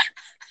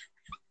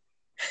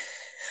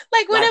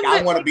 Like when like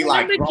I want to be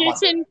like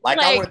magician, like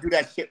I want to do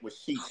that shit with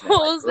sheets now.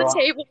 pulls Like, the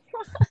table.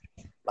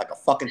 Like a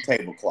fucking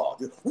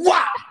tablecloth.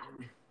 Wow!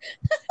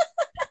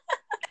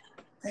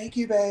 Thank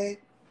you, babe.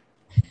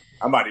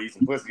 I'm about to eat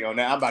some pussy on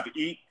that. I'm about to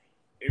eat.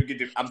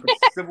 I'm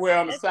somewhere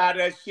on the side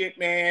of that shit,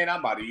 man.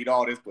 I'm about to eat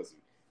all this pussy.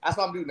 That's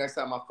what I'm gonna do next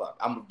time I fuck.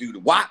 I'm gonna do the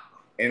wop,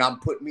 and I'm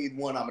putting me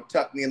one. I'm gonna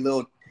tuck me a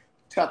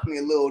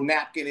little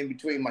napkin in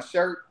between my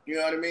shirt. You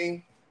know what I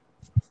mean?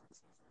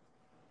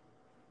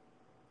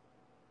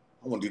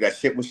 I want to do that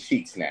shit with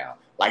sheets now.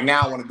 Like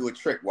now, I want to do a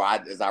trick where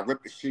as I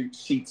rip the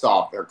sheets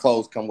off, their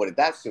clothes come with it.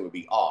 That shit would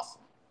be awesome.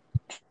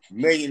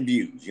 Million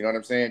views. You know what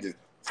I'm saying? Just,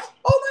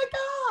 oh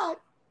my god,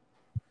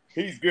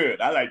 he's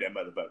good. I like that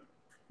motherfucker.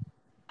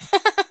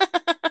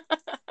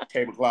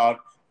 Tablecloth.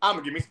 I'm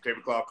gonna give me some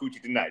tablecloth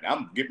coochie tonight. I'm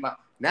gonna get my.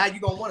 Now you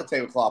gonna want a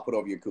tablecloth put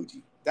over your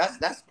coochie.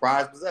 That's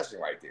prized possession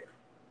right there.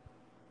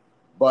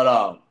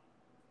 But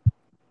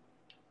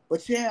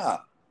yeah,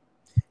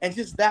 and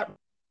just that.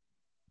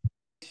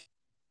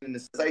 And the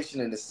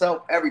sensation and the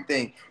self,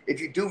 everything. If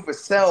you do for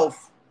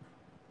self,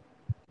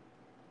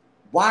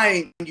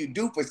 why when you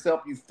do for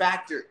self, you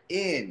factor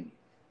in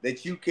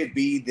that you could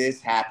be this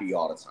happy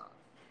all the time.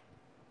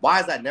 Why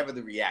is that never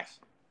the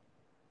reaction?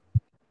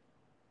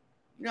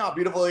 You know how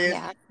beautiful it is?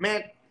 Yeah.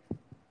 Man,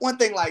 one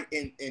thing like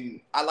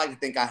in I like to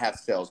think I have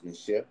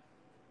salesmanship.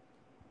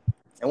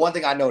 And one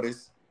thing I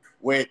notice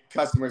with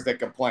customers that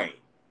complain,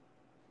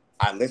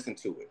 I listen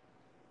to it.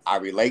 I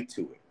relate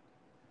to it.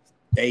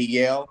 They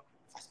yell,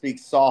 I speak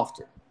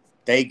softer.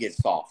 They get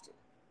softer.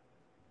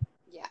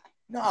 Yeah.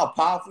 You know how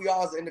powerful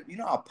y'all is? You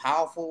know how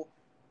powerful?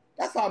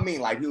 That's what I mean.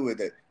 Like,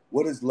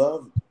 what is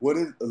love?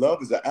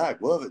 Love is an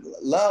act.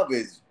 Love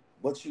is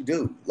what you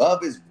do.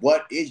 Love is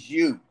what is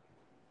you.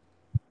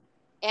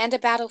 And a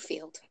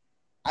battlefield.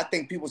 I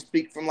think people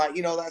speak from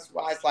that's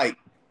why it's like,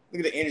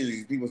 look at the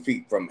energies. People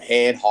speak from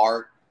head,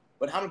 heart.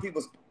 But not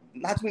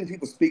too many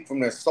people speak from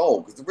their soul.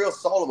 Because the real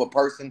soul of a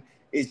person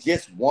is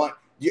just one.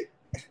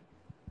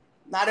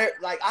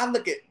 I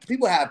look at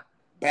people have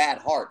bad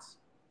hearts.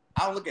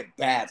 I don't look at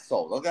bad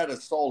souls. I look at a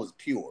soul as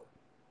pure.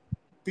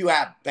 People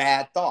have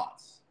bad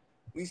thoughts.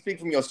 When you speak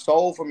from your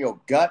soul, from your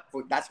gut,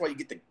 that's why you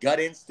get the gut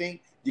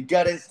instinct. Your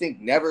gut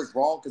instinct never is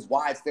wrong because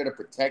why? It's there to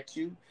protect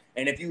you.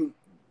 And if you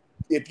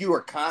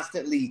are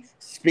constantly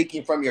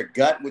speaking from your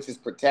gut, which is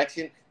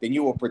protection, then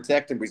you will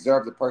protect and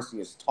preserve the person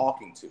you're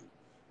talking to.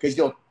 Because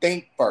you'll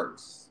think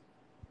first.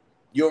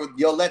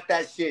 You'll let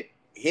that shit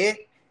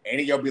hit, And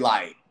then you'll be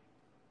like,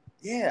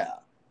 yeah,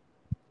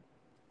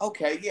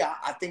 okay, yeah,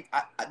 I think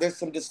there's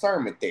some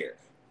discernment there.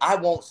 I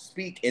won't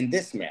speak in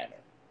this manner.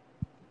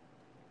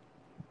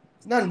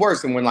 It's nothing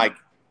worse than when like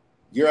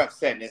you're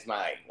upset and it's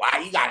like,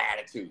 why you got an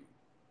attitude?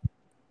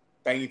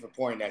 Thank you for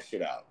pointing that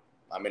shit out.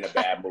 I'm in a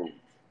bad mood.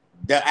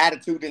 The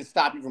attitude didn't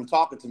stop you from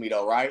talking to me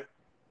though, right?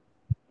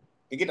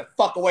 And get the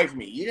fuck away from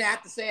me. You didn't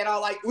have to say it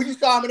all like, well, you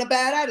saw I'm in a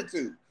bad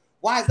attitude.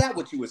 Why is that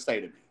what you would say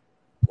to me?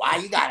 Why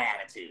you got an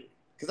attitude?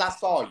 Because I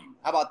saw you.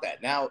 How about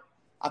that? Now,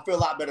 I feel a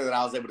lot better that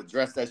I was able to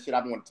address that shit.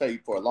 I've been wanting to tell you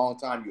for a long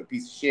time, you a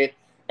piece of shit.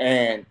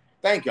 And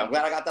thank you. I'm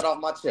glad I got that off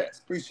my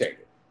chest. Appreciate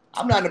it.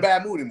 I'm not in a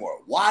bad mood anymore.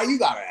 Why you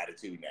got an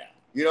attitude now?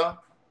 You know?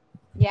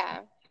 Yeah.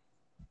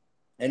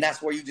 And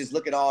that's where you just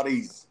look at all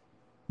these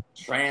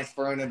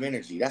transferring of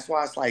energy. That's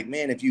why it's like,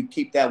 man, if you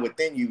keep that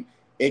within you,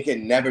 it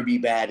can never be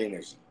bad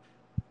energy.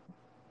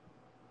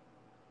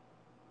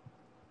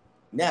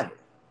 Never.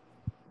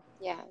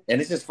 Yeah. And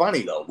it's just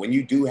funny though, when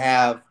you do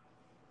have,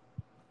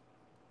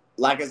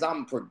 like as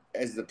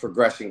the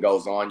progression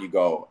goes on, you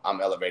go,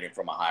 I'm elevating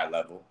from a high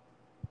level.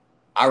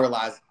 I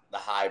realize the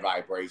high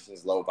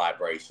vibrations, low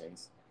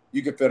vibrations.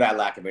 You can feel that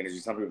lack of energy.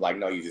 Some people are like,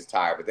 no, you're just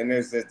tired. But then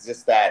there's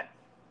just that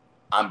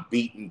I'm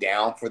beaten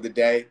down for the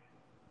day.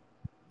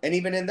 And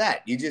even in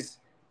that, you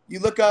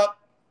look up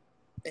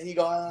and you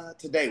go,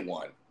 today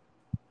won.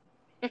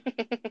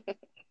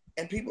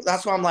 And people,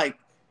 that's why I'm like,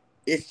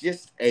 it's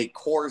just a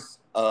course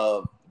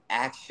of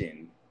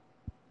action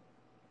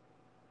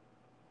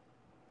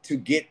to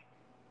get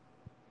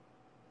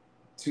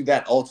to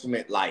that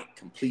ultimate like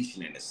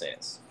completion in a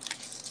sense.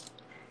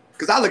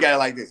 Because I look at it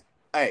like this.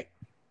 Hey,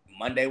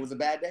 Monday was a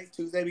bad day.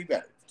 Tuesday be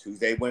better.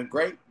 Tuesday went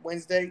great.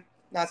 Wednesday,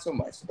 not so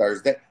much.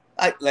 Thursday,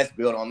 let's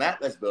build on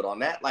that. Let's build on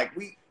that. Like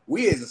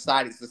we as a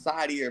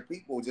society or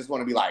people just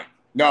want to be like,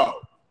 no,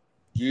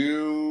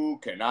 you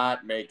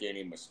cannot make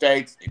any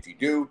mistakes. If you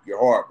do, you're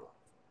horrible.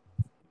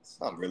 It's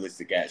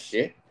unrealistic ass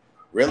shit.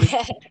 Really?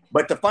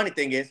 But the funny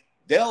thing is,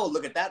 they'll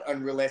look at that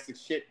unrealistic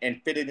shit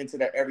and fit it into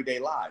their everyday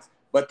lives.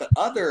 But the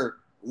other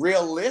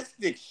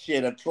realistic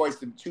shit of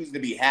choosing to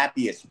be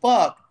happy as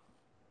fuck,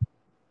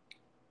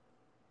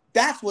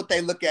 that's what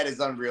they look at as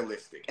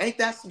unrealistic. Ain't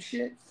that some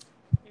shit?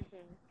 Mm-hmm.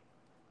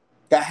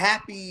 The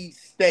happy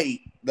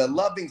state, the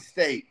loving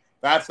state,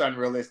 that's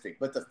unrealistic.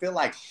 But to feel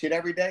like shit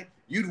every day,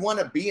 you'd want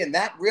to be in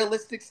that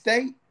realistic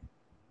state?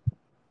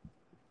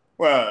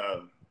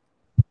 Well,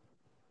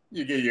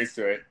 you get used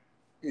to it.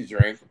 You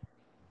drink.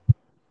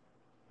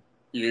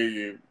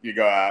 You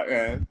go out,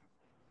 and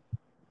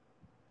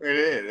it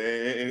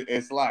is.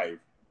 It's life.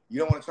 You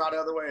don't want to try the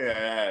other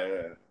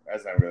way?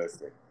 That's not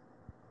realistic.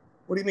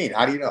 What do you mean?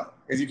 How do you know?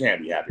 Because you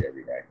can't be happy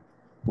every day.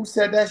 Who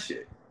said that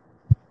shit?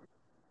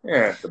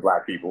 Yeah, the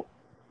black people.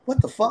 What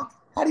the fuck?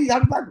 How do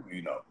black people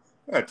you know?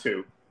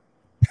 Two.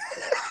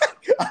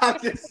 I'm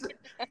just.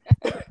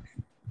 And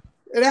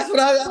that's what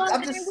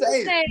I'm just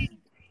saying.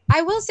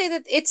 I will say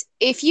that it's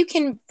if you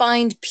can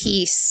find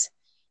peace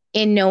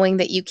in knowing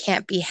that you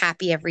can't be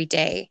happy every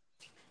day,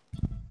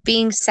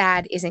 being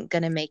sad isn't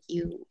going to make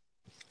you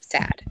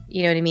sad.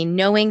 You know what I mean?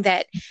 Knowing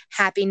that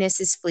happiness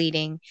is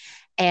fleeting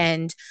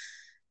and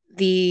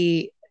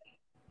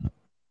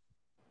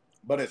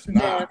but it's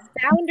not. The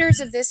founders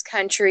of this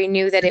country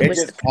knew that it was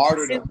just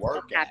harder to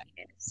work at.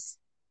 Happiness.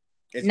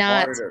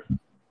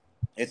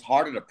 It's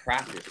harder to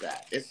practice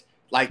that. It's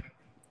like,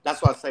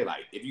 that's what I say.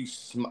 Like, if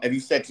you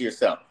said to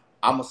yourself,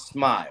 I'm gonna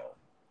smile,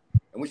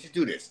 and we should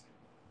do this.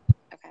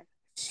 Okay.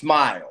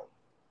 Smile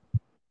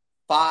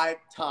 5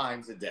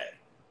 times a day,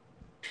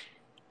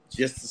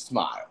 just to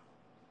smile,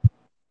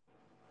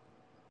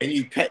 and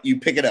you pick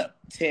it up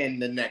 10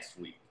 the next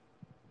week,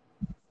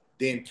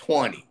 then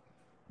 20.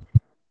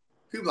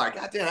 People are like,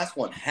 God damn, that's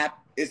one happy.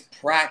 It's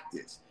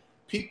practice.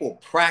 People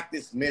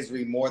practice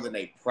misery more than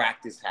they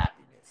practice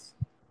happiness.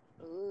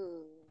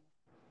 Ooh.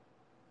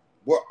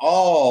 We're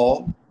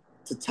all,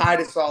 to tie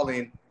this all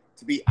in,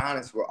 to be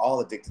honest, we're all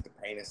addicted to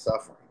pain and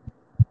suffering.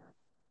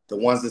 The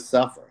ones that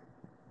suffer.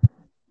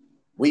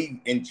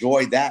 We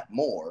enjoy that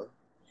more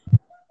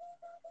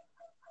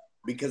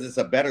because it's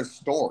a better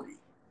story.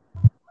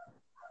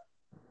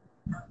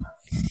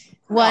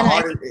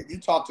 You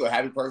talk to a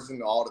happy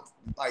person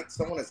like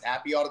someone that's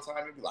happy all the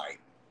time, you'd be like,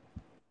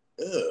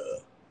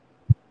 ugh,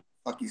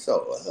 fuck you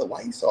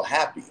why are you so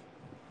happy?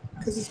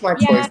 Because it's my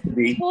choice to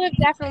be. People have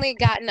definitely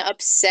gotten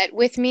upset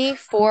with me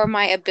for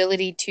my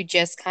ability to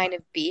just kind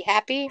of be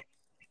happy.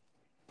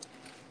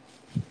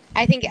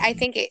 I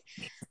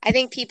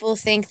think people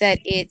think that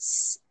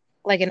it's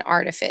like an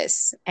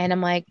artifice, and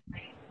I'm like,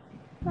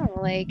 oh,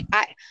 like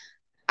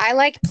I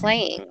like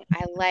playing.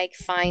 I like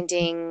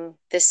finding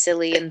the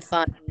silly and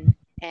fun.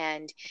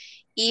 And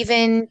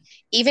even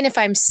if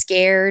I'm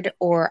scared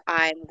or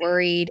I'm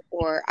worried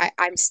or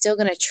I'm still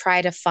going to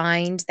try to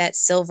find that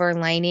silver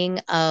lining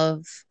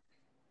of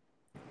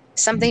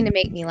something to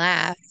make me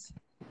laugh.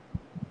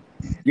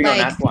 You know,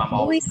 that's why I'm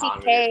always Louis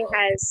C.K.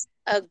 has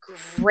a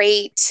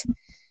great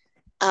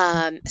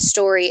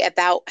story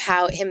about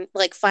how him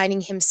like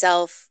finding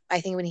himself, I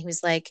think when he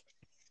was like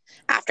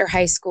after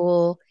high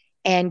school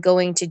and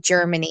going to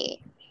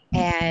Germany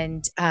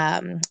and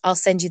I'll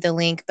send you the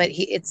link. But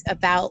it's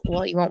about,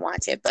 well, you won't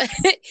watch it, but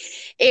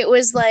it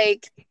was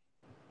like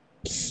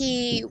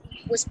he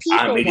was I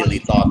people immediately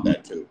watching. thought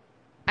that too.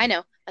 I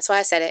know, that's why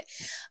I said it.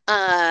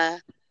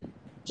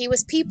 He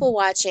was people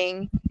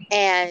watching,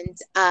 and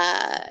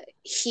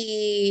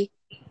he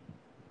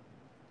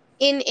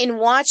in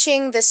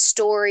watching the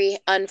story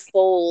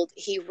unfold,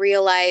 he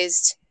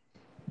realized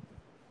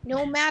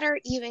no matter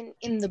even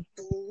in the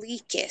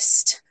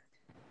bleakest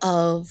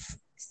of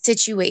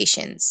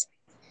situations,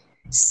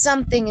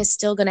 something is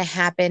still going to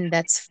happen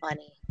that's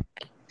funny.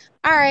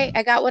 All right,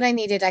 I got what I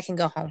needed. I can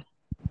go home.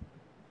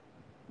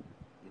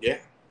 Yeah.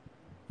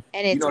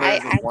 And You it's know,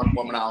 there's this one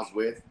woman I was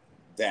with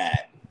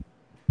that,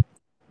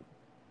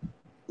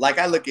 like,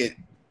 I look at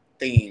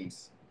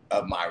themes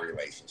of my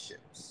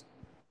relationships.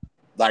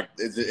 Like,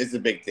 it's a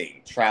big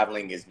theme.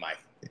 Traveling is my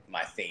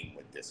theme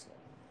with this one.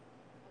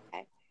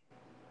 okay.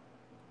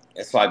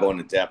 And so I go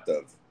into depth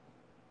of,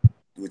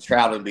 with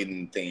traveling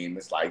being the theme.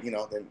 It's like, you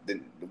know,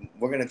 then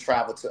we're gonna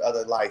travel to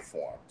other life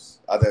forms,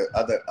 other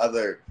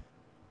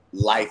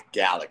life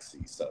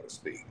galaxies, so to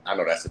speak. I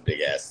know that's a big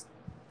ass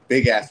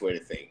way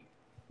to think,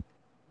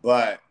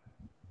 but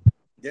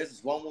there's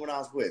this one woman I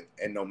was with,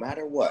 and no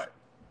matter what,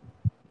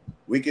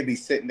 we could be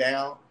sitting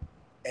down,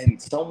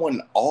 and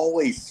someone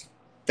always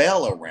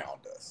fell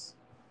around us.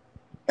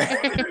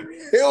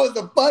 It was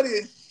the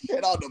funniest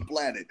shit on the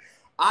planet.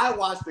 I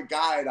watched the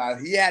guy,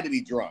 and he had to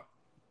be drunk,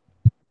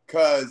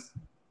 because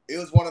it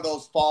was one of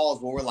those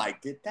falls where we're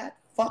like, did that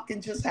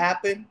fucking just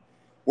happen?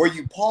 Where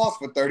you pause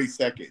for 30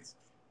 seconds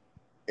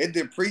in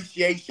the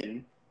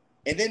appreciation,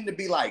 and then to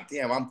be like,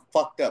 damn, I'm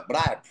fucked up. But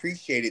I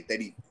appreciated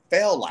that he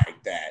fell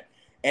like that.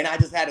 And I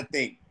just had to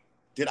think,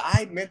 did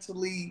I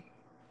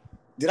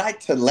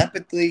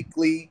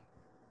telepathically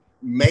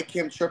make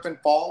him trip and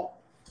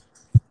fall?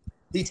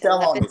 He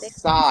fell on his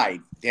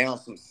side down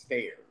some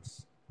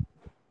stairs.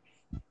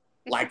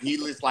 Like, he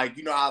was like,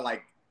 you know how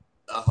like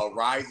a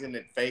horizon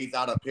that fades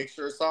out a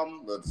picture or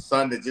something, the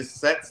sun that just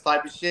sets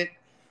type of shit,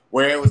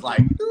 where it was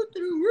like,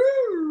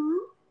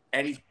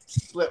 and he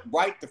slipped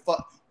right the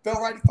fuck,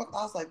 fell right the fuck.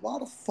 I was like, why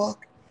the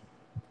fuck?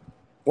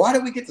 Why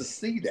did we get to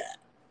see that?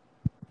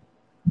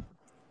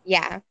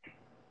 Yeah.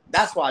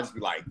 That's why I just be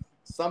like,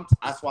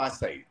 that's why I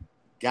say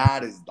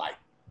God is like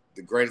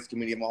the greatest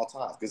comedian of all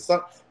time. Because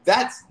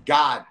that's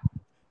God.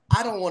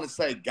 I don't want to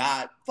say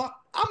God. Fuck,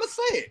 I'm gonna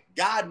say it.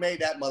 God made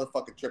that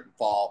motherfucking trip and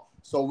fall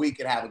so we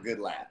could have a good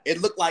laugh.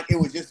 It looked like it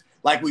was just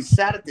like we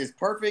sat at this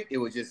perfect. It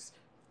was just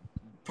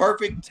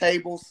perfect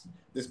tables,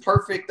 this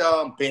perfect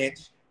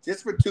bench,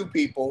 just for two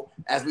people,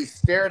 as we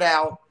stared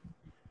out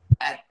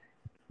at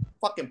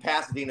fucking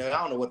Pasadena. I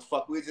don't know what the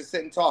fuck. We were just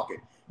sitting talking.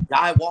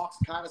 Guy walks,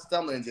 kind of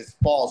stumbling, and just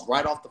falls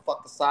right off the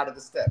fucking side of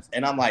the steps.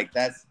 And I'm like,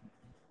 that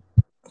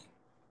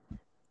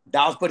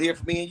was put here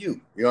for me and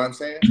you. You know what I'm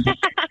saying?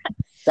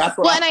 That's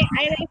what. Well, and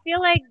I feel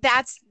like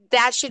that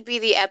should be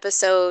the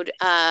episode,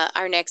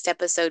 our next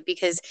episode,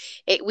 because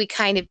we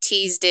kind of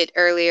teased it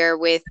earlier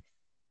with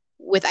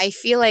I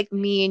feel like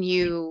me and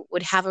you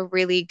would have a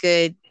really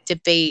good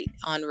debate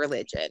on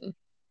religion.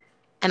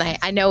 And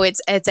I know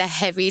it's a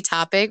heavy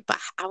topic, but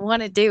I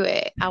want to do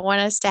it. I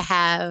want us to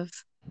have,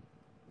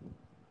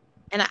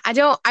 and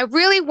I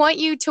really want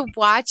you to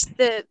watch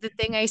the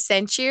thing I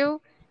sent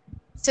you,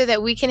 so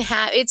that we can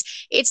have,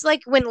 it's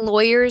like when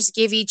lawyers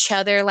give each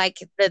other like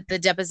the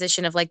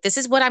deposition of like, this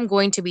is what I'm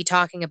going to be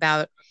talking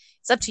about.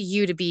 It's up to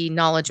you to be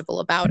knowledgeable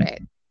about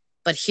it.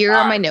 But here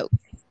are my notes.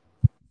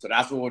 So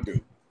that's what we'll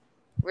do.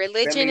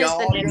 Religion is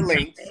the next next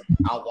links.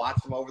 I'll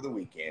watch them over the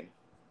weekend.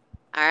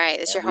 All right,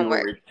 that's your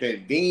homework. We will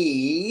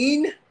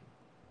reconvene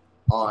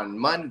on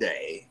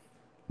Monday.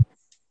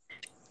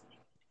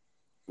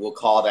 We'll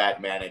call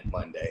that Manic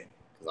Monday,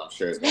 because I'm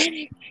sure it's going to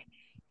be.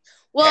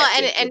 Well,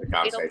 and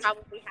it'll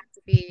probably have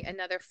to be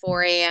another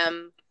 4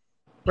 a.m.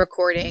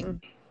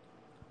 recording.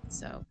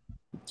 So.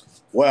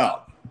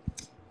 Well,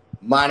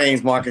 my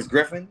name's Marcus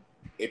Griffin.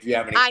 If you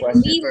have any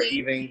questions or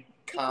even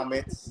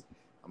comments,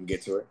 I'm going to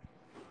get to it.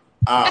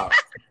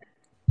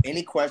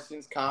 Any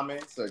questions,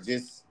 comments, or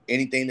just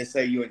anything to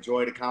say you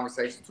enjoyed the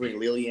conversation between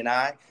Lily and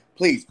I,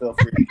 please feel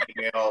free to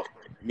email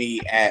me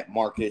at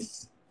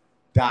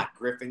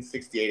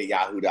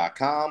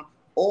marcus.griffin68@yahoo.com,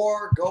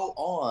 or go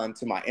on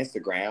to my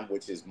Instagram,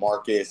 which is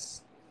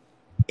Marcus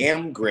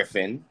M.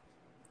 Griffin,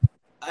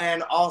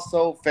 and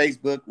also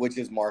Facebook, which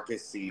is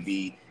Marcus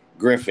CV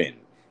Griffin.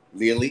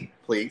 Lily,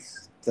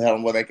 please tell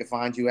them where they can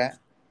find you at.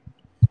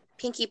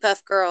 Pinky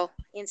Puff Girl,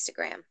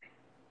 Instagram.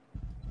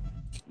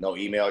 No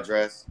email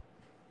address?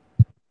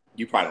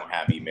 You probably don't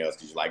have emails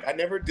because you're like, I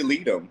never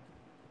delete them.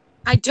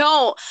 I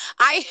don't.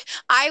 I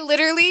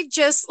literally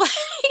just like,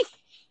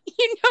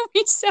 you know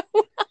me so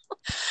well.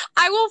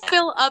 I will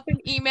fill up an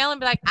email and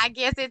be like, I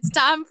guess it's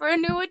time for a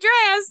new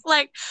address.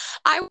 Like,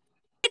 I'm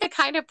the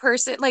kind of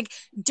person, like,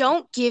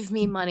 don't give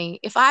me money.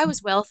 If I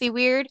was wealthy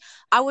weird,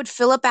 I would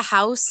fill up a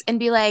house and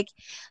be like,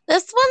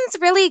 this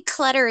one's really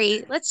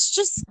cluttery. Let's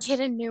just get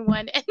a new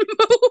one and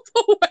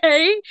move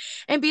away.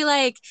 And be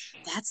like,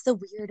 that's the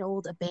weird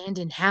old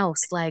abandoned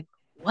house. Like,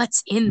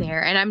 what's in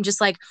there? And I'm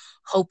just like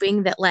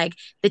hoping that like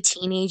the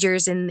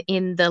teenagers in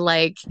the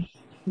like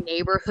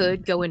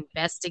neighborhood go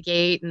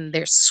investigate, and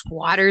there's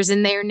squatters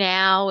in there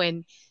now,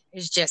 and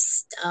there's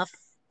just stuff.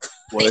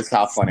 Well, it's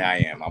how funny I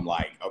am. I'm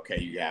like, okay,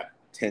 you have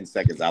 10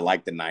 seconds. I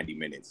like the 90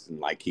 minutes and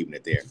like keeping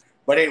it there.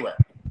 But anyway,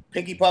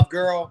 Pinky Puff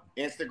Girl,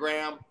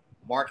 Instagram,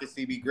 Marcus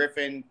CB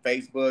Griffin,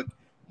 Facebook,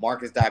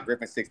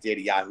 Marcus.Griffin68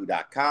 at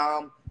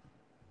yahoo.com.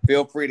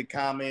 Feel free to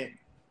comment,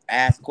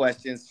 ask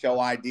questions, show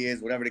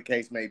ideas, whatever the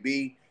case may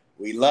be.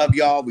 We love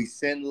y'all. We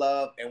send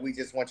love, and we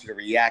just want you to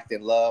react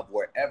in love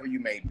wherever you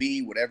may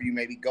be, whatever you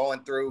may be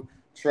going through.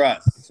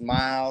 Trust,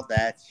 smile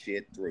that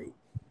shit through.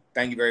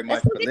 Thank you very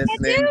much for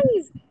listening.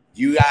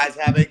 You guys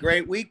have a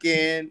great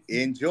weekend.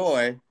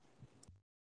 Enjoy.